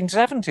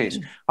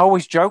 1970s. I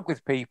always joke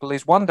with people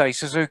is one day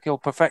Suzuki will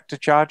perfect a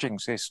charging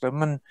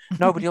system and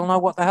nobody will know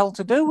what the hell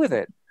to do with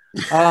it.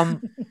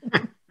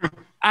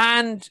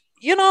 And,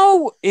 you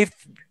know,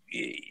 if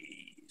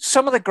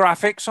some of the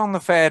graphics on the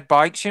fared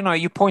bikes, you know,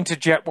 you point a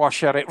jet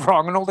wash at it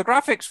wrong and all the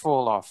graphics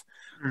fall off.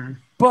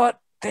 But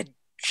they're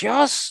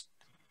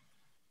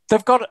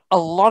they've got a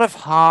lot of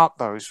heart,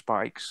 those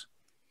bikes.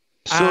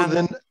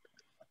 So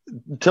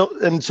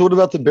so what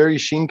about the Barry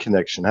Sheen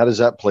connection? How does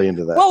that play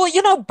into that?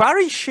 Well,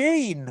 Barry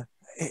Sheen,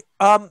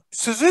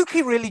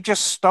 Suzuki really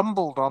just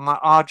stumbled on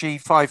that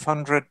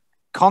RG500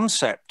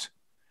 concept.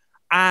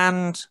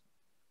 And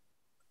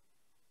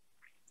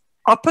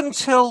up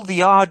until the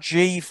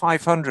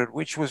RG500,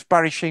 which was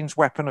Barry Sheen's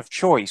weapon of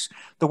choice,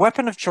 the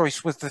weapon of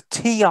choice was the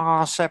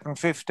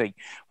TR750,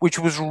 which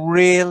was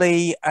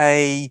really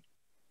a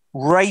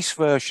race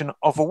version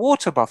of a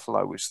water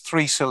buffalo. It was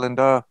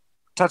 3-cylinder.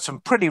 It had some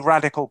pretty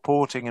radical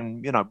porting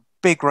and,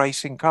 big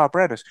racing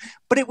carburetors.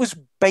 But it was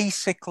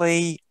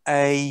basically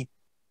a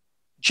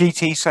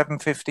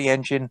GT750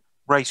 engine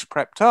race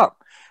prepped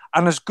up.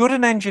 And as good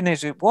an engine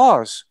as it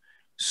was,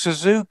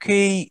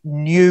 Suzuki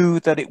knew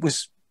that it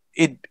was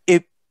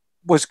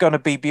going to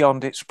be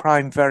beyond its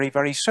prime very,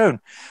 very soon.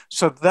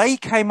 So they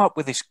came up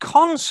with this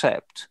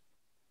concept,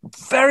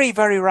 very,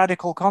 very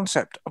radical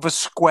concept of a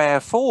square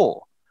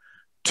 4.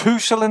 2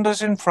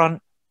 cylinders in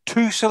front,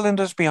 2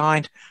 cylinders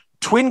behind,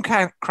 twin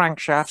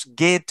crankshafts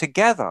geared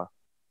together.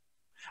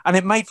 And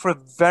it made for a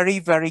very,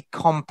 very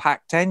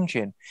compact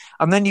engine.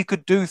 And then you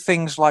could do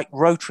things like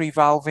rotary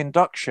valve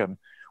induction,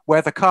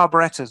 where the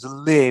carburetors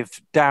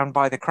live down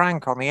by the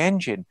crank on the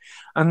engine.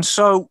 And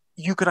so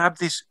you could have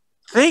this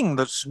thing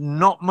that's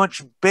not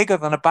much bigger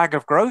than a bag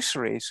of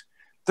groceries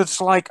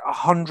that's like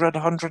 100,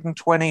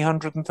 120,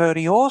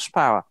 130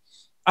 horsepower.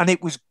 And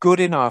it was good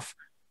enough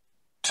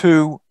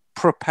to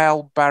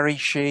propel Barry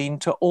Sheen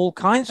to all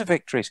kinds of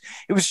victories.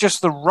 It was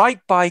just the right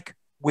bike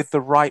with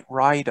the right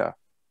rider.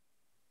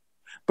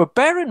 But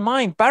bear in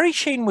mind, Barry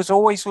Sheen was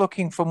always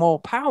looking for more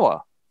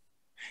power.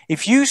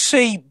 If you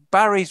see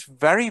Barry's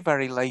very,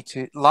 very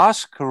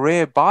last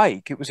career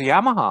bike, it was a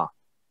Yamaha.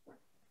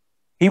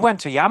 He went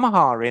to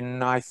Yamaha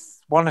in, I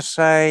want to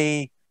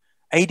say,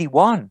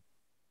 81.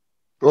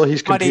 Well,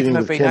 he's competing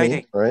with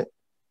Kenny, right?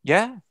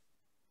 Yeah.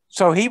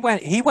 So he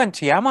went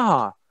to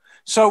Yamaha.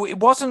 So he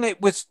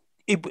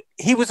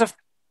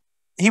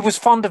was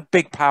fond of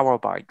big power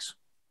bikes.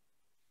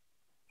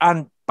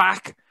 And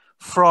back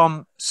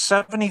from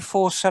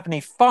 74,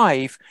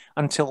 75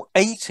 until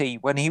 80,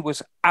 when he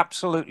was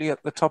absolutely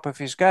at the top of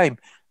his game,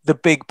 the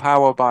big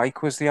power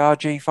bike was the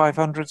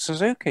RG500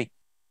 Suzuki.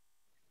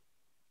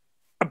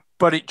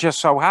 But it just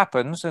so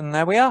happens, and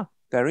there we are.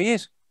 There he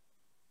is.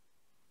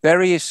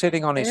 There he is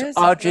sitting on his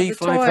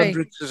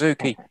RG500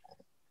 Suzuki.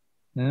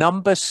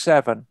 Number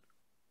 7.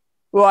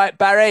 Right,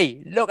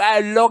 Barry, look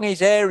how long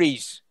his hair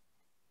is.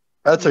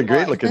 That's a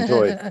great looking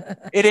toy.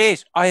 It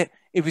is.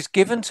 It was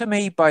given to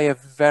me by a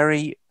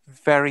very,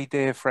 very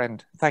dear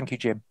friend. Thank you,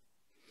 Jim.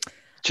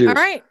 Cheers. All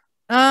right.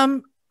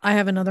 I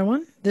have another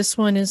one. This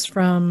one is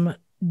from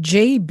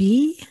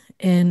JB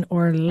in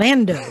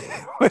Orlando.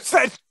 Was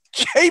that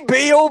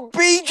JB or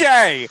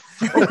BJ?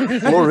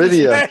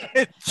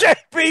 Floridia.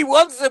 JB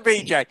wants a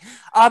BJ.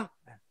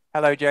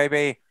 Hello,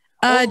 JB.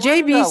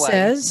 JB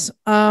says,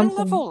 I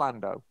love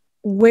Orlando.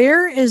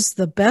 Where is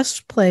the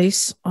best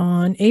place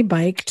on a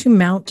bike to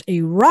mount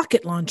a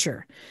rocket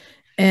launcher?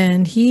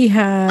 And he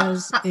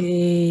has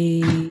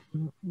a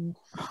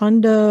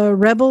Honda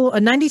Rebel, a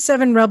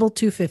 97 Rebel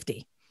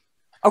 250.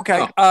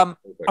 Okay. I'm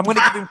going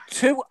to give him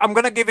two. I'm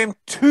going to give him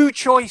two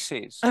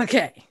choices.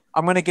 Okay.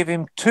 I'm going to give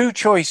him two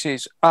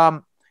choices.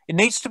 It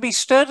needs to be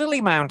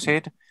sturdily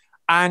mounted,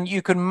 and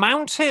you can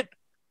mount it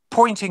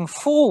pointing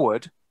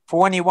forward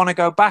for when you want to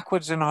go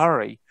backwards in a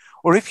hurry.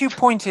 Or if you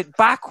point it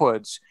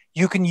backwards,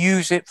 you can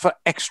use it for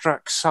extra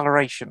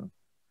acceleration.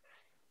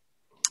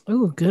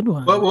 Oh, good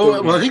one.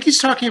 Well, I think he's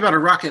talking about a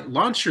rocket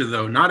launcher,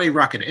 though, not a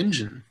rocket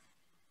engine.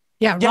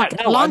 Yeah,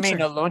 I mean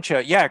a launcher.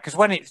 Yeah, because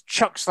when it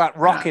chucks that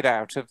rocket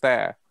out of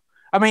there,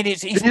 I mean,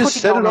 he's putting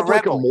set it up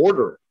like a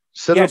mortar.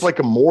 Set it up like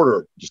a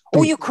mortar.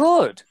 Well, you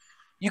could.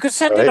 You could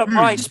send it up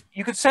right.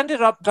 You could send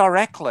it up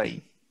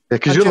directly. Yeah,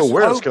 because you don't know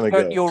where it's going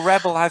to go. Your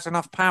Rebel has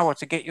enough power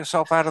to get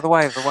yourself out of the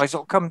way. Otherwise,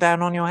 it'll come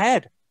down on your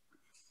head.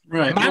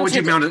 Right. How would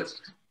you mount it?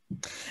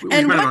 Would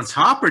you mount it on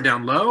top or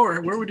down low,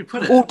 or where would you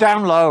put it? Oh,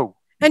 down low.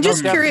 And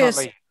just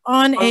curious,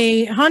 on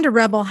a Honda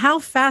Rebel, how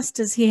fast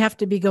does he have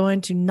to be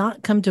going to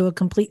not come to a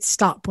complete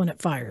stop when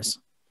it fires?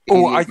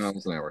 88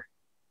 miles an hour.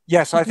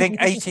 Yes, I think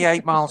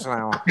 88 miles an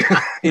hour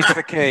is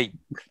the key.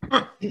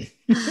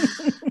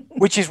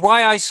 Which is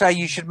why I say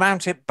you should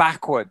mount it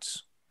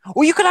backwards.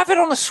 Or you could have it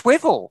on a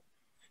swivel.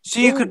 So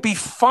you could be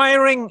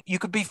firing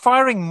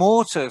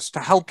mortars to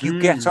help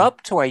you get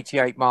up to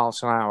 88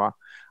 miles an hour.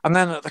 And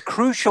then at the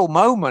crucial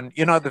moment,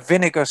 the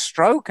vinegar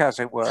stroke, as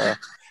it were,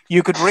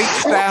 you could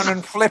reach down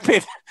and flip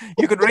it.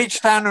 You could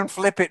reach down and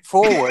flip it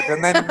forward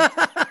and then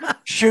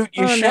shoot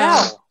your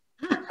shell. No.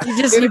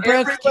 You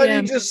broke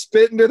Jim. Just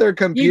spit into their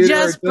computer. You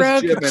just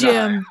broke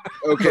Jim.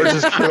 Okay,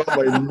 just came out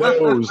my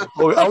nose.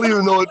 I don't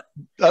even know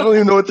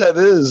what that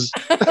is.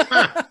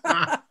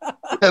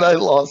 And I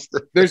lost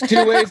it. There's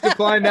two ways to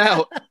find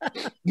out.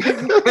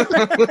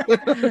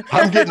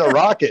 I'm getting a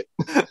rocket.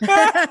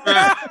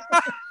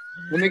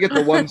 Let me get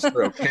the one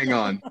stroke. Hang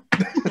on.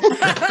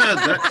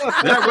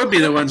 that would be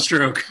the one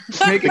stroke.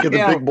 Make it the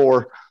big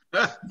bore.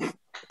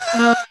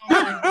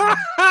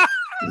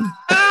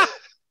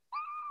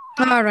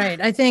 All right.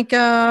 I think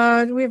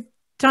we have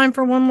time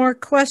for one more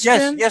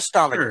question. Yes,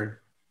 darling.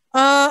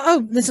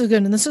 This is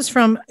good. And this is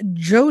from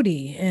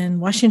Jody in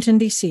Washington,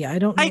 D.C. I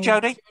don't know if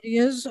Jody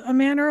is a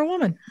man or a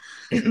woman.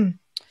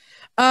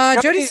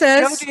 Jody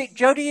says...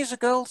 Jody is a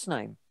girl's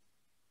name.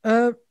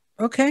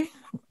 Okay.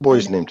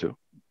 Boy's name, too.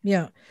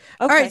 Yeah. Okay.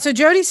 All right. So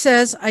Jody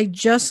says, I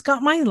just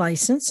got my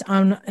license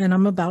and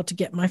I'm about to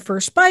get my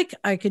first bike.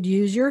 I could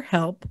use your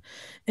help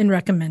in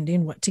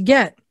recommending what to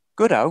get.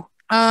 Good-o.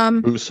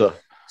 Busa.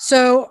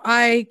 So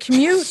I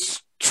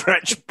commute...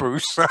 Stretch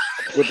Busa.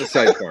 With the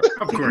sidecar.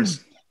 Of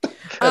course. And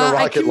a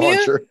rocket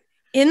launcher.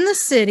 In the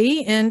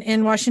city,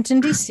 in Washington,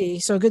 D.C.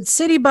 So a good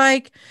city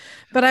bike.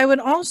 But I would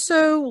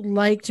also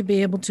like to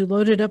be able to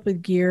load it up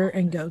with gear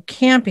and go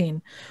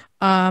camping.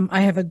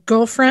 I have a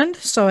girlfriend,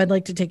 so I'd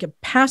like to take a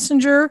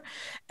passenger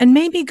and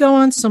maybe go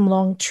on some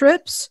long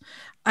trips.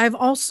 I've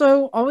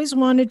also always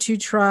wanted to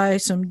try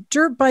some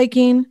dirt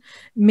biking,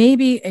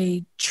 maybe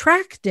a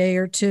track day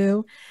or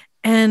two.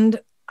 And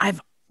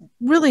I've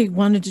really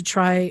wanted to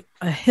try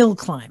a hill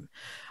climb.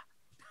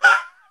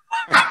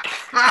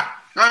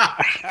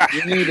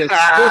 You need a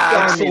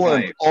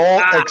excellent,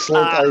 all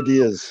excellent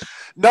ideas.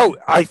 No,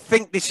 I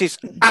think this is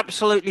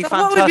absolutely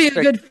fantastic. What would be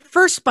a good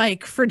first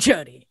bike for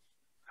Jody?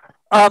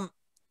 I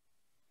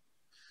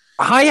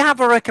have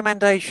a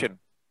recommendation.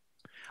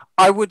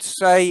 I would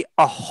say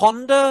a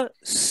Honda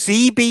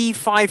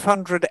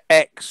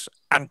CB500X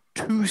and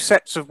 2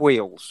 sets of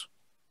wheels.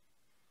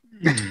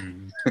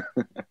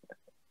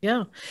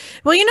 Yeah.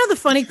 Well, the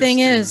funny thing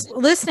is,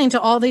 listening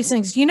to all these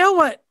things, you know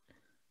what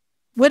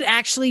would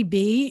actually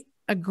be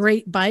a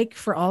great bike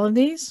for all of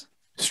these?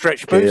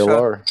 Stretch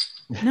Busa.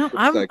 No,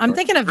 I'm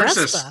thinking of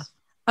Vespa.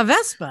 A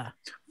Vespa.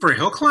 For a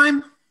hill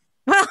climb?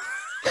 Well,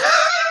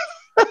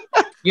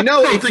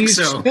 if you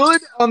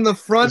stood on the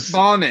front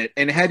bonnet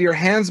and had your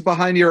hands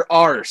behind your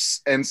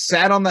arse and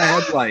sat on the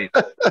headlight,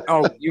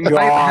 you might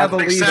have a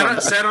lead. You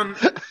sat on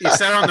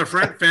the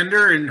front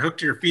fender and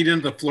hooked your feet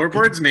into the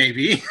floorboards,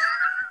 maybe.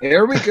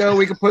 There we go.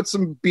 We could put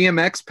some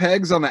BMX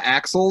pegs on the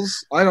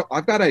axles.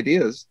 I've got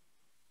ideas.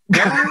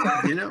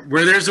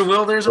 Where there's a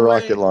will, there's a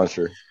way. Rocket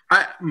launcher.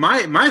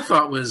 My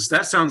thought was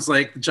that sounds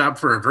like the job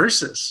for a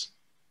Versus.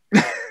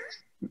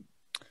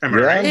 Am I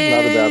right? Not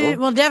a bad one.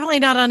 Well, definitely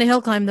not on a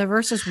hill climb. The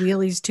Versus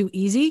wheelie's too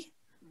easy.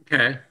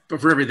 Okay,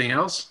 but for everything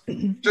else,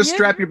 just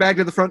strap your bag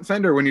to the front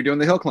fender when you're doing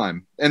the hill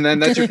climb, and then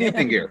that's your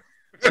camping gear.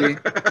 See, you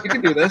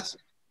can do this.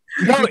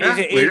 No,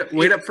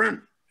 wait up front.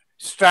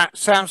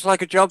 Sounds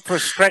like a job for a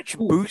Stretch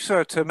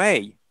Busa to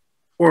me.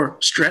 Or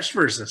Stretch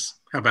Versus.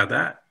 How about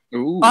that?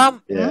 Ooh.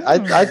 Yeah,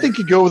 I think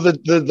you go with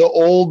the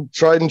old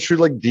tried and true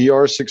like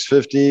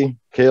DR650,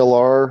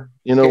 KLR,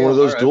 one of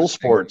those dual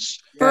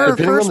sports.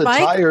 Depending on the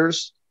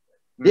tires.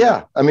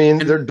 Yeah, I mean,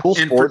 they're dual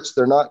sports.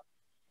 They're not.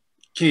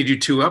 Can you do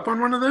 2-up on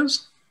one of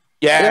those?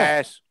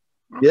 Yes.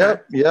 Yeah.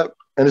 Okay. Yep.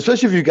 And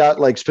especially if you got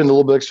spend a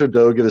little bit extra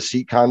dough, get a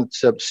seat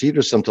concept seat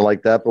or something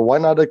like that. But why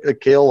not a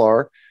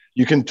KLR?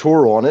 You can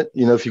tour on it.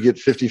 If you get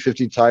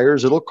 50-50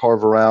 tires, it'll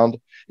carve around.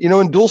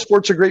 And dual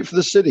sports are great for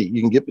the city.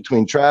 You can get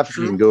between traffic.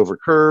 You can go over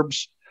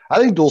curbs. I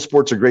think dual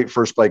sports are great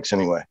first bikes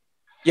anyway.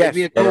 Yes,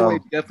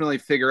 definitely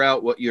figure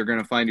out what you're going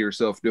to find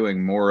yourself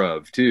doing more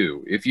of,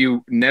 too. If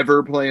you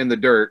never play in the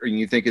dirt and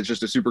you think it's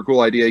just a super cool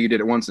idea, you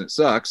did it once and it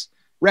sucks,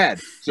 rad.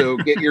 So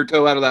get your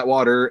toe out of that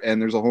water,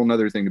 and there's a whole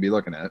nother thing to be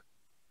looking at.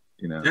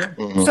 Yeah.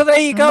 Mm-hmm. So there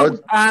you go.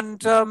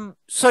 And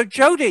so,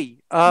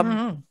 Jody,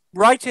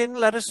 write in,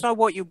 let us know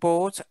what you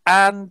bought,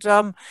 and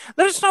let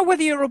us know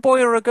whether you're a boy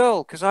or a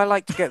girl, because I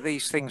like to get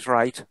these things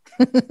right.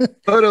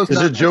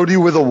 Is it Jody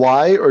with a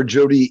Y or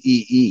Jody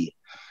EE?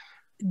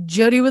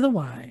 Jody with a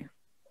Y.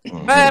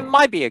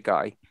 Might be a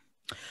guy.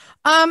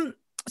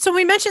 So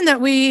we mentioned that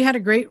we had a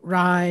great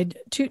ride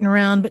tooting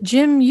around, but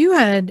Jim, you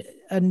had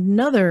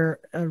another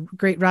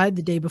great ride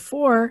the day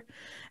before,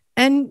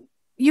 and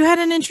you had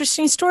an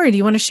interesting story. Do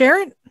you want to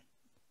share it?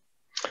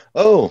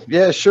 Oh,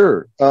 yeah,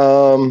 sure.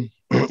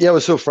 It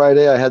was so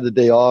Friday. I had the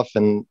day off,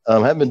 and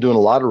haven't been doing a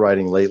lot of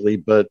riding lately,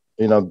 but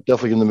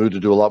definitely in the mood to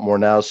do a lot more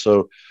now.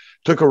 So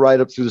took a ride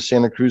up through the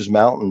Santa Cruz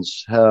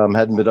Mountains.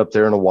 Hadn't been up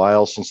there in a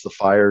while since the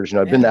fires.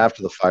 I've been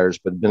after the fires,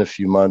 but it's been a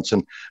few months.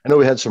 And I know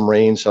we had some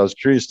rain, so I was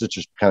curious to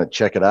just kind of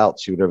check it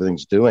out, see what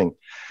everything's doing.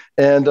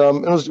 And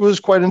it was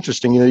quite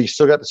interesting. You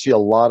still got to see a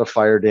lot of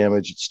fire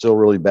damage. It's still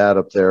really bad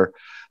up there.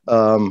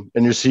 And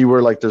you see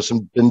where there's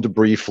been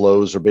debris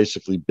flows or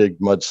basically big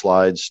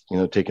mudslides,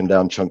 taking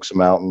down chunks of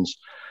mountains.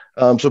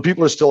 So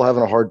people are still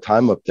having a hard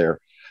time up there.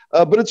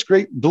 But it's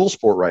great dual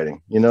sport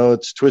riding.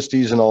 It's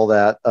twisties and all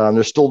that.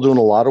 They're still doing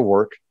a lot of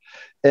work.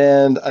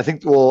 And I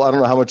think, I don't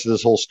know how much of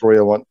this whole story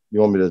you want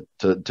me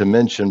to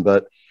mention,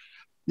 but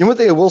one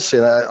thing I will say,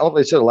 and I don't know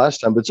if I said it last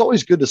time, but it's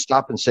always good to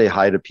stop and say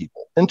hi to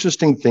people.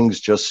 Interesting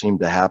things just seem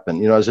to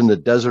happen. I was in the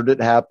desert,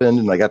 it happened,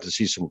 and I got to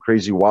see some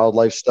crazy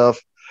wildlife stuff.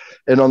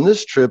 And on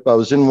this trip, I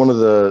was in one of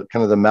the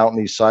kind of the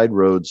mountainy side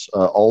roads,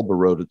 Alba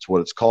Road, it's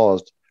what it's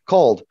called,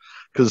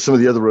 because some of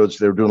the other roads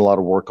they were doing a lot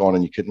of work on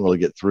and you couldn't really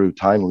get through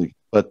timely.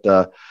 But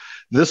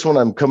This one,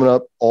 I'm coming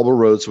up Alba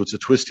Road, so it's a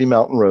twisty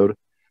mountain road.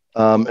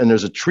 And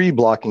there's a tree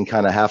blocking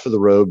kind of half of the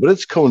road, but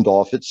it's coned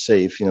off. It's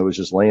safe. You know, it was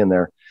just laying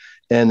there.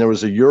 And there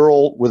was a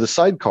Ural with a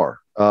sidecar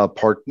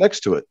parked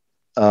next to it.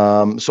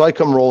 So I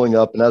come rolling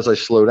up, and as I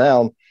slow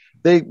down,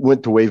 they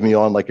went to wave me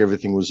on like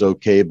everything was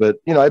okay. But,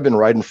 you know, I've been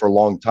riding for a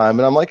long time,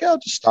 and I'm like, I'll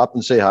just stop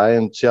and say hi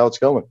and see how it's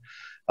going.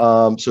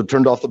 So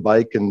turned off the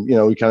bike, and, you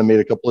know, we kind of made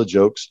a couple of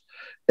jokes,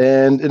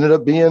 and ended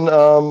up being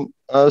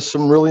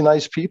some really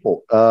nice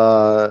people.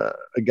 A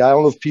guy, I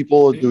don't know if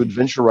people do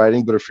adventure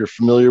riding, but if you're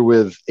familiar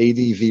with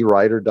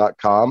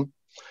advrider.com,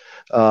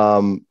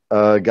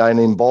 a guy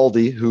named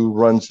Baldy who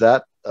runs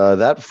that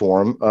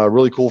forum,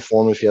 really cool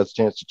forum if you have a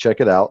chance to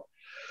check it out.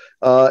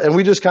 And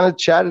we just kind of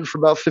chatted for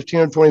about 15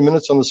 or 20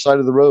 minutes on the side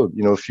of the road.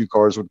 You know, a few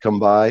cars would come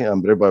by, but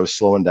everybody was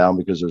slowing down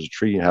because there's a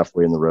tree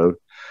halfway in the road.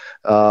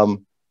 And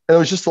it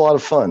was just a lot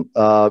of fun.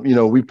 You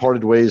know, we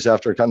parted ways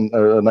after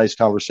a nice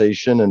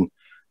conversation, and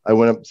I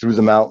went up through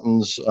the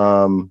mountains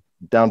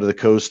down to the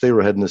coast. They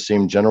were heading the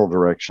same general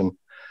direction.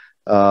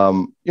 You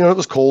know, it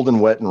was cold and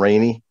wet and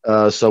rainy.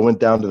 So I went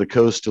down to the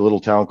coast to a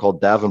little town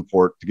called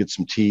Davenport to get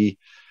some tea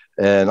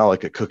and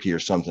like a cookie or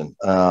something.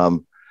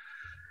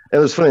 It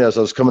was funny, as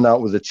I was coming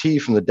out with the tea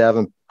from the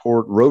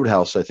Davenport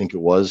Roadhouse, I think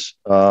it was,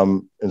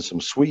 and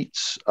some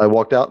sweets, I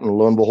walked out, and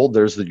lo and behold,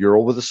 there's the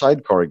Ural with a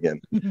sidecar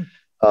again,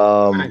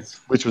 nice.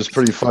 Which was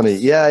pretty funny.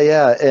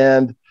 Yeah.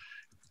 And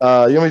you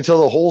want me to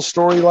tell the whole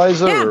story,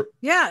 Liza?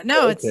 Yeah.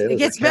 No, okay, it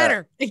gets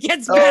better. It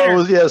gets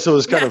better. So it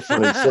was kind of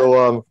funny.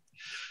 So,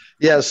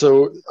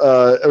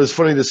 it was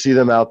funny to see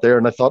them out there,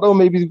 and I thought,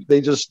 maybe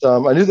they just,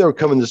 I knew they were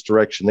coming this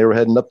direction. They were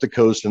heading up the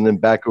coast and then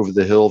back over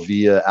the hill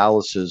via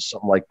Alice's,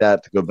 something like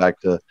that, to go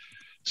back to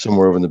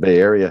somewhere over in the Bay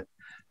Area.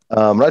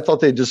 And I thought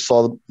they just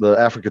saw the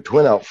Africa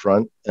Twin out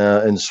front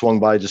and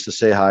swung by just to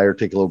say hi or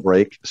take a little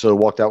break. So I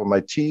walked out with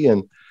my tea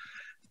and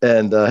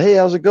hey,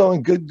 how's it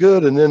going?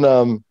 Good. And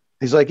then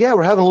he's like, yeah,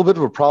 we're having a little bit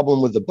of a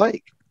problem with the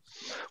bike.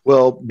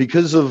 Well,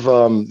 because of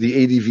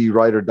the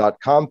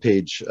advrider.com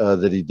page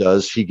that he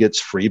does, he gets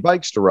free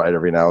bikes to ride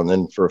every now and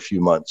then for a few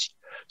months.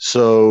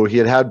 So he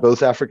had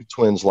both Africa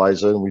Twins,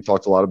 Liza, and we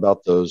talked a lot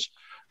about those.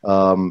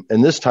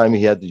 And this time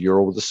he had the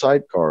Ural with a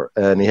sidecar,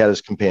 and he had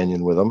his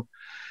companion with him.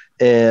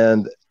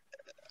 And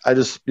I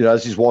just, you know,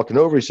 as he's walking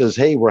over, he says,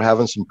 hey, we're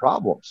having some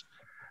problems.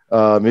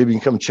 Maybe you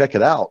can come check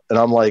it out. And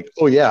I'm like,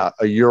 oh yeah,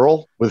 a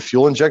Ural with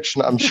fuel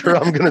injection. I'm sure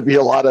I'm going to be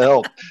a lot of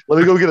help. Let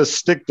me go get a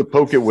stick to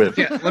poke it with.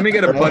 Yeah, let me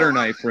get a butter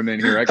knife from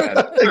in here. I got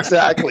it.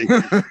 Exactly.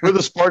 With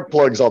the spark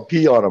plugs, I'll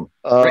pee on them.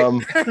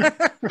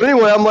 But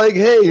anyway, I'm like,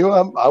 hey, you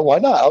know, why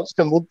not? I was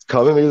going to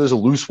come in. Maybe there's a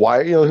loose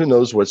wire, you know, who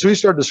knows what. So he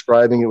started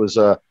describing it was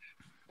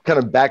kind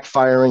of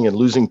backfiring and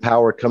losing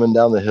power coming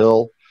down the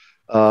hill.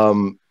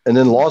 And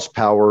then lost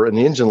power, and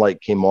the engine light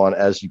came on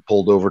as he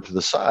pulled over to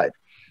the side.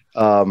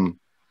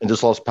 And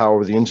just lost power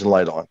with the engine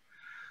light on,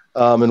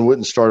 and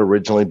wouldn't start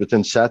originally, but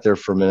then sat there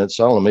for a minute.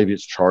 So I don't know, maybe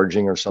it's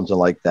charging or something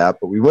like that.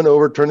 But we went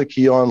over, turned the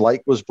key on,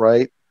 light was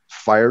bright,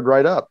 fired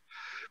right up.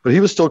 But he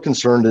was still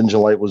concerned engine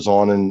light was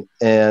on.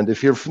 And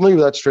if you're familiar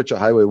with that stretch of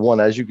Highway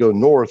 1, as you go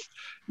north,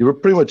 you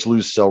would pretty much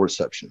lose cell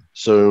reception.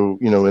 So,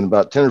 you know, in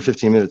about 10 or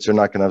 15 minutes, they're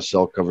not going to have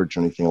cell coverage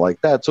or anything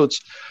like that. So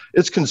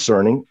it's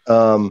concerning.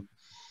 And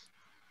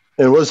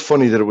it was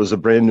funny that it was a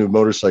brand new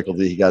motorcycle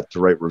that he got to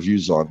write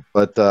reviews on.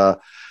 But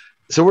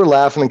so we're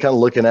laughing and kind of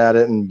looking at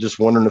it and just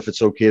wondering if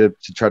it's okay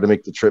to try to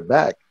make the trip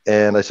back.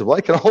 And I said, well,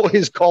 I can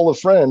always call a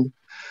friend.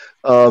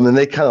 And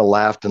they kind of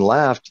laughed and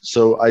laughed.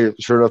 So I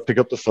sure enough pick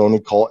up the phone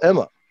and call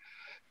Emma.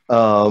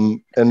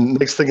 And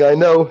next thing I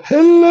know,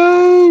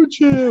 hello,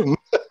 Jim.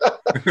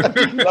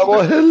 And I'm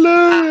like,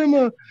 hello,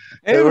 Emma.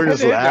 And we're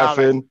just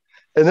laughing.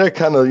 And they're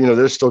kind of, you know,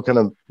 they're still kind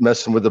of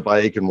messing with the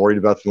bike and worried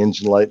about the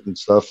engine light and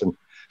stuff. And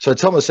so I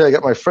tell him, I say, I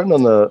got my friend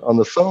on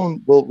the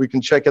phone. Well, we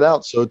can check it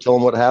out. So tell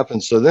him what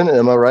happened. So then,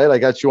 am I right? I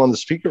got you on the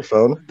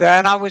speakerphone.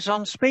 Then I was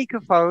on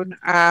speakerphone,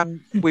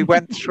 and we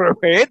went through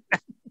it.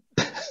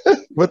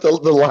 But the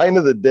line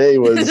of the day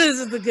was this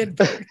is the good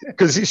part.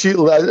 Because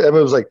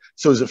Emma was like,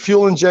 so is it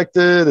fuel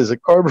injected? Is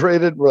it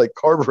carbureted? We're like,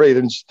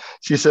 carbureted. And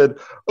she said,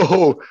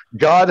 oh,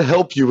 God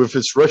help you if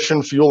it's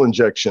Russian fuel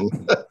injection.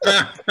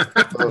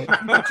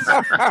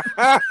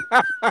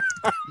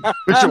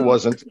 Which it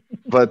wasn't.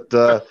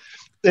 But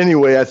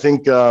anyway, I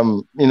think,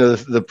 you know,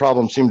 the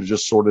problem seemed to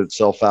just sort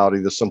itself out.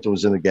 Either something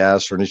was in the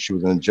gas or an issue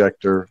with an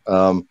injector.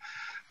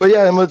 But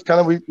yeah, Emma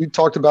we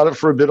talked about it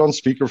for a bit on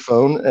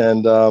speakerphone,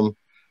 and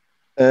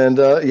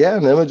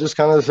Emma just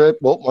kind of said,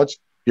 well, let's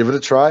give it a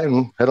try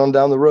and head on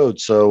down the road.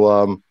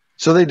 So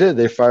they did.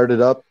 They fired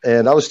it up,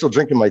 and I was still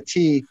drinking my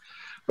tea,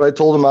 but I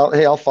told them,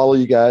 hey, I'll follow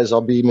you guys.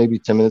 I'll be maybe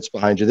 10 minutes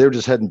behind you. They were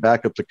just heading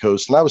back up the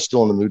coast, and I was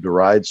still in the mood to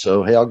ride.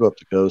 So, hey, I'll go up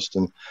the coast.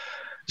 And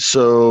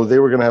so they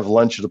were going to have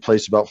lunch at a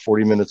place about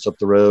 40 minutes up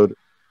the road.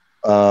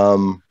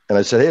 And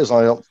I said, hey, as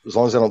long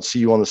as I don't see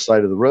you on the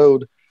side of the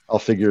road, I'll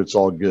figure it's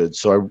all good.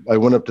 So I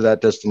went up to that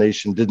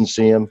destination, didn't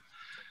see him,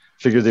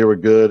 figured they were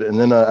good. And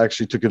then I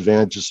actually took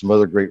advantage of some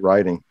other great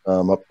riding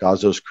up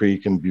Gazos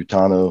Creek and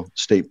Butano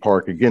State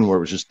Park, again, where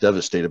it was just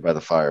devastated by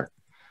the fire.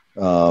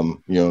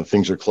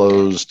 Things are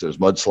closed. There's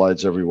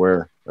mudslides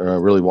everywhere.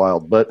 Really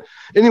wild. But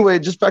anyway,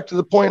 just back to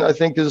the point, I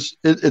think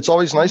it's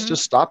always nice to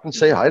stop and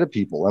say hi to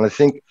people. And I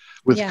think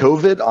with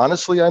COVID,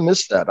 honestly, I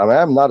miss that. I mean,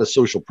 I'm not a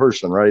social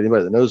person, right?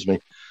 Anybody that knows me,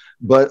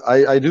 but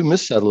I do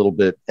miss that a little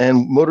bit.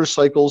 And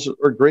motorcycles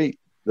are great.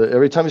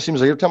 Every time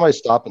I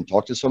stop and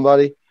talk to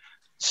somebody,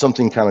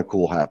 something kind of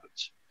cool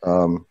happens.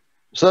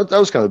 So that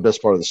was kind of the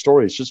best part of the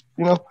story. It's just,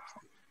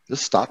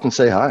 just stop and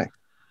say hi.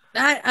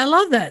 I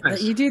love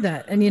that you do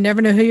that, and you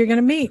never know who you're going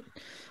to meet.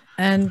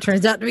 And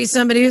turns out to be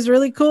somebody who's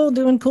really cool,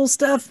 doing cool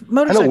stuff.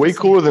 I know, way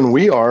cooler than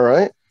we are,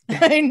 right?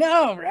 I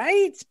know,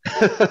 right?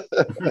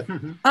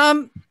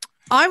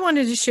 I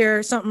wanted to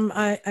share something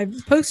I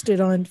posted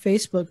on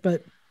Facebook,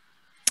 but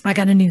I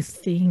got a new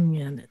thing,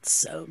 and it's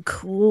so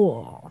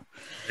cool.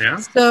 Yeah.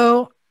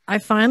 So I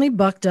finally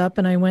bucked up,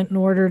 and I went and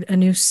ordered a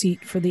new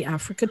seat for the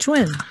Africa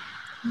Twin.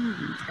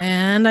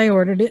 And I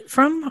ordered it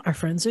from our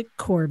friends at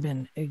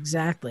Corbin.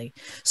 Exactly.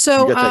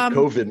 So you got that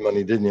COVID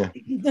money, didn't you?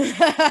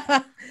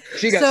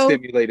 She got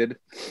stimulated.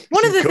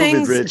 One of the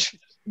things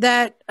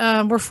that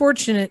we're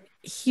fortunate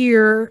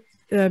here,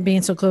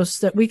 being so close,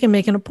 that we can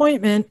make an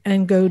appointment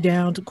and go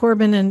down to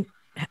Corbin and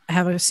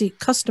have a seat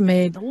custom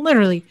made,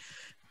 literally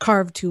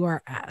carved to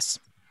our ass.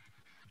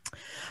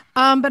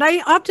 But I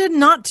opted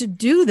not to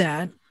do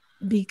that,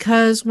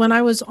 because when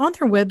I was on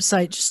their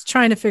website, just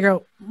trying to figure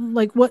out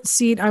like what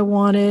seat I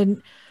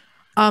wanted,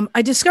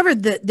 I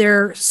discovered that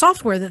their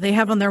software that they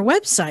have on their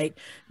website,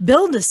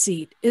 Build a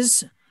Seat,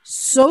 is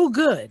so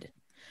good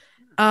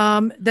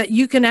that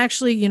you can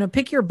actually,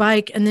 pick your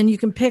bike, and then you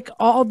can pick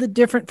all the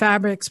different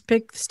fabrics,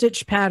 pick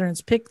stitch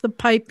patterns, pick the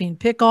piping,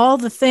 pick all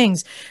the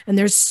things. And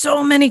there's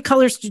so many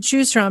colors to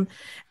choose from.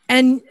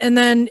 And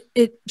then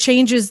it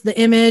changes the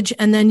image,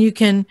 and then you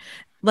can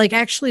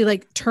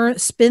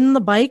spin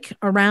the bike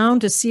around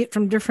to see it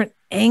from different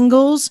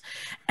angles.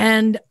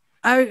 And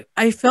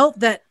I felt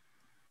that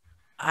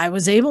I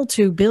was able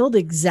to build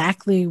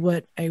exactly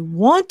what I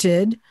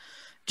wanted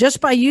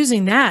just by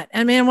using that.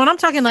 And man, when I'm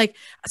talking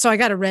so I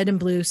got a red and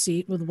blue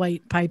seat with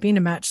white piping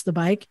to match the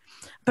bike,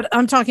 but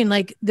I'm talking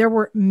there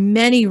were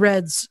many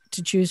reds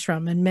to choose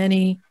from and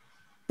many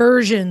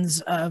versions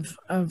of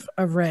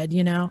red,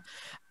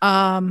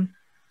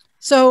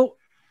 so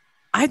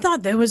I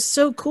thought that was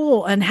so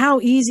cool, and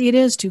how easy it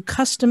is to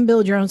custom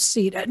build your own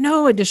seat at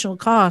no additional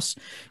cost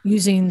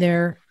using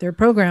their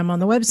program on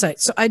the website.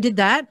 So I did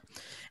that,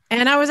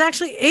 and I was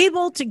actually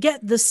able to get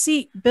the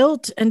seat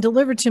built and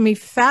delivered to me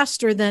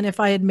faster than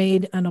if I had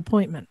made an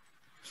appointment.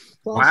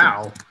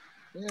 Wow.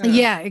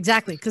 Yeah,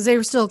 exactly. Because they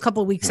were still a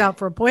couple of weeks out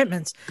for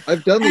appointments.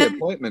 I've done the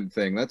appointment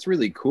thing. That's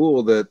really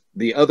cool that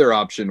the other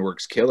option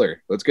works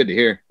killer. That's good to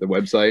hear. The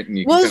website. And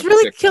it's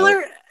really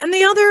killer. And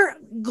the other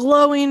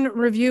glowing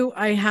review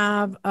I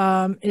have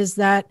is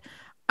that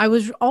I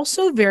was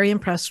also very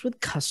impressed with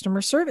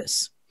customer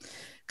service.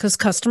 Because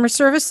customer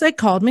service, they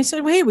called me,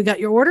 said, hey, we got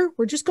your order.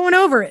 We're just going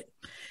over it.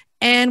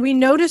 And we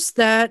noticed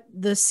that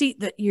the seat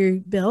that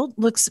you built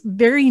looks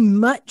very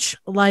much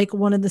like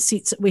one of the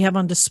seats that we have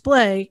on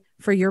display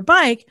for your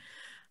bike,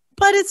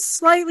 but it's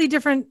slightly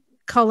different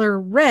color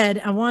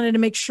red. I wanted to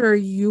make sure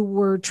you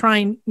were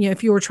trying,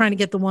 if you were trying to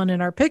get the one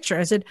in our picture.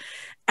 I said,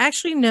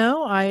 actually,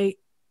 no, I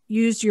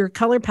used your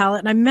color palette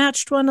and I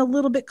matched one a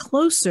little bit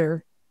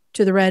closer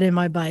to the red in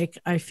my bike,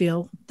 I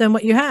feel, than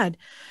what you had.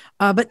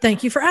 But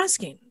thank you for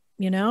asking,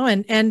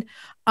 and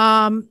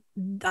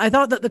I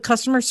thought that the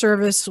customer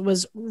service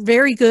was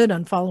very good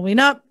on following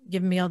up,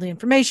 giving me all the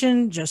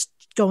information, just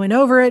going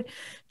over it,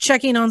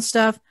 checking on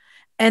stuff.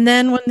 And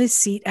then when the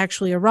seat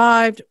actually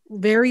arrived,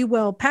 very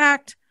well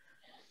packed,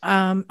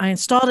 I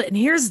installed it. And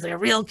here's the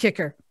real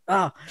kicker.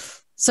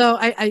 So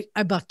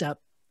I bucked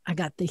up. I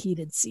got the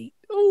heated seat.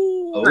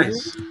 Ooh.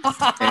 Nice.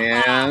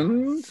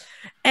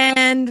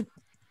 And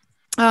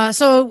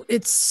so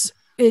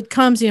it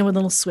comes with a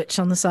little switch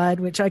on the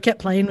side, which I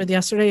kept playing with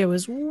yesterday. It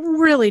was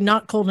really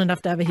not cold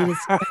enough to have a heated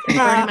seat in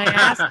my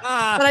ass,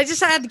 but I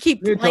just had to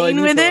keep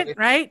playing with it,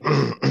 right?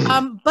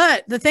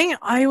 But the thing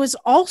I was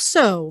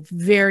also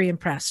very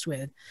impressed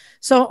with,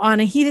 so on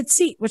a heated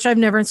seat, which I've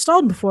never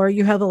installed before,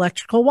 you have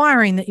electrical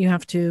wiring that you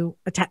have to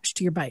attach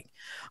to your bike.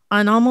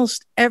 On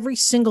almost every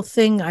single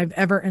thing I've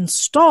ever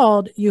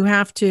installed, you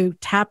have to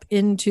tap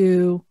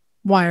into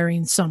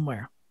wiring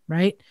somewhere,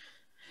 right?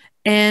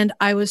 And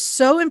I was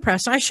so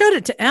impressed. I showed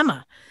it to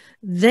Emma.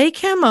 They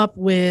came up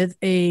with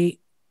a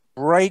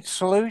great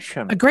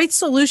solution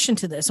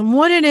to this. And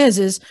what it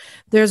is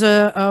there's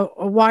a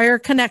wire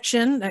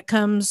connection that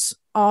comes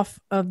off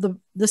of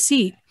the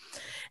seat.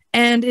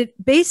 And it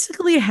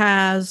basically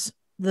has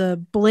the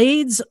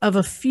blades of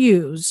a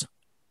fuse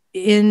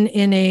in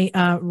a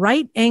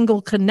right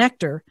angle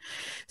connector.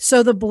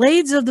 So the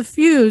blades of the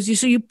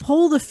fuse, you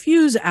pull the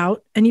fuse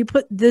out and you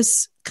put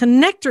this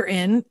connector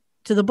in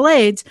to the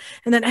blades,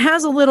 and then it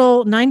has a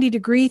little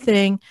 90-degree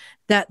thing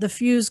that the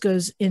fuse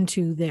goes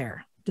into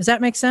there. Does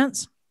that make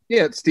sense?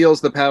 Yeah, it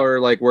steals the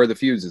power where the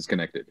fuse is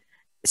connected.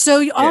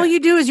 So all you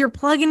do is you're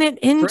plugging it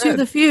into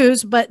the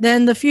fuse, but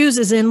then the fuse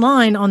is in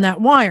line on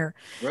that wire.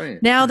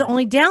 Right. Now, the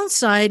only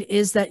downside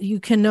is that you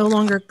can no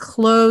longer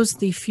close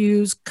the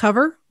fuse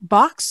cover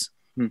box,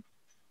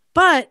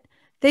 but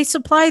they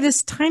supply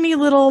this tiny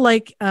little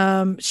like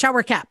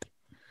shower cap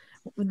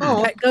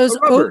that goes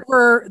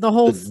over the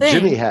whole thing.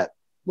 Jimmy hat.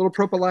 Little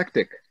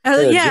prophylactic.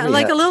 Yeah,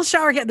 like a little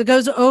shower cap that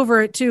goes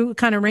over it to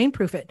kind of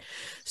rainproof it.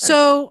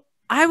 So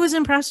I was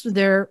impressed with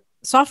their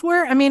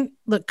software. I mean,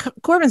 look,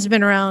 Corbin's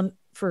been around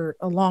for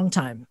a long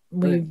time.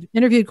 We've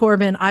interviewed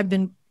Corbin. I've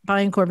been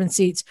buying Corbin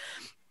seats,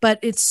 but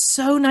it's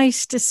so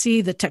nice to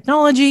see the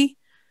technology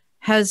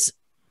has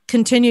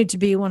continued to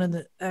be one of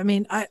the, I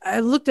mean, I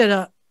looked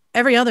at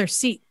every other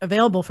seat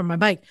available for my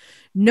bike.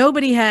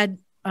 Nobody had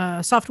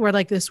software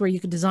like this where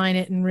you could design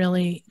it and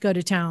really go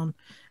to town,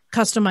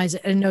 customize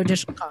it at no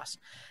additional cost.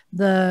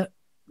 The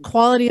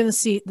quality of the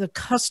seat, the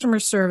customer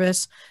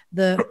service,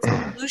 the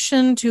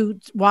solution to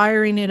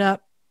wiring it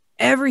up,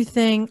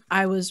 everything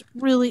I was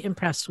really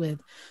impressed with.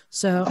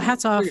 So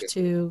hats off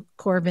to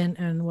Corbin,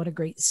 and what a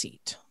great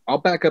seat. I'll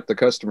back up the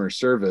customer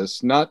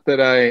service. Not that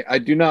I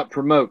do not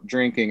promote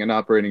drinking and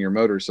operating your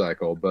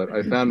motorcycle, but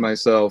I found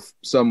myself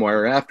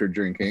somewhere after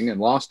drinking and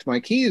lost my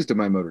keys to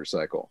my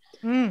motorcycle.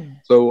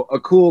 So a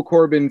cool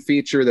Corbin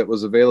feature that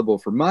was available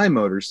for my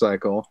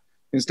motorcycle,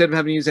 instead of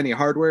having to use any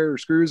hardware or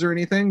screws or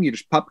anything, you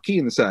just pop a key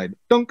in the side,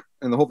 dunk,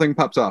 and the whole thing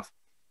pops off.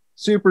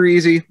 Super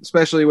easy,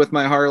 especially with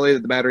my Harley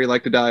that the battery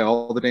like to die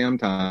all the damn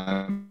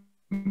time.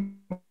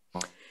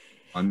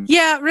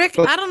 Yeah, Rick,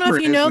 I don't know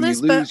if you know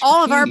this, but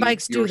all of our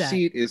bikes do that. Your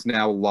seat is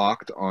now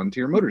locked onto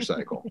your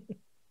motorcycle.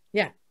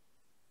 Yeah.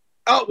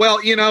 Oh,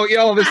 well, you know,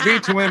 this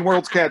V2N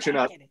world's catching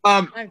up.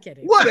 I'm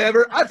kidding.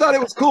 Whatever. I thought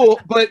it was cool,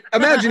 but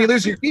imagine you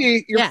lose your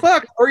key, you're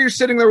fucked, or you're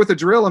sitting there with a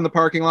drill in the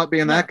parking lot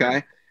being that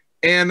guy.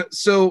 And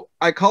so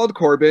I called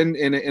Corbin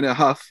in a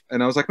huff,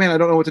 and I was like, man, I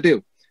don't know what to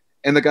do.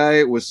 And the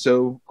guy was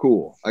so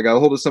cool. I got a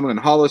hold of someone in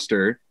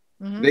Hollister.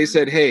 They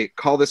said, hey,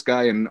 call this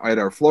guy at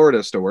our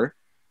Florida store.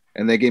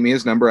 And they gave me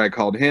his number. I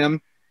called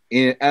him.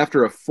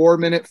 After a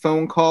 4-minute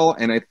phone call,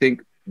 and I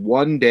think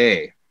one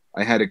day,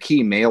 I had a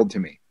key mailed to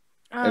me.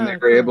 And they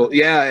were able,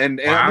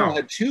 and I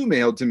had 2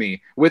 mailed to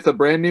me with a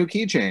brand new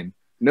keychain,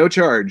 no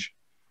charge.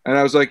 And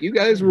I was like, you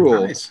guys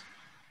rule. Nice.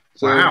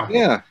 So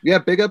yeah,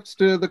 big ups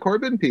to the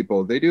Corbin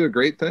people. They do a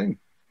great thing.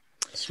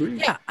 Sweet.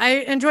 Yeah,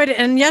 I enjoyed it.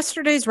 And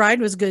yesterday's ride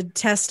was a good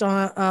test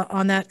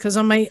on that, because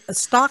on my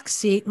stock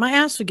seat, my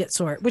ass would get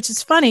sore, which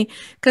is funny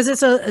because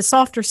it's a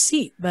softer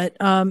seat. But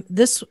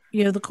this,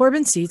 the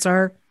Corbin seats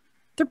they're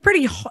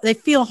pretty, they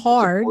feel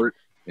hard.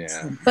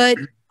 Yeah. But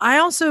I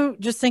also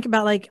just think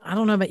about, like, I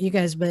don't know about you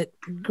guys, but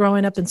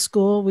growing up in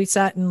school, we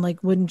sat in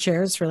like wooden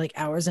chairs for like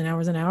hours and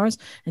hours and hours,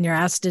 and your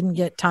ass didn't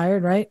get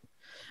tired, right?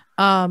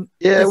 But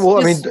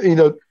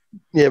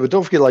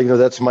don't forget, like,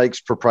 that's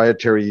Mike's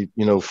proprietary,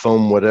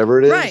 foam,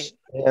 whatever it is. Right.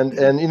 And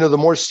the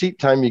more seat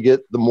time you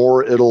get, the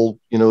more it'll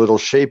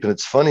shape. And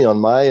it's funny on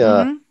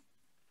my,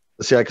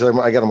 because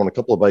I got them on a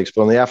couple of bikes,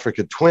 but on the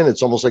Africa Twin,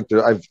 it's almost like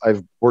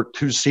I've worked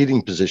 2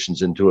 seating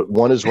positions into it.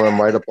 One is where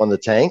I'm right up on the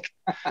tank,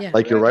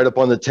 you're right up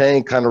on the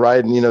tank, kind of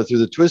riding, through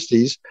the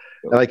twisties,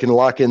 and I can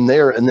lock in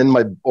there. And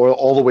then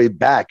all the way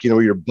back,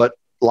 your butt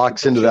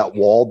locks into that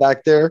wall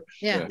back there.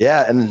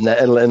 And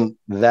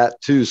that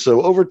too.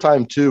 So over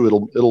time too,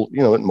 it'll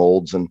it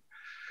molds,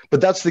 but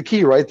that's the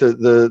key, right?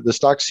 The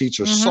stock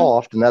seats are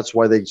soft, and that's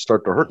why they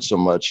start to hurt so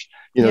much.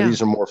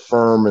 These are more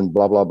firm and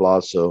blah blah blah.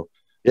 So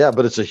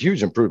but it's a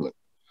huge improvement.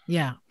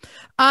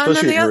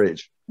 Especially at your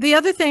age. The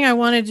other thing I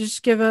wanted to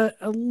just give a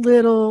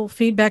little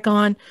feedback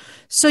on.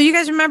 So you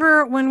guys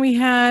remember when we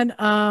had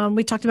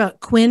we talked about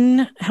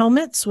Quinn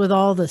helmets with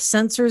all the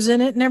sensors in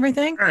it and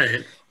everything?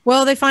 Right.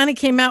 Well, they finally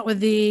came out with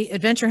the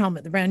adventure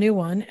helmet, the brand new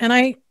one, and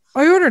I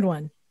ordered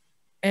one,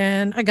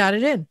 and I got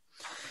it in.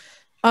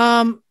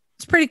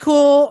 It's pretty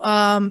cool.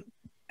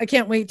 I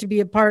can't wait to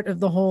be a part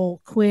of the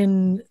whole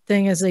Quinn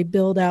thing as they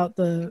build out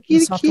the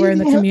software and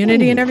the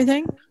community and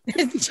everything.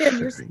 Jim,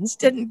 you're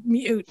didn't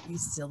mute, you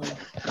silly.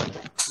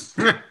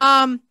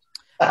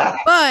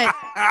 But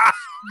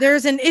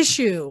there's an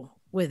issue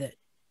with it.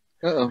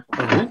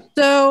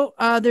 So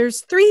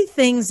there's 3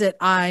 things that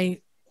I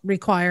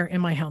require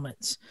in my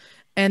helmets.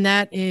 And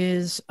that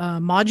is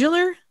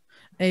modular,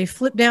 a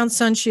flip down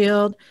sun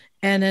shield,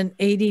 and an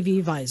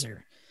ADV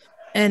visor.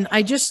 And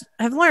I just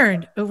have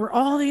learned over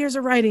all the years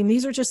of riding,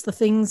 these are just the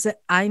things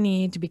that I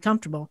need to be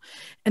comfortable.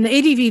 And the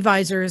ADV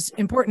visor is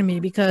important to me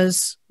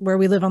because where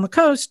we live on the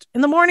coast,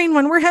 in the morning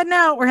when we're heading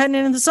out, we're heading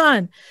into the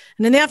sun.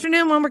 And in the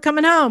afternoon when we're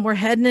coming home, we're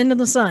heading into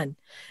the sun.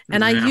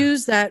 And I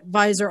use that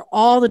visor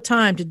all the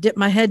time to dip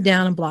my head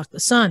down and block the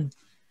sun.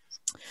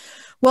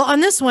 Well, on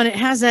this one, it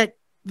has that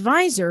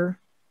visor,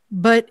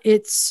 but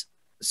it's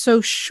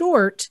so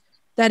short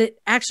that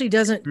it actually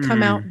doesn't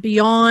come out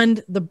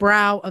beyond the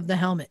brow of the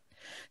helmet.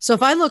 So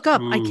if I look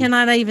up, I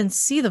cannot even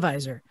see the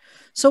visor.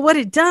 So what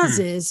it does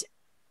is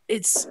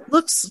it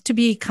looks to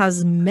be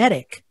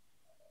cosmetic,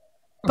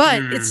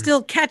 but it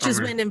still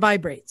catches wind and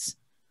vibrates.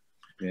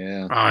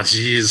 Yeah. Oh,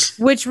 geez.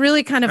 Which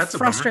really kind of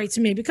frustrates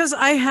me because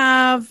I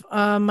have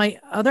my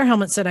other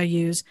helmets that I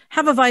use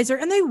have a visor,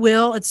 and they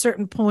will at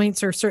certain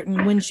points or certain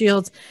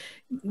windshields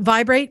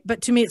vibrate.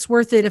 But to me, it's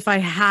worth it if I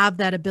have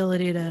that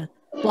ability to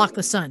block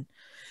the sun.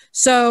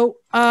 So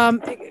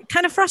it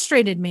kind of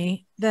frustrated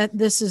me that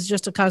this is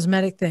just a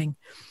cosmetic thing.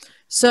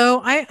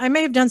 So I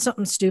may have done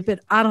something stupid.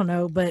 I don't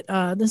know. But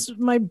this is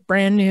my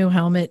brand new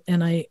helmet,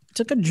 and I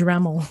took a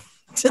Dremel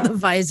to the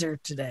visor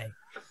today.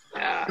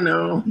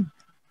 No.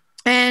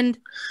 And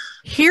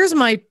here's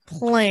my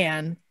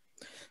plan.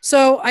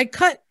 So I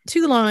cut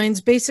 2 lines,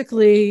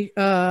 basically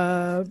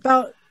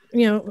about,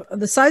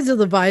 the sides of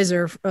the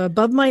visor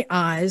above my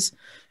eyes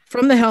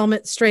from the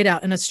helmet straight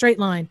out in a straight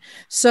line.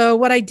 So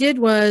what I did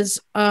was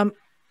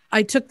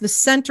I took the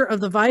center of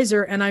the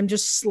visor and I'm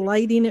just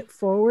sliding it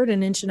forward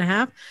 1.5 inches.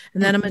 And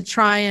then I'm going to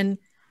try and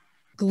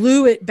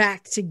glue it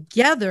back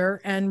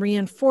together and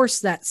reinforce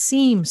that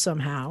seam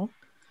somehow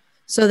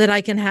so that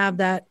I can have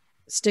that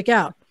stick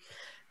out.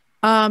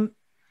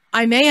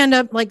 I may end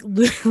up like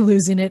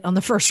losing it on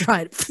the first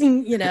ride.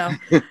 Who knows?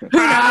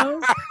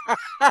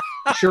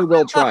 Sure,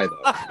 we'll try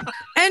though.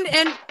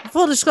 And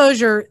full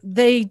disclosure,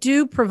 they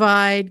do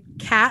provide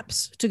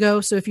caps to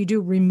go. So if you do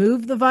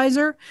remove the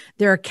visor,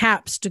 there are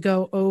caps to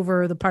go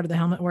over the part of the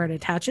helmet where it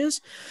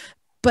attaches.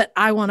 But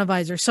I want a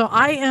visor, so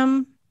I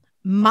am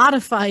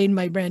modifying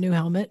my brand new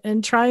helmet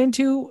and trying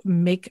to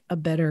make a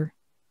better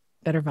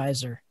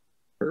visor.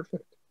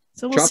 Perfect.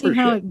 So we'll see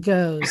how it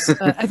goes.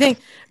 I think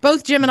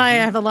both Jim and I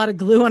have a lot of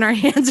glue on our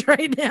hands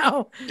right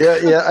now.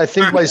 Yeah. I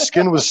think my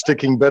skin was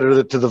sticking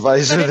better to the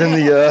visor than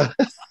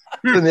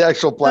the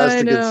actual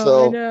plastic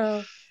itself.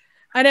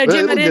 I know,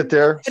 Jim. I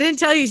didn't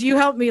tell you. You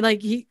helped me.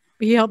 Like he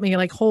helped me.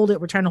 Like hold it.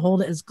 We're trying to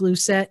hold it as glue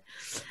set.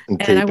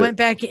 And I went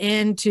back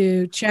in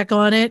to check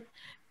on it,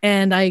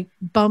 and I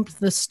bumped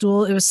the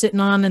stool it was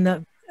sitting on,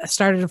 and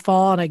started to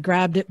fall, and I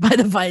grabbed it by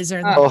the visor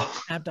and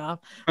snapped off.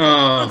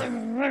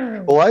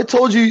 Well, I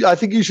told you, I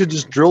think you should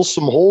just drill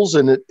some holes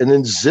in it and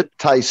then zip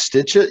tie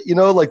stitch it,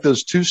 like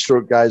those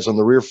 2-stroke guys on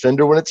the rear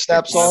fender when it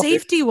snaps off.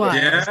 Safety wise.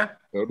 Yeah.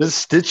 Just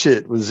stitch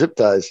it with zip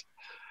ties.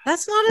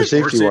 That's not a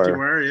safety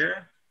wire.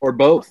 Yeah. Or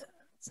both.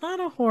 It's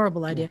not a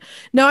horrible idea.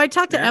 No, I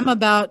talked to Emma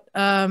about,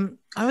 I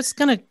was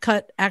going to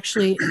cut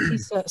actually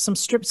some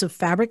strips of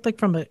fabric, like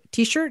from a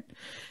t-shirt,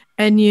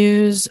 and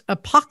use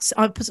epoxy,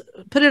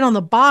 put it on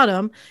the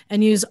bottom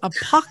and use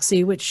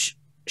epoxy, which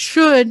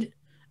should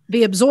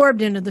be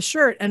absorbed into the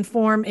shirt and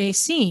form a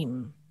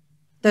seam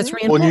that's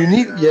reinforced. Well,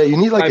 you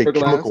need like a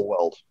chemical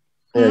weld.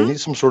 Yeah, you need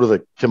some sort of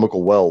a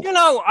chemical weld.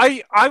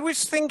 I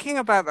was thinking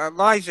about that,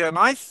 Liza, and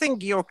I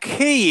think your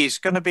key is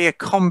going to be a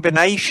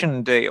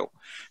combination deal.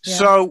 Yeah.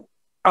 So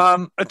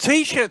a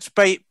t-shirt's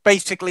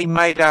basically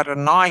made out of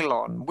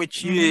nylon,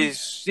 which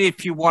is,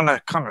 if you want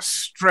to kind of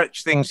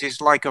stretch things,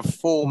 is like a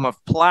form of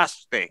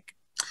plastic.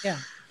 Yeah.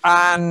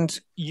 And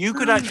you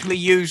could actually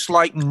use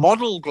like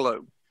model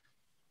glue.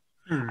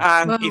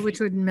 And which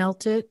would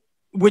melt it.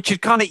 Which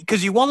would kind of,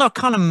 because you want to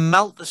kind of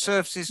melt the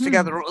surfaces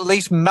together, or at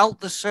least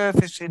melt the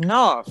surface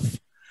enough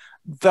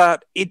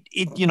that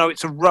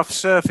it's a rough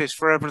surface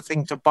for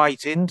everything to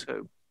bite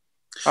into.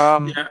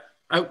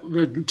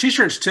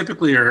 T-shirts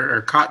typically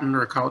are cotton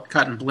or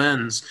cotton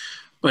blends,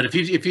 but if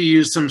you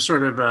use some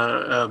sort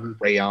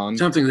of rayon,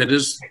 something that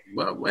is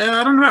I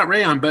don't know about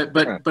rayon, but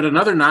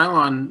another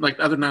nylon, like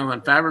other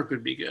nylon fabric,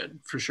 would be good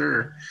for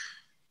sure.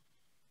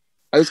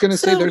 I was going to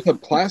say there's a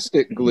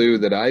plastic glue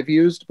that I've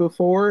used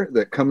before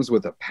that comes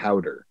with a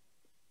powder,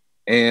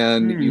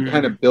 and you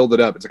kind of build it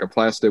up. It's like a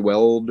plastic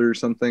weld or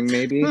something,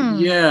 maybe.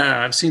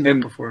 Yeah, I've seen that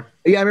before.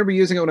 Yeah, I remember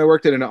using it when I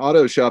worked at an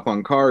auto shop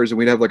on cars, and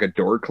we'd have like a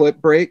door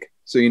clip break.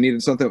 So you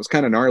needed something that was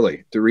kind of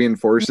gnarly to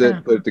reinforce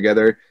it, put it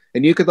together.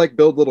 And you could like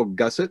build little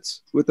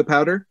gussets with the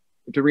powder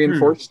to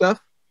reinforce stuff.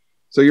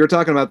 So you were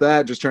talking about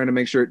that, just trying to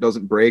make sure it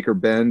doesn't break or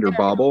bend or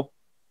bobble.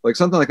 Like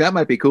something like that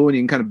might be cool, and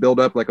you can kind of build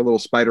up like a little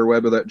spider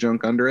web of that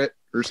junk under it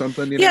or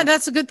something. Yeah,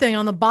 that's a good thing.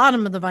 On the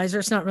bottom of the visor,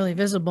 it's not really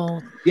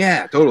visible.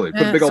 Yeah, totally.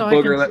 Put a big old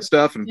booger of that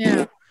stuff, and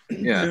yeah.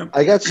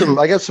 I got some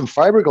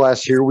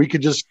fiberglass here. We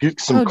could just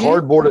get some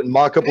cardboard and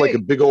mock up like a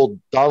big old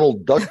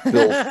Donald Duck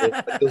bill.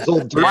 This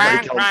old just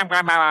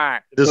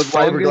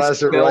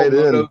fiberglass it right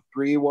in.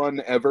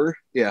 3-1 ever.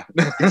 Yeah,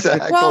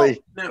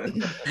 exactly. Well,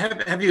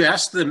 have you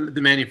asked the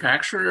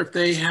manufacturer if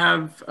they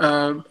have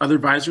other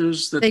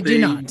visors that they do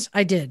not?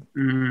 I did.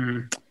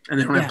 And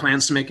they don't have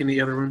plans to make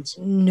any other ones?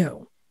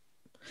 No.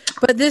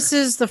 But this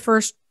is the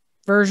first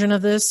version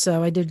of this,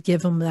 so I did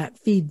give them that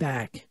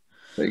feedback.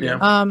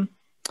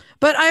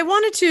 But I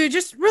wanted to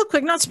just real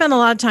quick, not spend a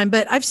lot of time,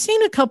 but I've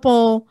seen a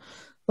couple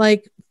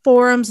like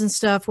forums and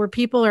stuff where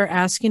people are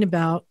asking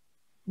about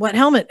what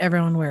helmet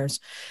everyone wears.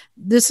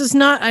 This is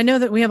not, I know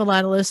that we have a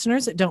lot of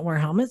listeners that don't wear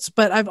helmets,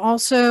 but I've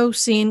also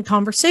seen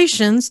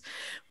conversations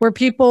where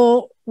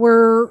people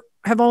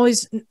have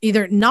always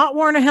either not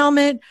worn a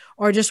helmet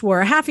or just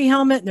wore a halfy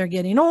helmet, and they're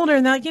getting older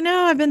and they're like,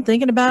 I've been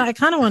thinking about it. I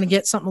kind of want to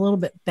get something a little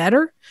bit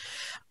better.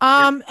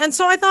 And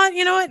so I thought,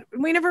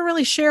 we never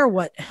really share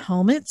what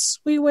helmets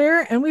we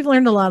wear, and we've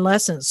learned a lot of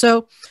lessons.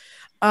 So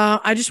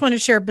I just want to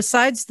share,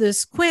 besides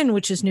this Quinn,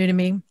 which is new to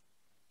me,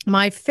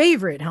 my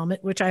favorite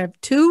helmet, which I have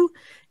two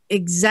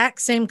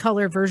exact same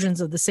color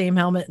versions of the same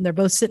helmet, and they're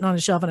both sitting on a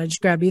shelf, and I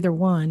just grab either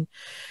one,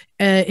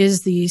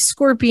 is the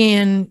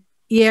Scorpion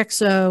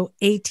EXO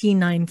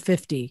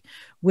AT950,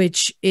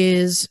 which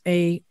is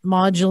a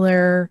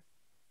modular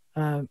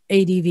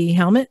ADV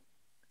helmet,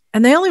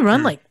 and they only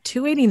run like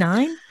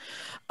 $289.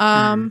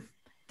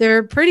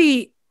 They're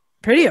pretty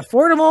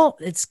affordable.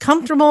 It's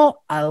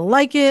comfortable. I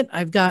like it.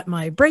 I've got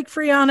my brake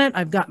free on it.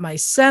 I've got my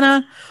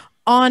Senna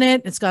on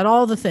it. It's got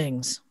all the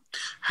things.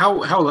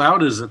 How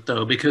loud is it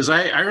though? Because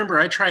I remember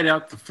I tried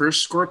out the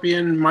first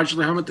Scorpion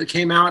modular helmet that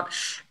came out,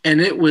 and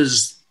it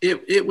was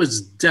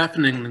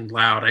deafeningly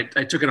loud.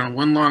 I took it on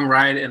one long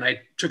ride, and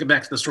I took it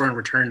back to the store and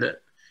returned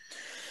it.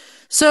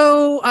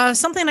 So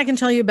something I can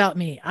tell you about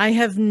me. I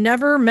have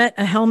never met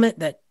a helmet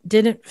that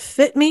didn't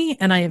fit me,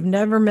 and I have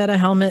never met a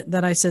helmet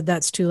that I said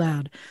that's too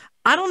loud.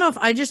 I don't know if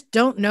I just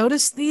don't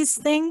notice these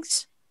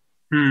things.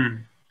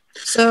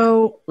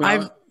 So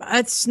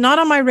it's not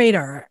on my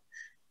radar.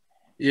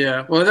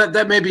 Yeah, well,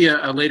 that may be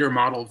a later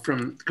model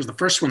because the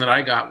first one that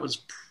I got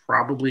was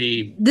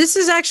probably... This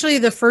is actually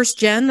the first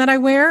gen that I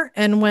wear,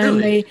 and when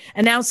they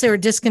announced they were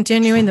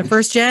discontinuing the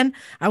first gen,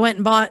 I went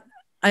and bought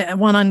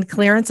one on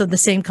clearance of the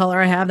same color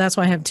I have. That's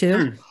why I have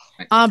two.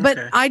 But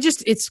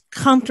it's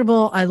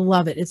comfortable. I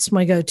love it. It's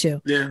my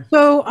go-to. Yeah.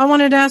 So I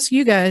wanted to ask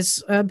you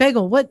guys,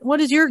 Bagel, what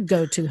is your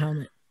go-to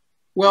helmet?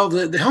 Well,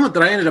 the helmet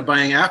that I ended up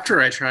buying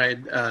after I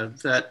tried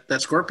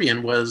that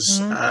Scorpion was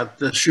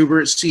the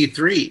Schubert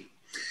C3.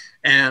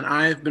 And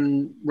I've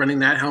been running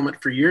that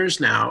helmet for years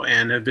now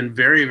and have been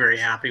very, very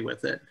happy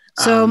with it.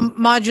 So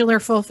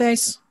modular full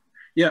face?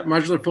 Yeah,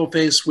 modular full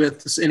face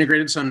with this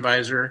integrated sun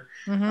visor.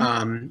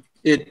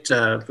 With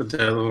the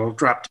little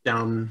drop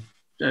down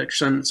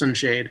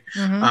sunshade.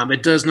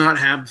 It does not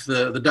have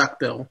the duck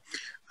bill.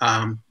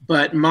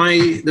 But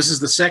this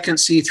is the second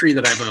C3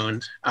 that I've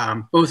owned.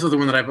 Both of the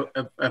one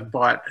that I've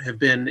bought have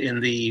been in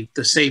the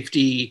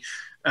safety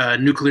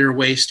nuclear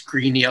waste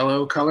green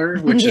yellow color,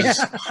 which is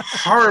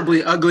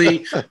horribly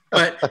ugly,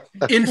 but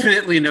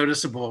infinitely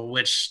noticeable,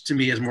 which to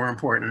me is more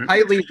important.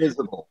 Highly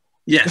visible.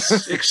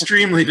 Yes,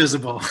 extremely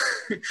visible.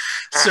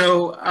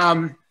 So,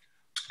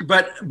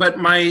 but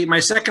my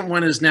second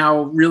one is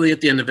now really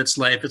at the end of its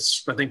life.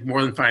 It's, I think,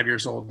 more than 5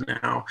 years old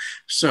now.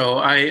 So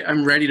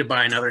I'm ready to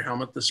buy another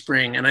helmet this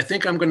spring. And I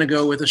think I'm going to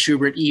go with a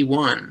Schubert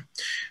E1,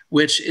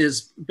 which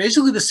is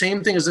basically the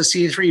same thing as the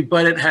C3,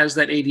 but it has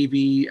that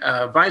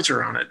ADV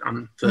visor on it,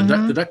 on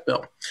the duck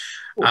bill.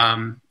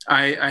 Cool.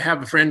 I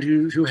have a friend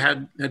who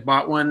had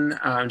bought one.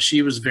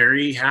 She was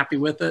very happy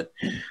with it.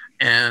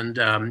 And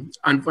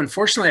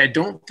unfortunately, I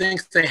don't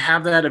think they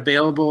have that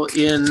available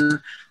in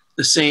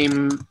the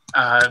same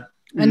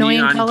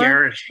neon color?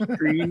 garish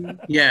green.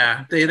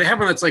 Yeah, they have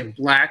one that's like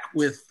black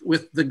with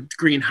the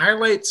green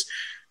highlights.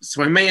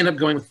 So I may end up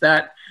going with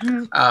that.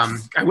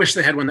 I wish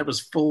they had one that was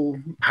full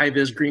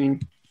high-vis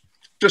green,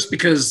 just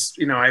because,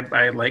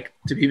 I like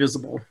to be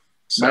visible.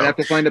 So, might have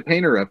to find a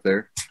painter up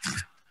there.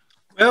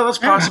 Well, it's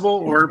possible,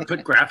 or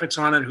put graphics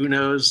on it. Who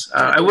knows?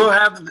 I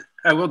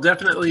will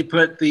definitely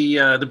put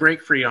the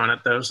brake free on it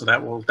though, so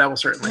that will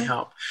certainly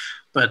help.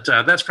 But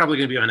that's probably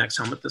going to be my next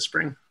helmet this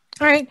spring.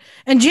 All right,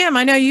 and Jim,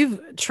 I know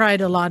you've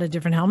tried a lot of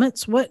different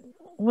helmets. What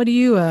are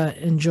you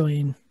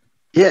enjoying?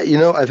 Yeah,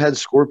 I've had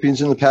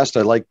Scorpions in the past.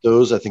 I like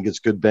those. I think it's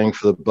good bang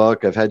for the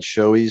buck. I've had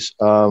Shoeies.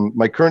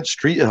 My current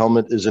street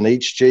helmet is an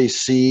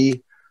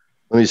HJC.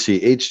 Let me see,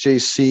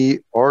 HJC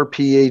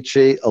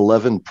RPHA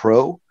 11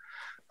 Pro.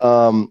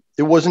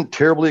 It wasn't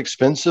terribly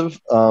expensive,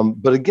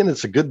 but again,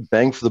 it's a good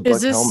bang for the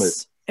buck helmet. Is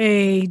this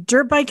a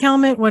dirt bike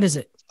helmet? What is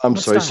it? I'm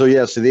sorry. So the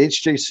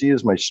HJC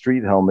is my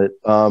street helmet,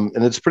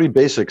 and it's pretty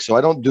basic. So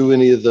I don't do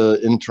any of the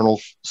internal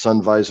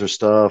sun visor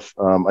stuff.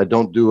 I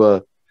don't do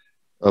a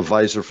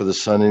visor for the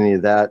sun, any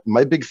of that.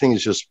 My big thing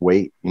is just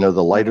weight. The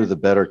lighter the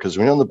better, because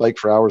when you're on the bike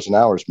for hours and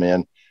hours,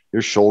 man,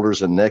 your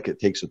shoulders and neck, it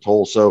takes a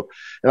toll. So,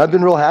 and I've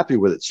been real happy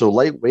with it. So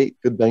lightweight,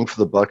 good bang for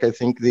the buck. I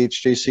think the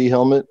HJC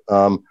helmet.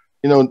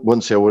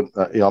 Wouldn't say I would.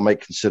 I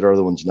might consider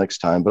other ones next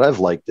time, but I've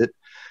liked it.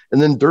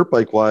 And then dirt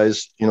bike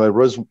wise, I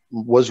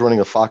was running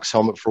a Fox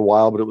helmet for a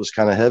while, but it was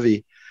kind of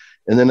heavy.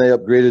 And then I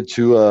upgraded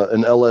to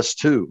an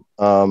LS2,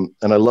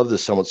 and I love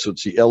this helmet. So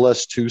it's the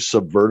LS2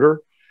 Subverter.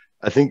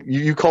 I think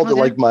you called it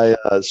like my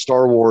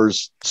Star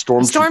Wars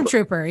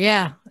Stormtrooper.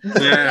 Yeah.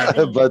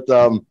 But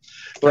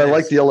I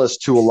like the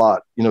LS2 a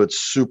lot. It's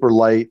super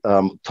light,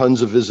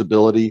 tons of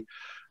visibility,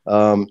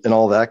 and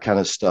all that kind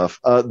of stuff.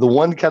 The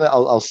one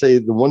I'll say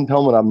the one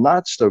helmet I'm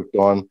not stoked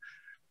on,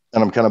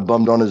 and I'm kind of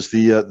bummed on, is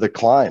the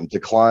Climb. The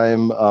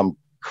Climb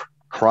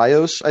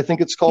Cryos, I think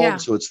it's called. Yeah.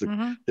 So it's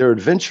their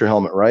adventure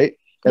helmet, right?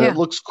 And it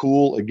looks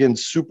cool. Again,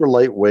 super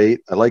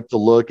lightweight. I like the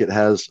look. It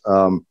has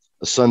a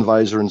sun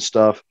visor and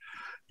stuff.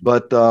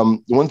 But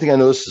the one thing I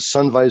noticed, the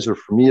sun visor,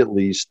 for me at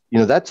least,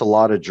 that's a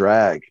lot of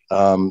drag.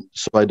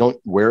 So I don't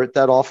wear it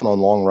that often on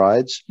long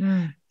rides.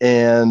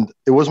 And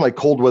it was my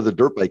cold weather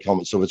dirt bike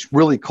helmet. So if it's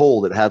really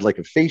cold, it had like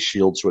a face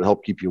shield, so it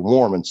helped keep you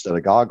warm instead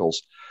of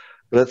goggles.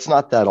 but it's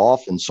not that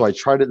often. So I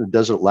tried it in the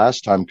desert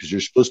last time because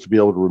you're supposed to be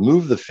able to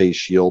remove the face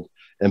shield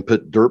and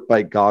put dirt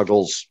bike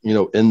goggles,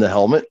 in the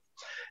helmet.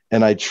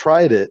 And I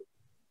tried it.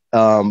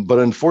 But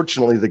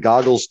unfortunately, the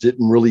goggles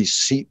didn't really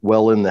seat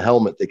well in the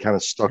helmet. They kind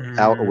of stuck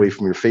out away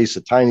from your face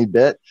a tiny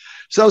bit.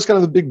 So that was kind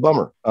of a big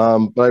bummer.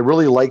 But I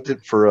really liked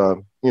it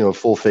for,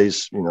 full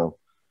face,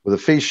 with a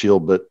face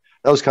shield. But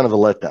that was kind of a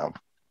letdown.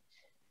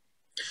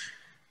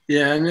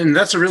 Yeah, and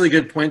that's a really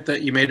good point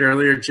that you made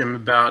earlier, Jim,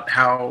 about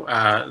how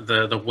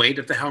the weight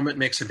of the helmet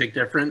makes a big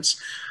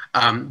difference.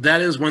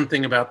 That is one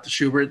thing about the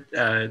Schubert,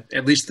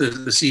 at least the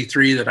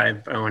C3 that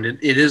I've owned.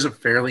 It is a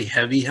fairly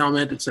heavy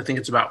helmet. I think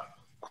it's about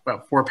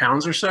 4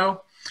 pounds or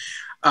so.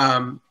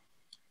 And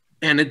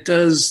it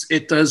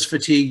does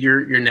fatigue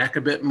your neck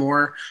a bit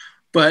more.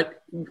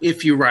 But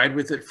if you ride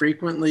with it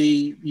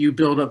frequently, you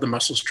build up the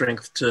muscle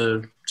strength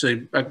to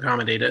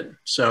accommodate it.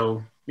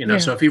 So,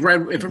 so if you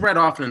ride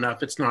often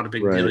enough, it's not a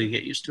big deal. You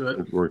get used to it.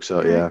 It works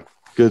out. Yeah.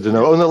 Good to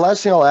know. Oh, and the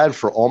last thing I'll add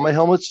for all my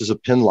helmets is a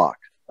pin lock.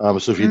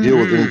 So if you deal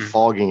with any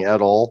fogging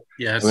at all,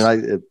 yes.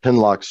 Pin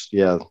locks.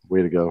 Yeah.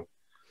 Way to go.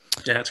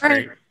 Yeah, that's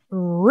great. Right.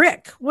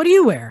 Rick, what do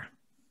you wear?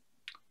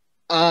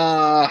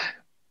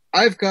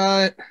 I've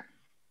got,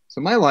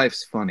 so my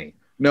life's funny.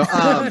 No,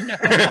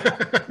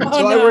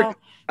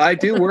 I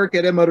do work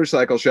at a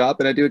motorcycle shop,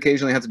 and I do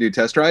occasionally have to do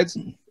test rides.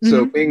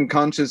 So being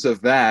conscious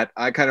of that,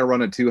 I kind of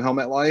run a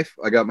 2-helmet life.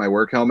 I got my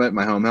work helmet,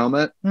 my home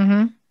helmet.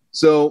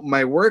 So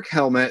my work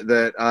helmet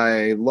that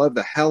I love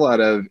the hell out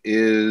of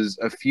is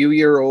a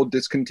few-year-old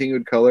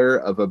discontinued color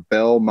of a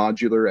Bell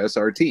modular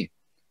SRT.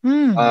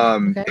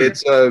 Okay.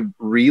 It's a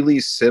really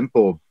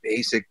simple,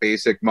 basic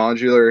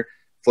modular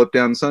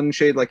flip-down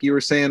sunshade, like you were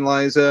saying,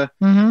 Liza.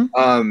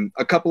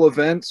 A couple of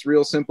vents,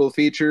 real simple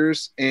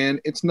features, and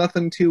it's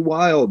nothing too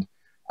wild.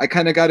 I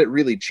kind of got it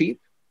really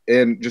cheap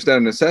and just out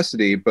of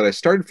necessity, but I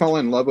started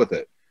falling in love with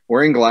it.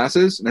 Wearing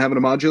glasses and having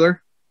a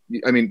modular,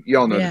 I mean,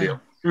 y'all know the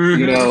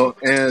deal.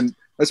 And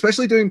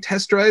especially doing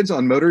test rides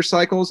on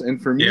motorcycles,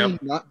 and for me,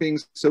 not being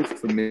so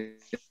familiar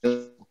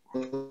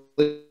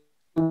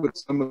with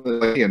some of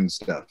the and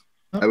stuff.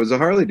 I was a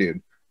Harley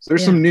dude. So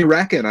there's some new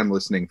racket I'm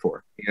listening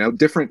for,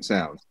 different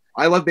sounds.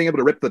 I love being able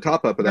to rip the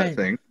top up of that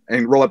thing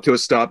and roll up to a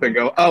stop and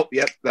go, oh,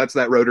 yep, that's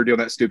that rotor doing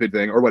that stupid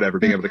thing or whatever,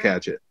 being able to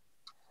catch it.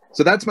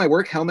 So that's my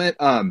work helmet.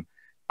 I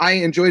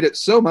enjoyed it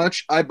so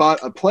much, I bought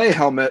a play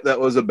helmet that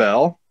was a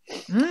Bell.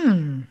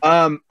 I've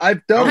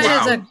done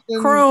that is a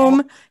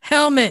chrome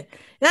helmet.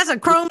 That's a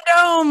chrome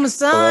dome,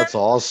 son. Oh, that's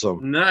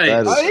awesome.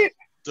 Nice. That is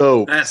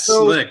dope. That's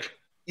slick.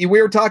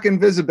 We were talking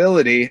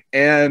visibility,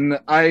 and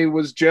I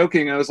was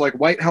joking. I was like,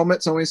 white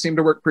helmets always seem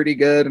to work pretty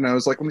good. And I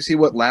was like, let me see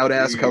what loud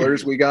ass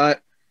colors we got.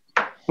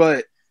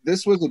 But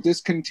this was a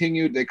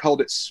discontinued, they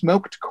called it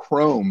smoked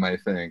chrome, I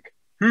think.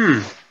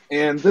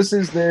 And this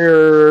is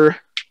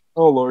their,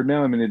 oh Lord,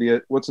 now I'm an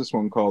idiot. What's this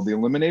one called? The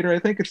Eliminator, I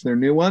think it's their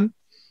new one.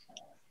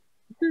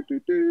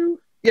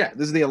 Yeah,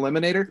 this is the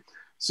Eliminator.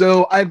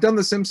 So I've done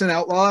the Simpson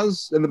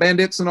Outlaws and the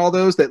Bandits and all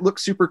those that look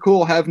super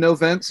cool, have no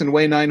vents, and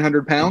weigh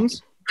 900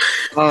 pounds.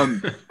 All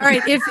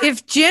right,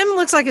 if Jim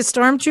looks like a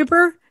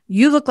stormtrooper,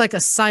 you look like a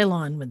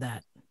Cylon with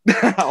that. See,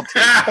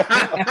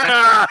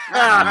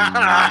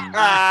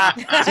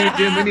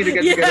 Jim, we need to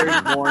get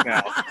together more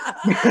now.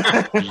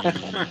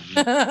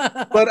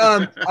 But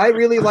I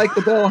really like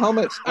the Bell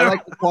helmets. I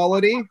like the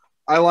quality.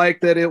 I like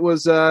that it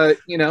was,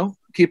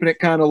 keeping it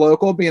kind of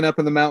local, being up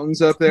in the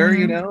mountains up there,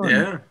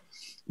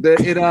 That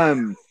it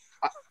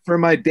for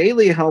my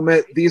daily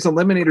helmet, these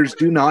Eliminators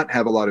do not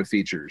have a lot of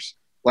features.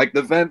 Like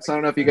the vents, I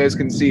don't know if you guys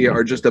can see,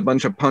 are just a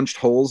bunch of punched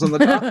holes in the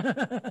top.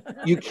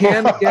 You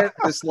can get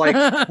this like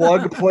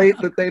plug plate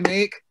that they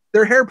make.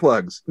 They're hair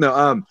plugs.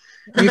 No,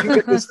 you can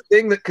get this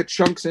thing that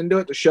chunks into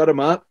it to shut them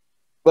up.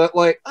 But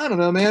like, I don't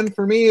know, man.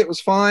 For me, it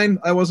was fine.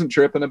 I wasn't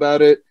tripping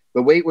about it.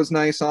 The weight was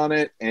nice on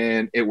it,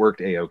 and it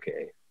worked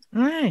a-okay.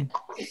 All right.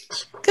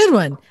 Good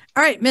one.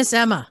 All right, Miss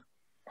Emma.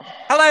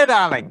 Hello,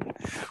 darling.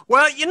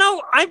 Well,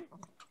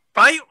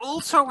 I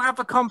also have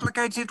a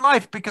complicated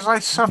life because I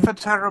suffer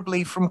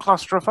terribly from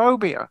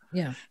claustrophobia.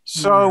 Yeah.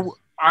 So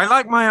I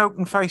like my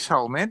open face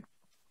helmet,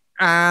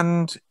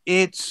 and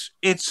it's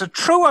a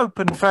true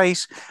open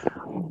face,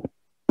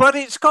 but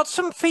it's got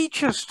some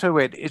features to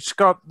it. It's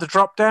got the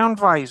drop down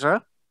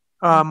visor,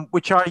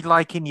 which I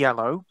like in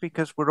yellow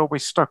because we're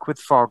always stuck with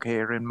fog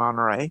here in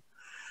Monterey.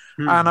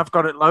 And I've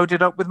got it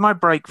loaded up with my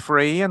brake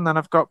free, and then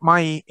I've got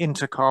my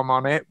intercom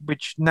on it,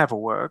 which never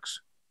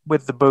works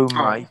with the boom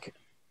mic.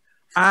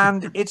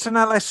 And it's an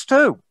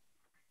LS2.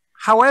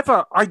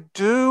 However, I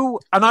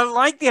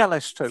like the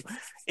LS2.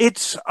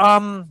 It's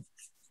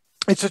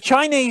a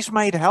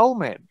Chinese-made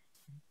helmet,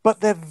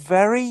 but they're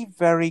very,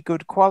 very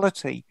good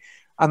quality.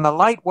 And the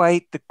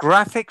lightweight, the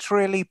graphics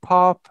really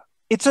pop.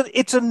 It's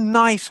a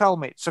nice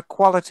helmet. It's a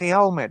quality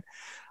helmet.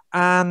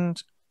 And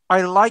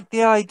I like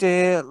the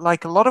idea,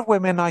 like a lot of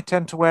women, I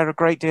tend to wear a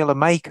great deal of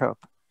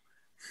makeup.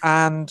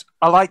 And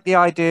I like the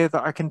idea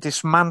that I can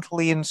dismantle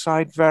the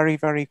inside very,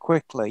 very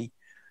quickly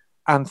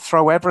and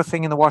throw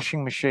everything in the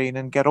washing machine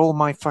and get all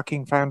my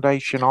fucking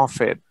foundation off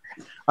it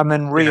and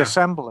then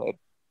reassemble it.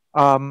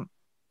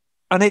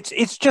 And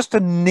it's just a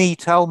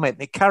neat helmet.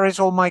 It carries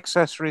all my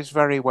accessories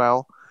very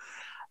well,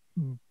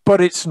 but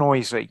it's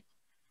noisy.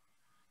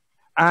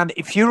 And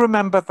if you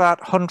remember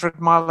that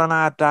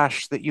 100-mile-an-hour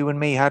dash that you and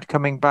me had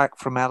coming back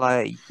from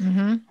LA,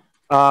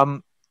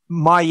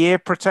 my ear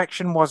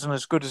protection wasn't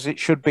as good as it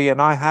should be,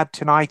 and I had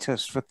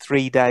tinnitus for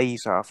 3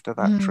 days after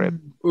that trip.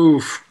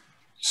 Oof.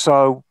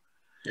 So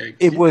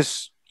it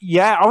was,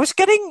 I was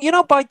getting,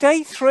 by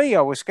day 3,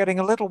 I was getting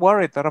a little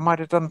worried that I might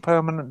have done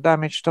permanent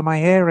damage to my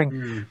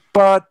hearing.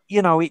 But,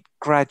 it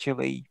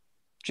gradually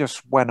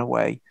just went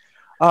away.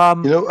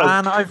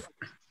 Sorry,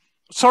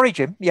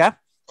 Jim. Yeah.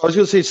 I was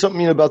going to say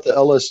something about the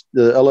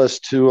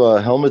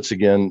LS2 helmets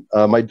again.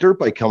 My dirt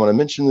bike helmet,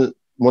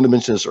 wanted to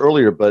mention this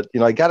earlier, but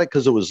I got it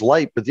because it was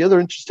light. But the other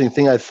interesting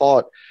thing I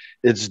thought,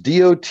 it's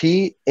DOT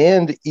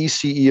and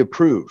ECE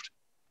approved.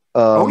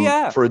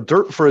 For a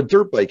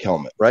dirt bike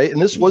helmet, right?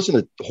 And this wasn't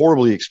a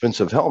horribly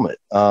expensive helmet.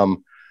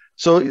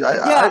 So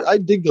I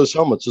dig those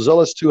helmets. Those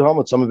LS2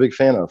 helmets, I'm a big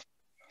fan of.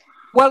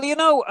 Well,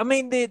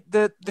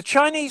 the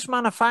Chinese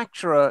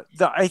manufacturer,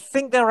 I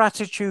think their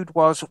attitude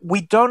was,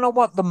 we don't know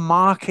what the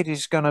market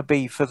is going to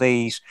be for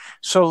these,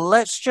 so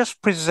let's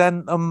just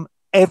present them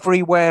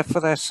everywhere for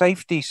their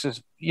safety,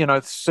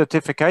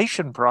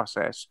 certification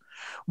process,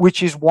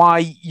 which is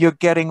why you're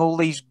getting all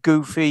these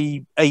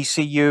goofy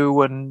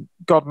ACU and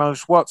God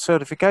knows what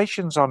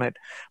certifications on it.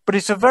 But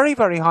it's a very,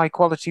 very high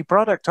quality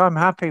product. I'm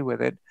happy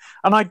with it.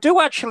 And I do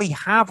actually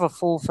have a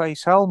full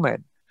face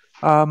helmet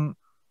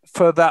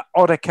for that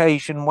odd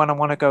occasion when I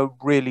want to go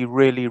really,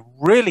 really,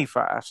 really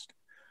fast.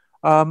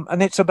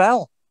 And it's a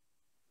Bell.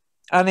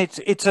 And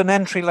it's an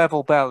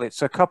entry-level Bell.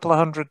 It's a couple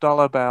of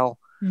 $100 Bell.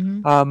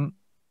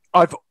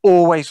 I've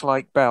always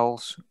liked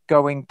Bells,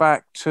 going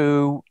back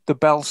to the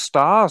Bell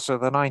Stars of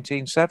the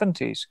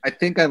 1970s. I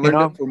think I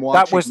learned it from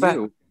watching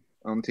you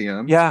on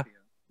TM. Yeah.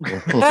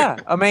 Yeah.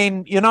 I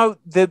mean,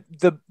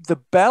 the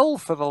Bell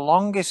for the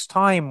longest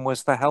time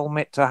was the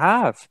helmet to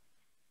have.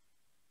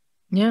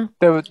 Yeah.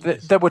 There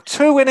were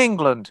 2 in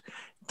England.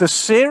 The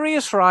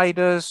serious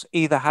riders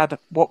either had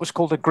what was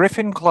called a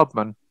Griffin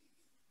Clubman,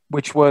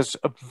 which was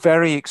a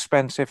very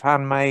expensive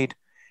handmade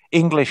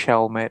English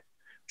helmet,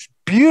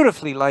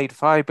 beautifully laid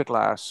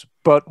fiberglass,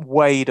 but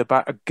weighed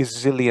about a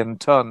gazillion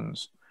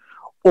tons,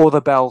 or the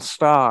Bell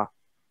Star,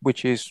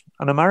 which is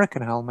an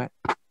American helmet.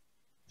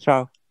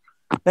 So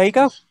there you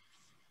go.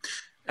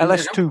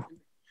 LS2.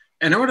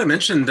 And I want to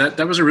mention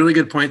that was a really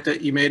good point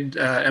that you made,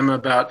 Emma,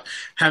 about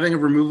having a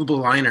removable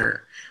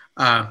liner.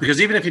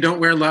 Because even if you don't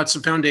wear lots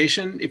of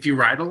foundation, if you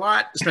ride a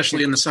lot,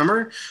 especially in the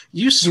summer,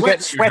 you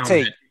get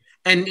sweaty.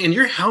 And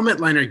your helmet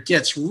liner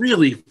gets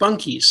really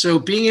funky. So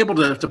being able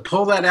to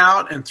pull that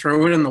out and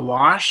throw it in the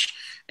wash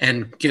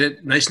and get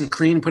it nice and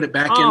clean, put it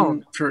back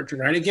in to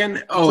ride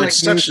again. Oh, it's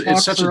such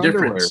a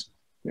difference.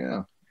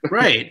 Yeah.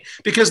 Right.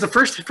 Because the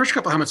first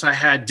couple of helmets I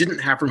had didn't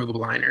have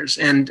removable liners.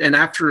 And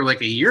after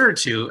like a year or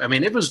two, I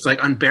mean, it was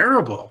like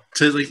unbearable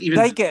to like even.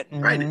 They get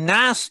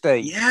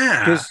nasty.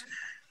 Yeah. Because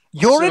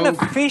you're in a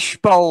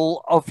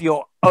fishbowl of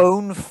your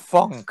own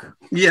funk.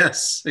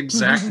 Yes,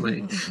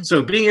 exactly.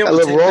 So being able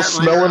to we're all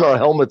smelling our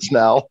helmets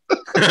now.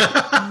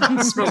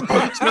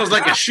 smells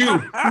like a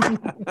shoe.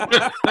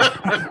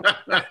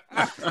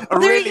 A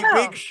really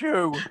big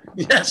shoe.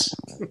 Yes.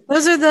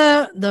 Those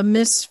are the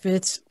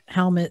Misfits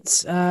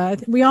helmets.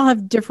 We all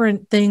have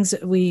different things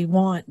that we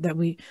want that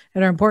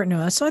are important to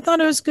us. So I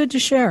thought it was good to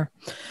share.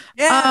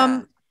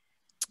 Yeah.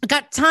 I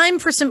got time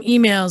for some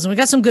emails, and we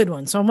got some good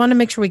ones. So I want to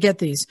make sure we get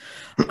these.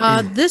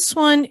 This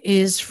one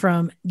is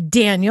from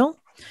Daniel,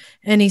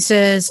 and he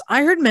says,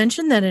 I heard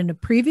mention that in a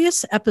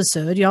previous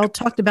episode, y'all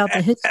talked about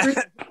the history.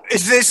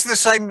 Is this the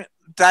same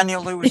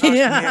Daniel who was asking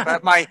me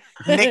about my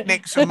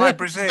knicks and my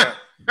brassiere?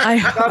 I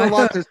got a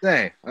lot to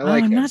say.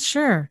 I'm not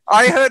sure.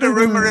 I heard a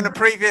rumor in a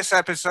previous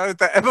episode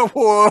that Emma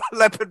wore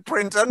leopard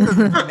print under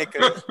the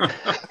knickers.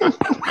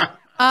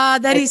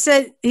 That he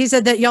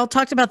said that y'all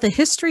talked about the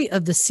history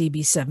of the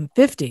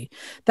CB750.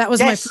 That was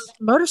my first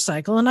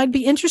motorcycle, and I'd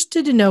be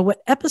interested to know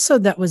what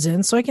episode that was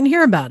in so I can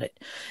hear about it.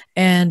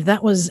 And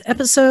that was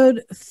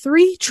episode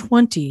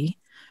 320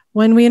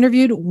 when we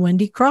interviewed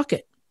Wendy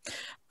Crockett.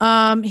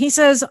 He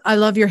says, I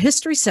love your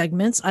history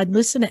segments. I'd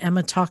listen to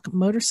Emma talk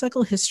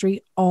motorcycle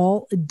history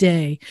all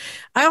day.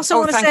 I also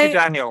want to say, you,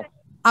 Daniel.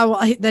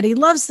 That he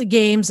loves the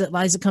games that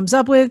Liza comes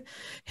up with.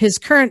 His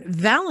current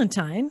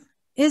Valentine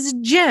is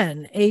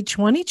Jen, a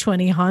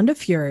 2020 Honda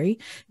Fury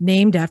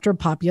named after a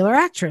popular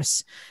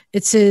actress.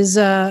 It's his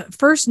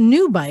first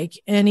new bike,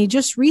 and he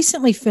just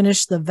recently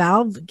finished the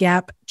valve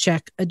gap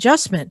check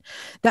adjustment.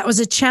 That was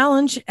a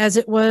challenge, as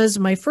it was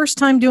my first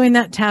time doing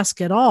that task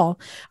at all.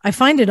 I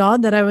find it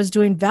odd that I was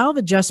doing valve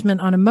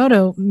adjustment on a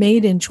moto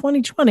made in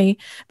 2020,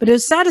 but it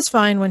was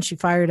satisfying when she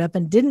fired up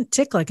and didn't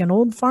tick like an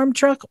old farm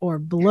truck or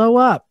blow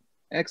up.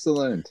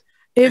 Excellent.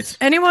 If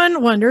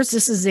anyone wonders,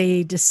 this is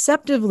a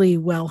deceptively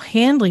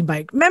well-handling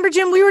bike. Remember,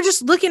 Jim, we were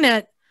just looking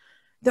at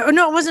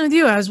no, it wasn't with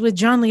you. I was with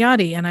John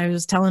Liotti, and I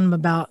was telling him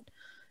about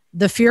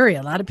the Fury.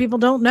 A lot of people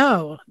don't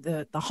know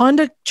the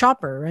Honda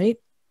Chopper, right?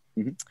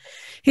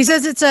 He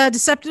says it's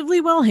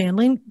deceptively well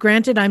handling.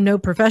 Granted, I'm no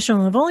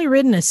professional. I've only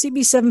ridden a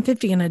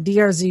CB750 and a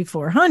DRZ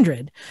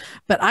 400,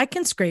 but I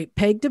can scrape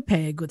peg to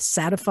peg with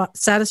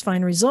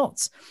satisfying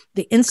results.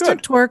 The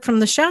instant torque from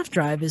the shaft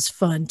drive is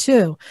fun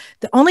too.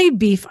 The only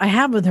beef I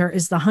have with her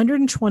is the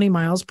 120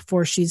 miles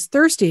before she's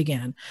thirsty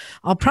again.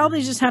 I'll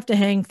probably just have to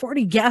hang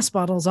 40 gas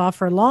bottles off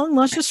her long,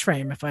 luscious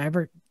frame if I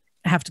ever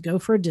have to go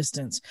for a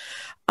distance.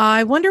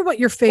 I wonder what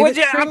your favorite...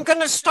 I'm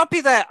going to stop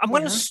you there. I'm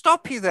going to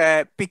stop you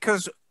there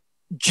because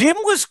Jim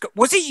was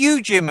it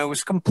you, Jim, who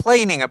was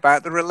complaining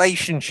about the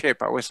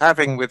relationship I was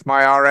having with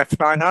my RF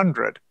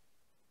 900?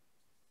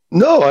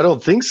 No, I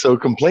don't think so.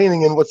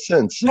 Complaining in what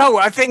sense? No,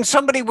 I think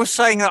somebody was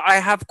saying that I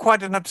have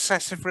quite an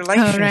obsessive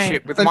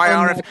relationship with my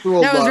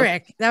RF. That was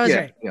Rick. That was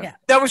Rick. Yeah.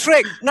 That was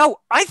Rick. No,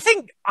 I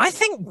think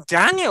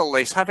Daniel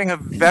is having a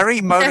very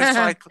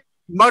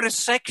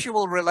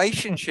motorsexual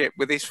relationship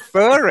with his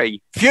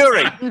Fury.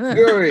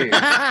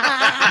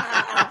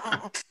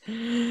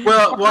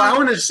 Well, I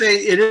want to say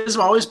it is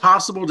always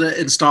possible to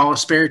install a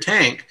spare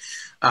tank.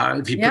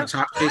 If you put a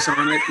top case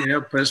on it,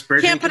 put a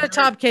spare tank. Can't put a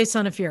top case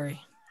on a Fury.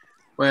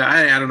 Well,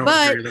 I don't know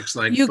what Fury looks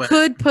like. You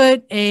could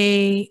put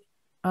a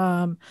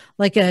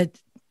like a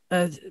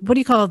what do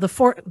you call it? The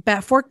fork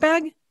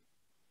bag?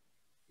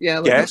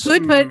 Yeah. Yes. You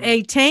could put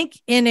a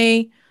tank in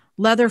a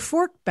leather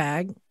fork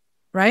bag,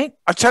 right?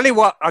 I'll tell you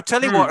what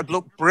would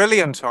look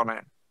brilliant on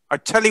it.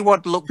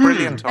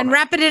 And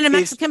wrap it in a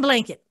Mexican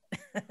blanket.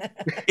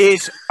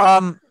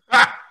 No,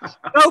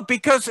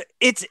 because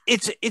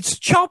it's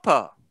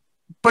chopper,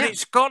 but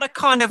it's got a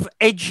kind of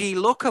edgy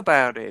look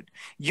about it.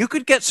 You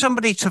could get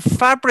somebody to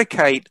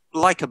fabricate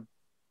like a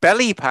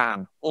belly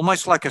pan,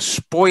 almost like a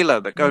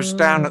spoiler that goes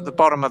down at the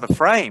bottom of the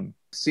frame.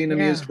 Seen them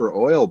used for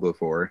oil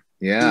before.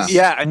 Yeah.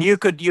 Yeah, and you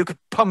could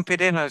pump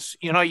it in as,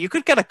 you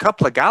could get a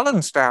couple of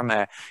gallons down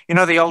there.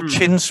 The old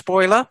chin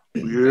spoiler?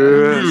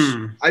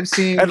 Yes. I've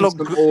seen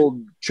some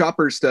old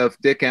chopper stuff.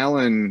 Dick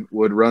Allen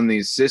would run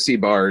these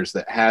sissy bars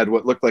that had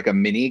what looked like a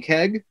mini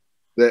keg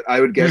that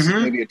I would guess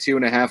maybe a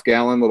 2.5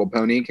 gallon little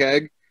pony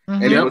keg.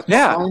 And it was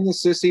behind the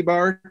sissy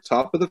bar,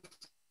 top of the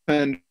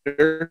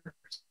fender,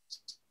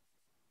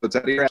 puts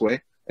out of your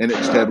way, and it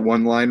just had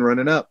one line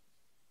running up.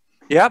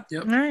 Yep.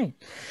 All right.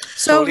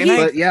 So,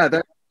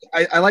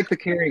 I like the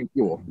carrying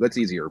fuel. That's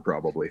easier,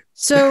 probably.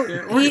 So,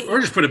 or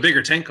just put a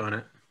bigger tank on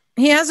it.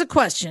 He has a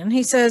question.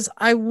 He says,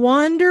 "I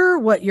wonder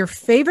what your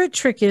favorite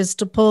trick is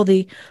to pull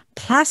the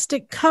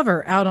plastic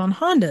cover out on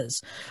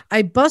Hondas.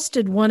 I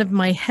busted one of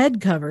my head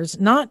covers,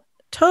 not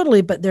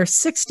totally, but they're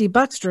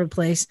 $60 to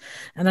replace,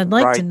 and I'd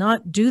like to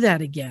not do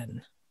that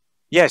again."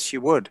 Yes,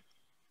 you would.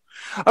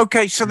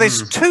 Okay, so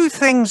there's two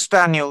things,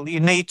 Daniel, you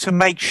need to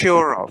make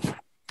sure of.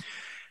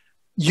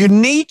 You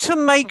need to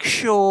make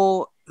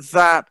sure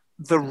that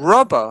the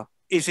rubber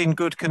is in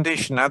good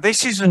condition. Now,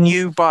 this is a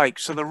new bike,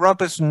 so the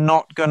rubber's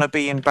not going to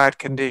be in bad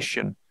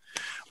condition.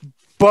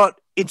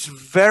 But it's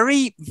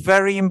very,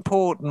 very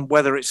important,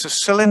 whether it's a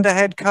cylinder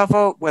head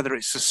cover, whether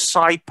it's a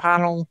side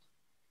panel,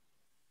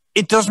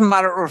 it doesn't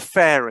matter, or a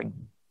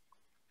fairing.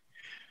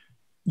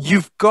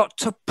 You've got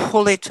to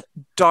pull it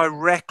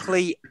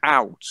directly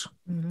out.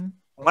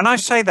 When I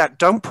say that,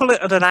 don't pull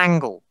it at an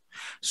angle.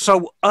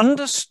 So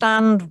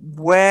understand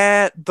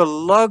where the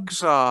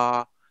lugs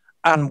are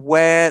and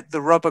where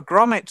the rubber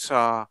grommets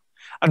are.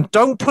 And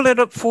don't pull it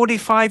at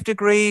 45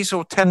 degrees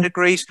or 10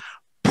 degrees.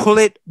 Pull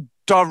it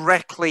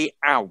directly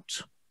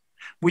out,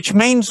 which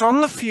means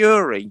on the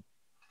Fury,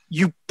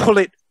 you pull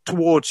it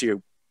towards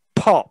you.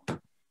 Pop.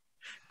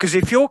 Because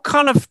if you're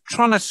kind of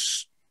trying to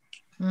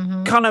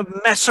kind of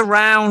mess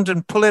around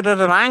and pull it at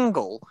an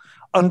angle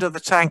under the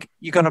tank,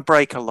 you're going to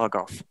break a lug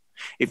off.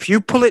 If you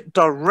pull it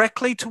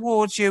directly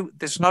towards you,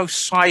 there's no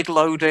side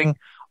loading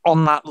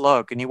on that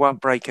lug and you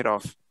won't break it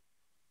off.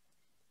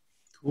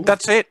 Ooh.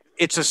 That's it.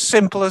 It's as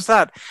simple as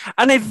that.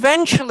 And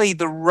eventually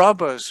the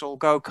rubbers will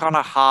go kind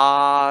of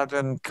hard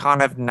and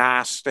kind of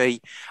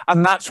nasty.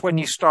 And that's when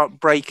you start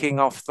breaking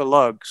off the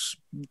lugs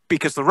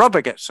because the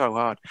rubber gets so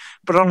hard.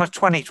 But on a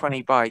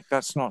 2020 bike,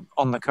 that's not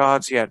on the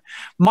cards yet.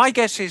 My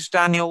guess is,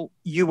 Daniel,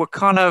 you were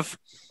kind of,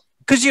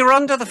 because you're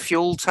under the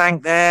fuel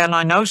tank there, and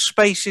I know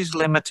space is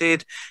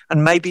limited,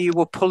 and maybe you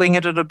were pulling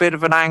it at a bit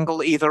of an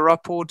angle, either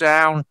up or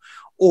down,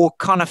 or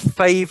kind of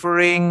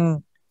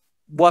favoring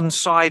one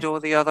side or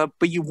the other,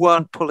 but you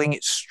weren't pulling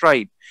it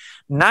straight.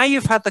 Now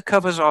you've had the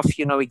covers off,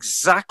 you know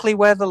exactly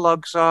where the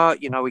lugs are,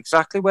 you know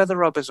exactly where the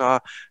rubbers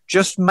are.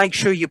 Just make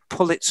sure you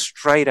pull it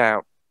straight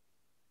out.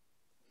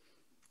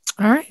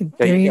 All right,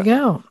 there you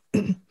go.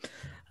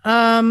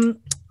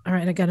 All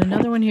right, I got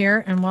another one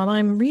here, and while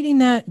I'm reading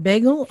that,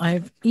 Bagel,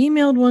 I've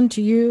emailed one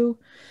to you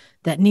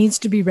that needs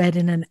to be read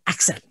in an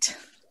accent.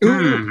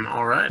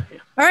 All right.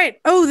 All right.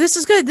 Oh, this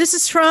is good. This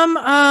is from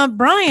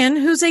Brian,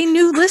 who's a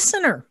new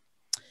listener.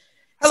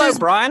 Hello,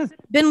 Brian.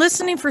 Been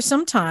listening for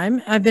some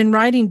time. I've been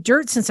riding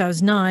dirt since I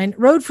was 9.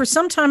 Rode for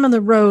some time on the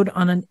road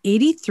on an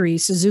 83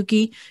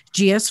 Suzuki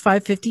GS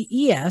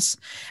 550 ES.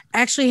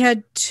 Actually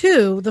had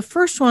 2. The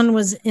first one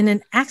was in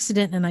an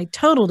accident and I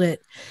totaled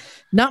it.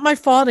 Not my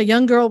fault. A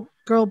young girl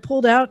girl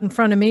pulled out in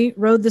front of me,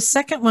 rode the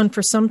second one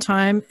for some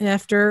time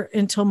after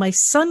until my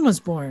son was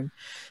born.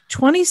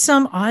 20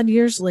 some odd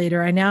years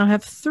later, I now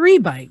have 3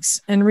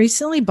 bikes and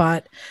recently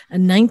bought a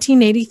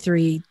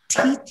 1983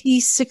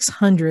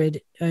 TT600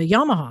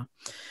 Yamaha.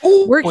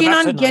 Ooh, working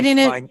on getting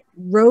it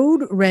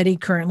road ready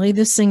currently.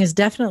 This thing is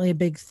definitely a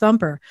big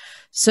thumper.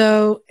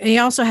 So he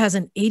also has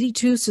an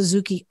 82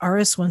 Suzuki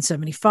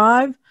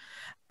RS175,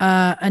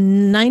 a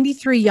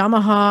 93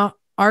 Yamaha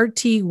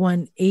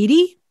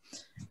RT180,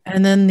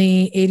 and then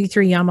the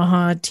 83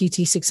 Yamaha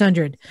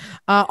TT600.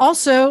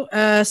 Also,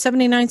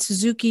 79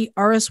 Suzuki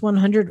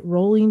RS100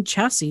 rolling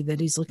chassis that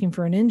he's looking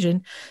for an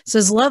engine.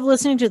 Says, love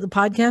listening to the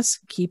podcast.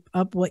 Keep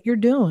up what you're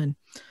doing.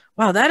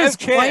 Wow, that is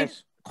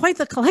quite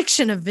the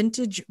collection of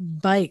vintage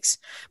bikes.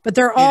 But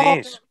they're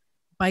all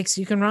bikes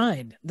you can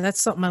ride.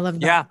 That's something I love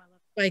about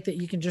bike, that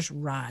you can just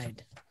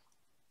ride.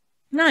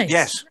 Nice.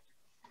 Yes.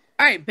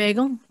 All right,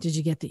 Bagel, did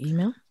you get the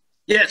email?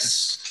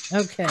 Yes.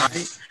 Okay.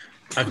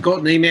 I've got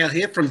an email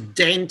here from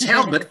Dan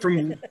Talbot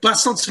from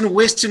Bustleton,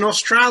 Western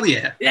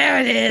Australia. There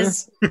it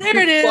is. There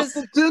it is.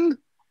 Bustleton?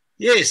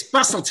 Yes,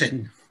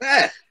 Bustleton.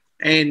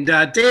 And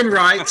Dan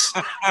writes,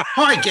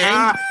 hi,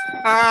 gang.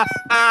 I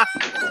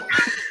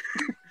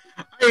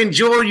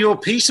enjoyed your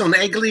piece on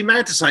Egley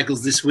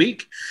motorcycles this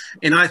week,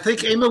 and I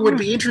think Emma would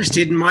be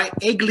interested in my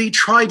Egley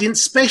Trident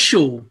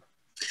Special.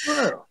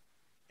 Oh.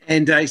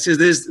 And he says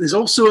there's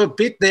also a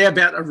bit there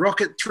about a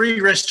Rocket 3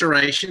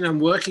 restoration I'm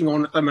working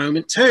on at the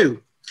moment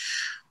too.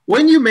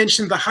 When you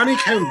mentioned the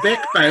honeycomb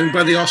backbone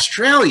by the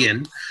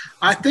Australian,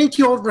 I think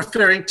you're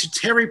referring to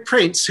Terry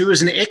Prince, who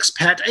is an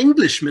expat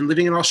Englishman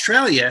living in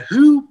Australia,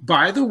 who,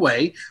 by the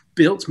way,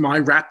 built my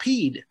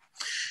Rapide.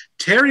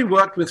 Terry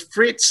worked with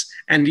Fritz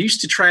and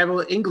used to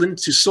travel England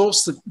to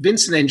source the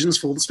Vincent engines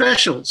for the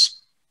specials.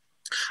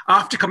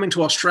 After coming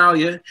to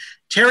Australia,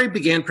 Terry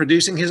began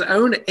producing his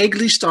own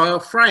Egley-style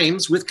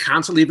frames with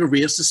cantilever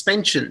rear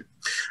suspension.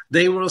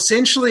 They were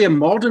essentially a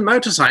modern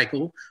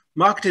motorcycle,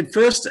 marketed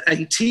first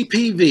a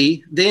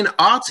TPV, then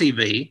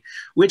RTV,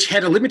 which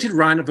had a limited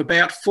run of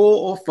about 4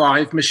 or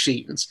 5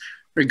 machines.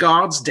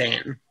 Regards,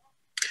 Dan.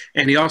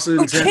 And he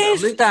also sent a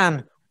link.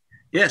 Dan.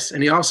 Yes,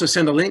 and he also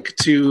sent a link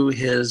to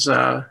his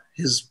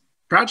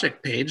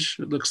project page,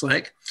 it looks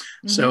like.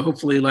 Mm-hmm. So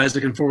hopefully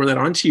Liza can forward that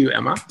on to you,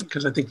 Emma,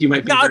 because I think you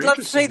might be I'd love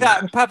to see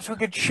that, and perhaps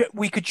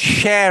we could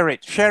share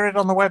it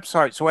on the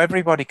website so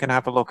everybody can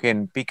have a look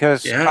in,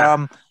 because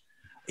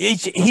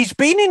he's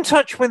been in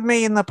touch with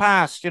me in the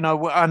past,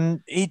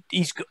 and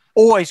he's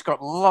always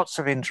got lots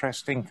of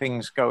interesting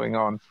things going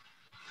on.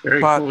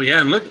 Very cool.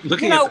 Yeah, and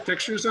looking at the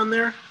pictures on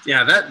there,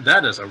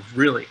 that is a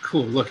really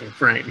cool looking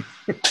frame.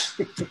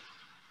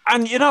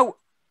 And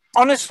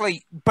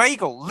honestly,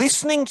 Bagel,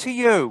 listening to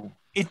you,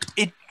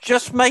 it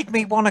just made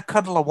me want to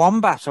cuddle a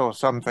wombat or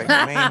something.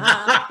 I mean,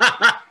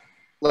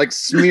 like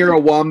smear a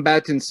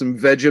wombat in some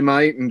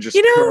Vegemite and just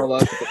curl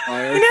up at the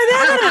fire.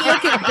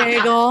 Look at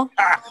Bagel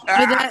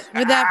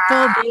with that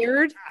full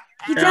beard.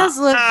 He does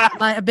look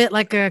like a bit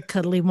like a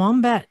cuddly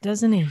wombat,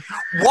 doesn't he?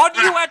 What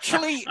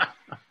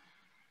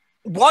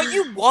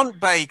you want,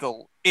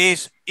 Bagel,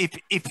 is if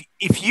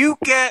you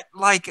get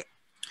like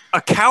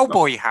a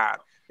cowboy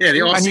hat. Yeah, the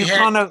Aussie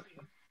hat.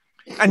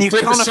 And you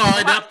flip the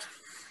side up.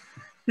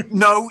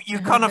 No, you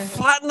kind of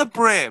flatten the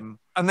brim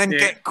and then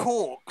get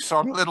corks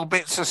on little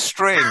bits of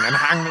string and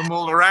hang them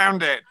all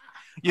around it.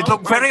 You'd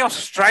look very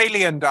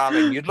Australian,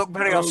 darling. You'd look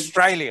very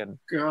Australian.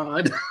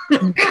 God.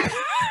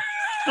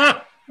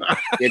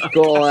 You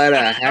call that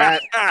a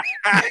hat?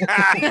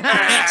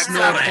 That's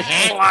not a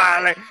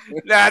hat.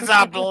 That's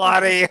a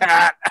bloody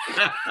hat.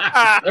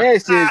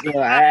 This is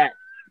a hat.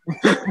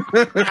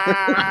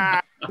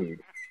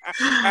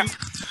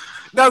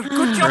 No,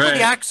 good job with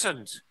the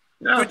accent.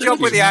 Good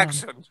job with the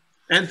accent.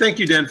 And thank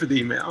you, Dan, for the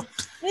email.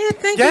 Yeah,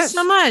 thank you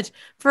so much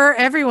for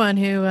everyone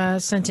who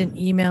sent in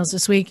emails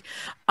this week.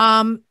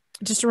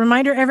 Just a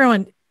reminder,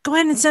 everyone, go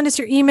ahead and send us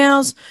your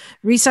emails,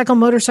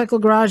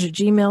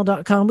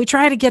 recyclemotorcyclegarage@gmail.com. We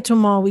try to get to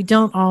them all. We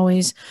don't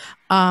always,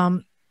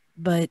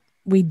 but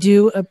we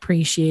do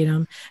appreciate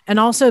them. And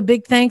also a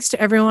big thanks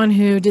to everyone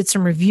who did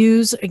some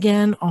reviews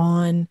again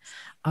on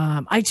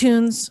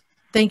iTunes.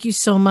 Thank you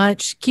so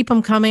much. Keep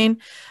them coming.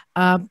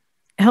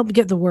 Help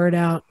get the word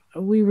out.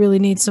 We really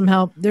need some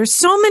help. There's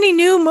so many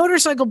new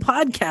motorcycle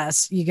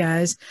podcasts, you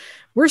guys.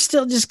 We're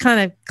still just kind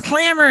of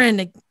clamoring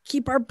to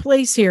keep our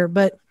place here,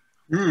 but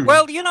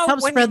well,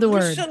 help spread the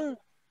word.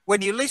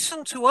 When you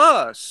listen to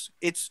us,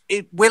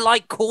 we're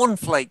like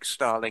cornflakes,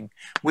 darling.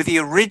 We're the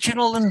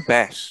original and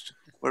best.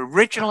 We're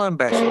original and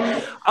best.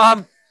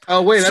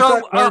 Oh wait, I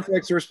thought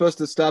cornflakes were supposed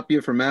to stop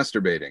you from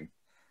masturbating.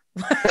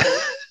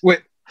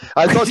 Wait.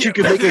 I thought you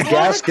could make a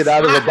gasket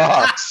out of the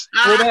box.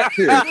 Well, that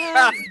too.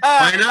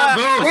 Why not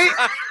both? Wait,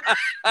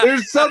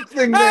 there's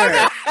something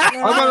there. I'm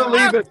going to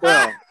leave it,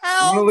 though.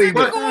 I'm going to leave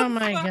it. Oh,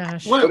 my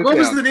gosh. What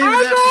was the name of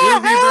that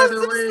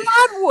movie,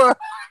 by the way?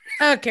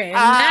 Okay, and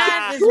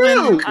that is when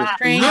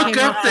Look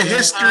up the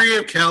history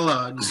of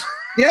Kellogg's.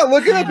 Yeah,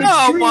 look it up.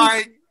 Oh,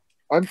 my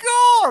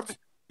God.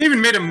 They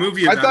even made a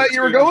movie about it. I thought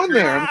you were going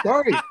there. I'm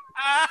sorry.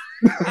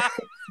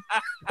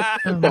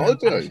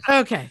 Apologize.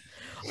 Okay.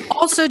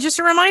 Also, just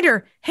a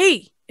reminder,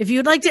 hey, if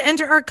you'd like to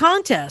enter our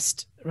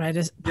contest, write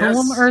a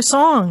poem or a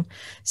song,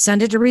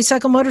 send it to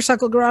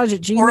recyclemotorcyclegarage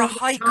at gmail.com. Or a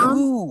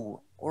haiku.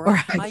 Or a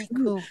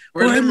haiku.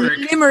 Or a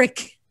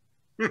limerick.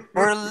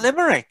 Or a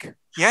limerick.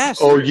 Yes.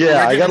 Oh,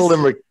 yeah. I got a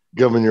limerick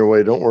coming your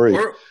way. Don't worry.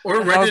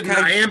 Or write it in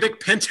iambic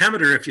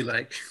pentameter if you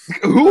like.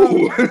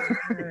 Ooh.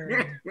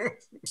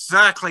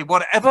 Exactly.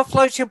 Whatever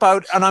floats your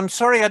boat. And I'm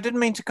sorry, I didn't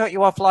mean to cut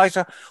you off,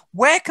 Liza.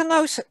 Where can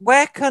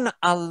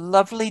a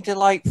lovely,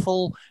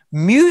 delightful,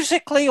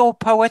 musically or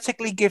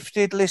poetically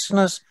gifted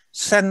listeners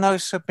send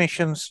those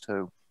submissions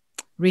to?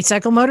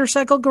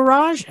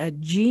 recyclemotorcyclegarage at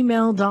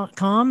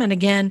gmail.com. And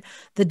again,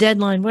 the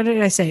deadline, what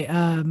did I say?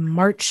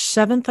 March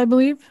 7th, I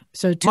believe.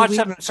 So March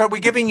 7th. So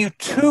we're giving you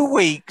 2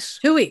 weeks.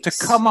 2 weeks.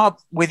 To come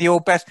up with your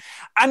best.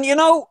 And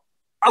I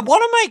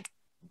want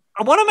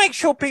to make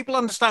sure people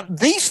understand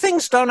these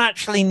things don't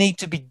actually need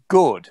to be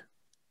good.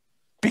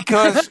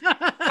 Because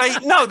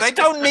they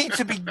don't need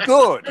to be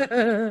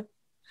good.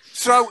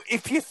 So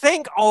if you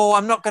think,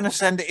 I'm not going to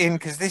send it in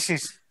because this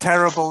is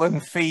terrible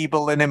and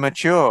feeble and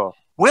immature,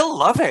 we'll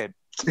love it.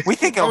 We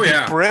think it'll be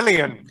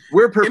brilliant.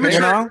 We're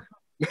prepared.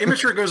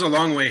 Immature goes a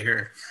long way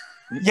here.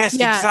 Yes,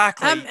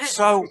 exactly.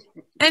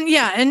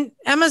 And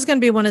Emma's going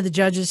to be one of the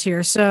judges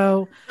here.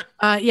 So,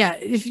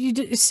 if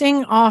you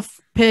sing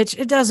off pitch,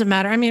 it doesn't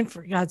matter. I mean,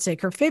 for God's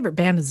sake, her favorite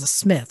band is the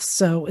Smiths,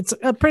 so it's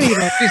a pretty.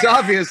 She's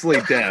obviously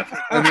deaf.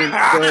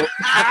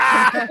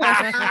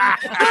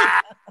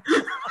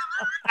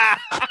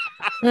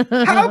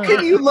 How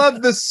can you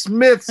love the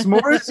Smiths?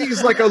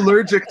 Morrissey's like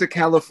allergic to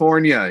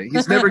California.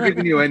 He's never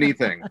given you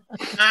anything.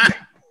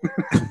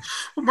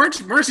 Well,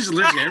 Morrissey's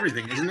allergic to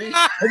everything, isn't he?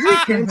 Has he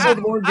canceled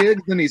more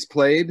gigs than he's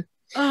played?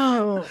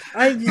 Yeah.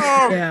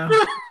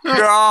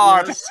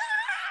 God.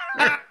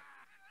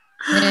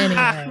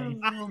 Anyway.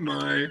 Oh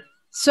my.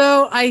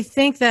 So I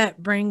think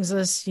that brings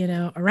us,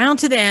 around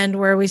to the end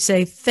where we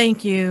say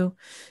thank you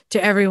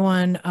to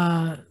everyone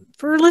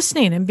for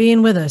listening and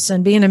being with us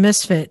and being a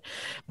misfit.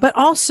 But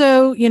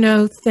also,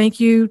 thank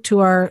you to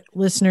our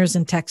listeners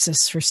in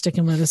Texas for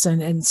sticking with us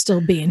and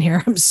still being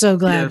here. I'm so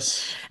glad.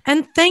 Yes.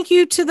 And thank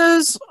you to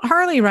those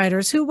Harley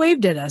riders who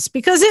waved at us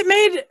because it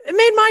made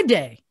my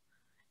day.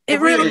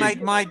 It really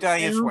made my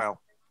day as well.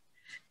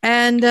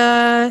 And,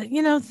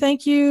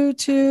 thank you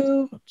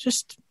to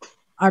just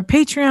our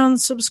Patreon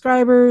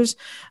subscribers,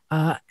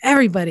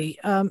 everybody.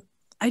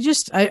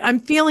 I'm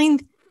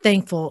feeling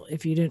thankful,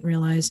 if you didn't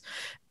realize,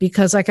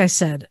 because like I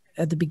said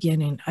at the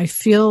beginning, I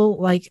feel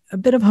like a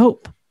bit of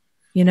hope,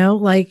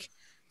 like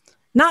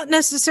not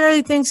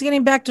necessarily things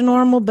getting back to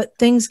normal, but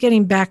things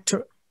getting back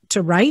to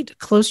right,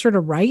 closer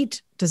to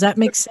right. Does that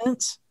make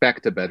sense?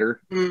 Back to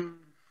better.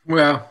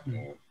 Well,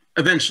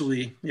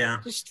 eventually,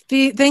 yeah. Just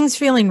things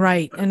feeling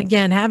right. And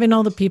again, having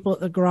all the people at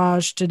the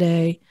garage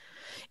today,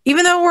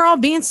 even though we're all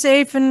being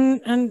safe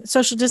and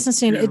social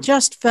distancing, it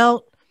just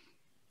felt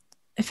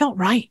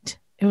right.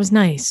 It was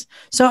nice.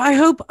 So I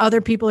hope other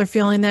people are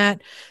feeling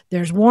that.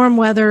 There's warm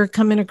weather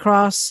coming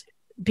across.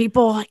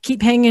 People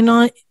keep hanging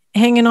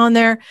on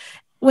there.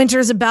 Winter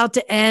is about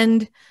to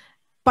end.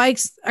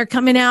 Bikes are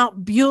coming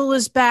out. Buell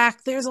is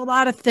back. There's a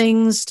lot of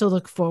things to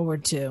look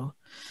forward to.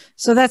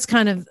 So that's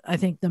kind of, I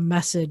think, the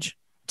message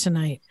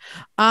tonight.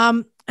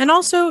 And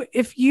also,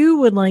 if you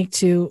would like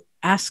to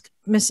ask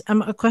Miss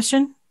Emma a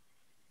question,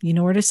 you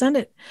know where to send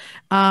it.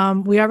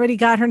 We already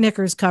got her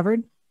knickers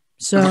covered.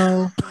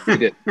 So we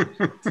did.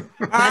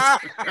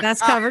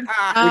 That's covered. We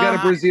got a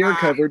brassiere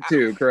covered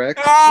too,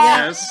 correct?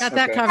 Yes. Got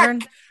that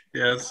covered.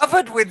 Yes.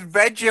 Covered with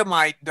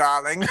Vegemite,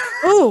 darling.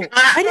 Oh,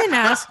 I didn't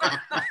ask.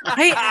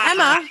 Hey,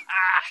 Emma.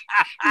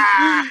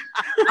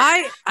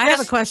 I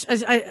have a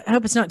question. I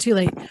hope it's not too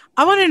late.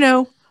 I want to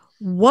know,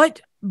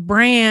 what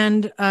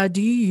brand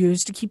do you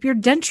use to keep your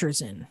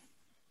dentures in?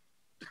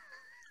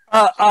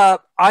 I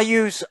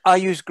use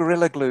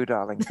Gorilla Glue,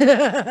 darling.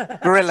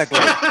 Gorilla Glue.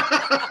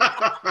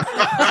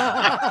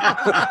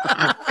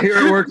 Here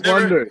it works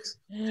wonders.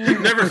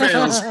 Never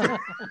fails.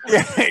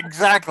 Yeah,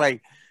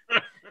 exactly.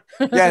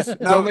 Yes,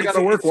 it's only got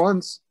to work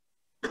once.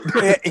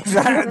 Yeah,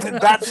 exactly.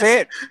 That's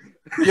it.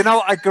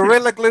 I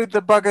Gorilla Glued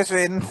the buggers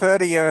in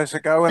 30 years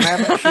ago and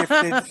haven't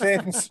shifted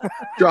since.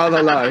 Draw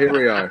the line. Here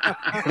we are.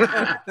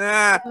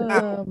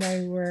 Oh,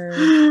 my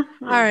word.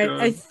 All right. God.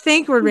 I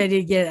think we're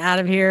ready to get out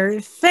of here.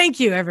 Thank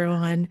you,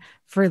 everyone,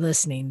 for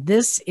listening.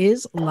 This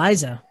is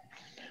Liza.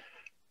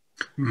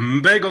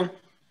 Bagel.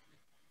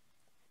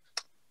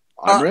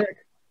 I'm Rick.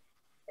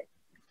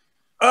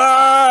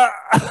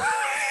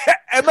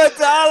 Emma,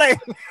 darling.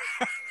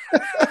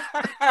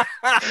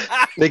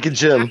 Naked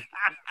Jim.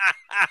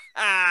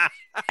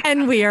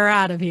 And we are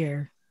out of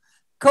here.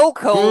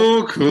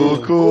 Cool.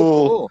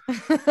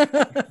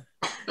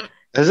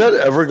 Has that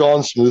ever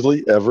gone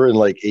smoothly? Ever in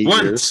like 8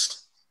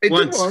 years?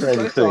 Once.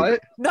 Once.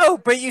 No,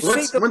 but you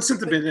see, once since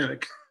the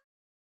pandemic.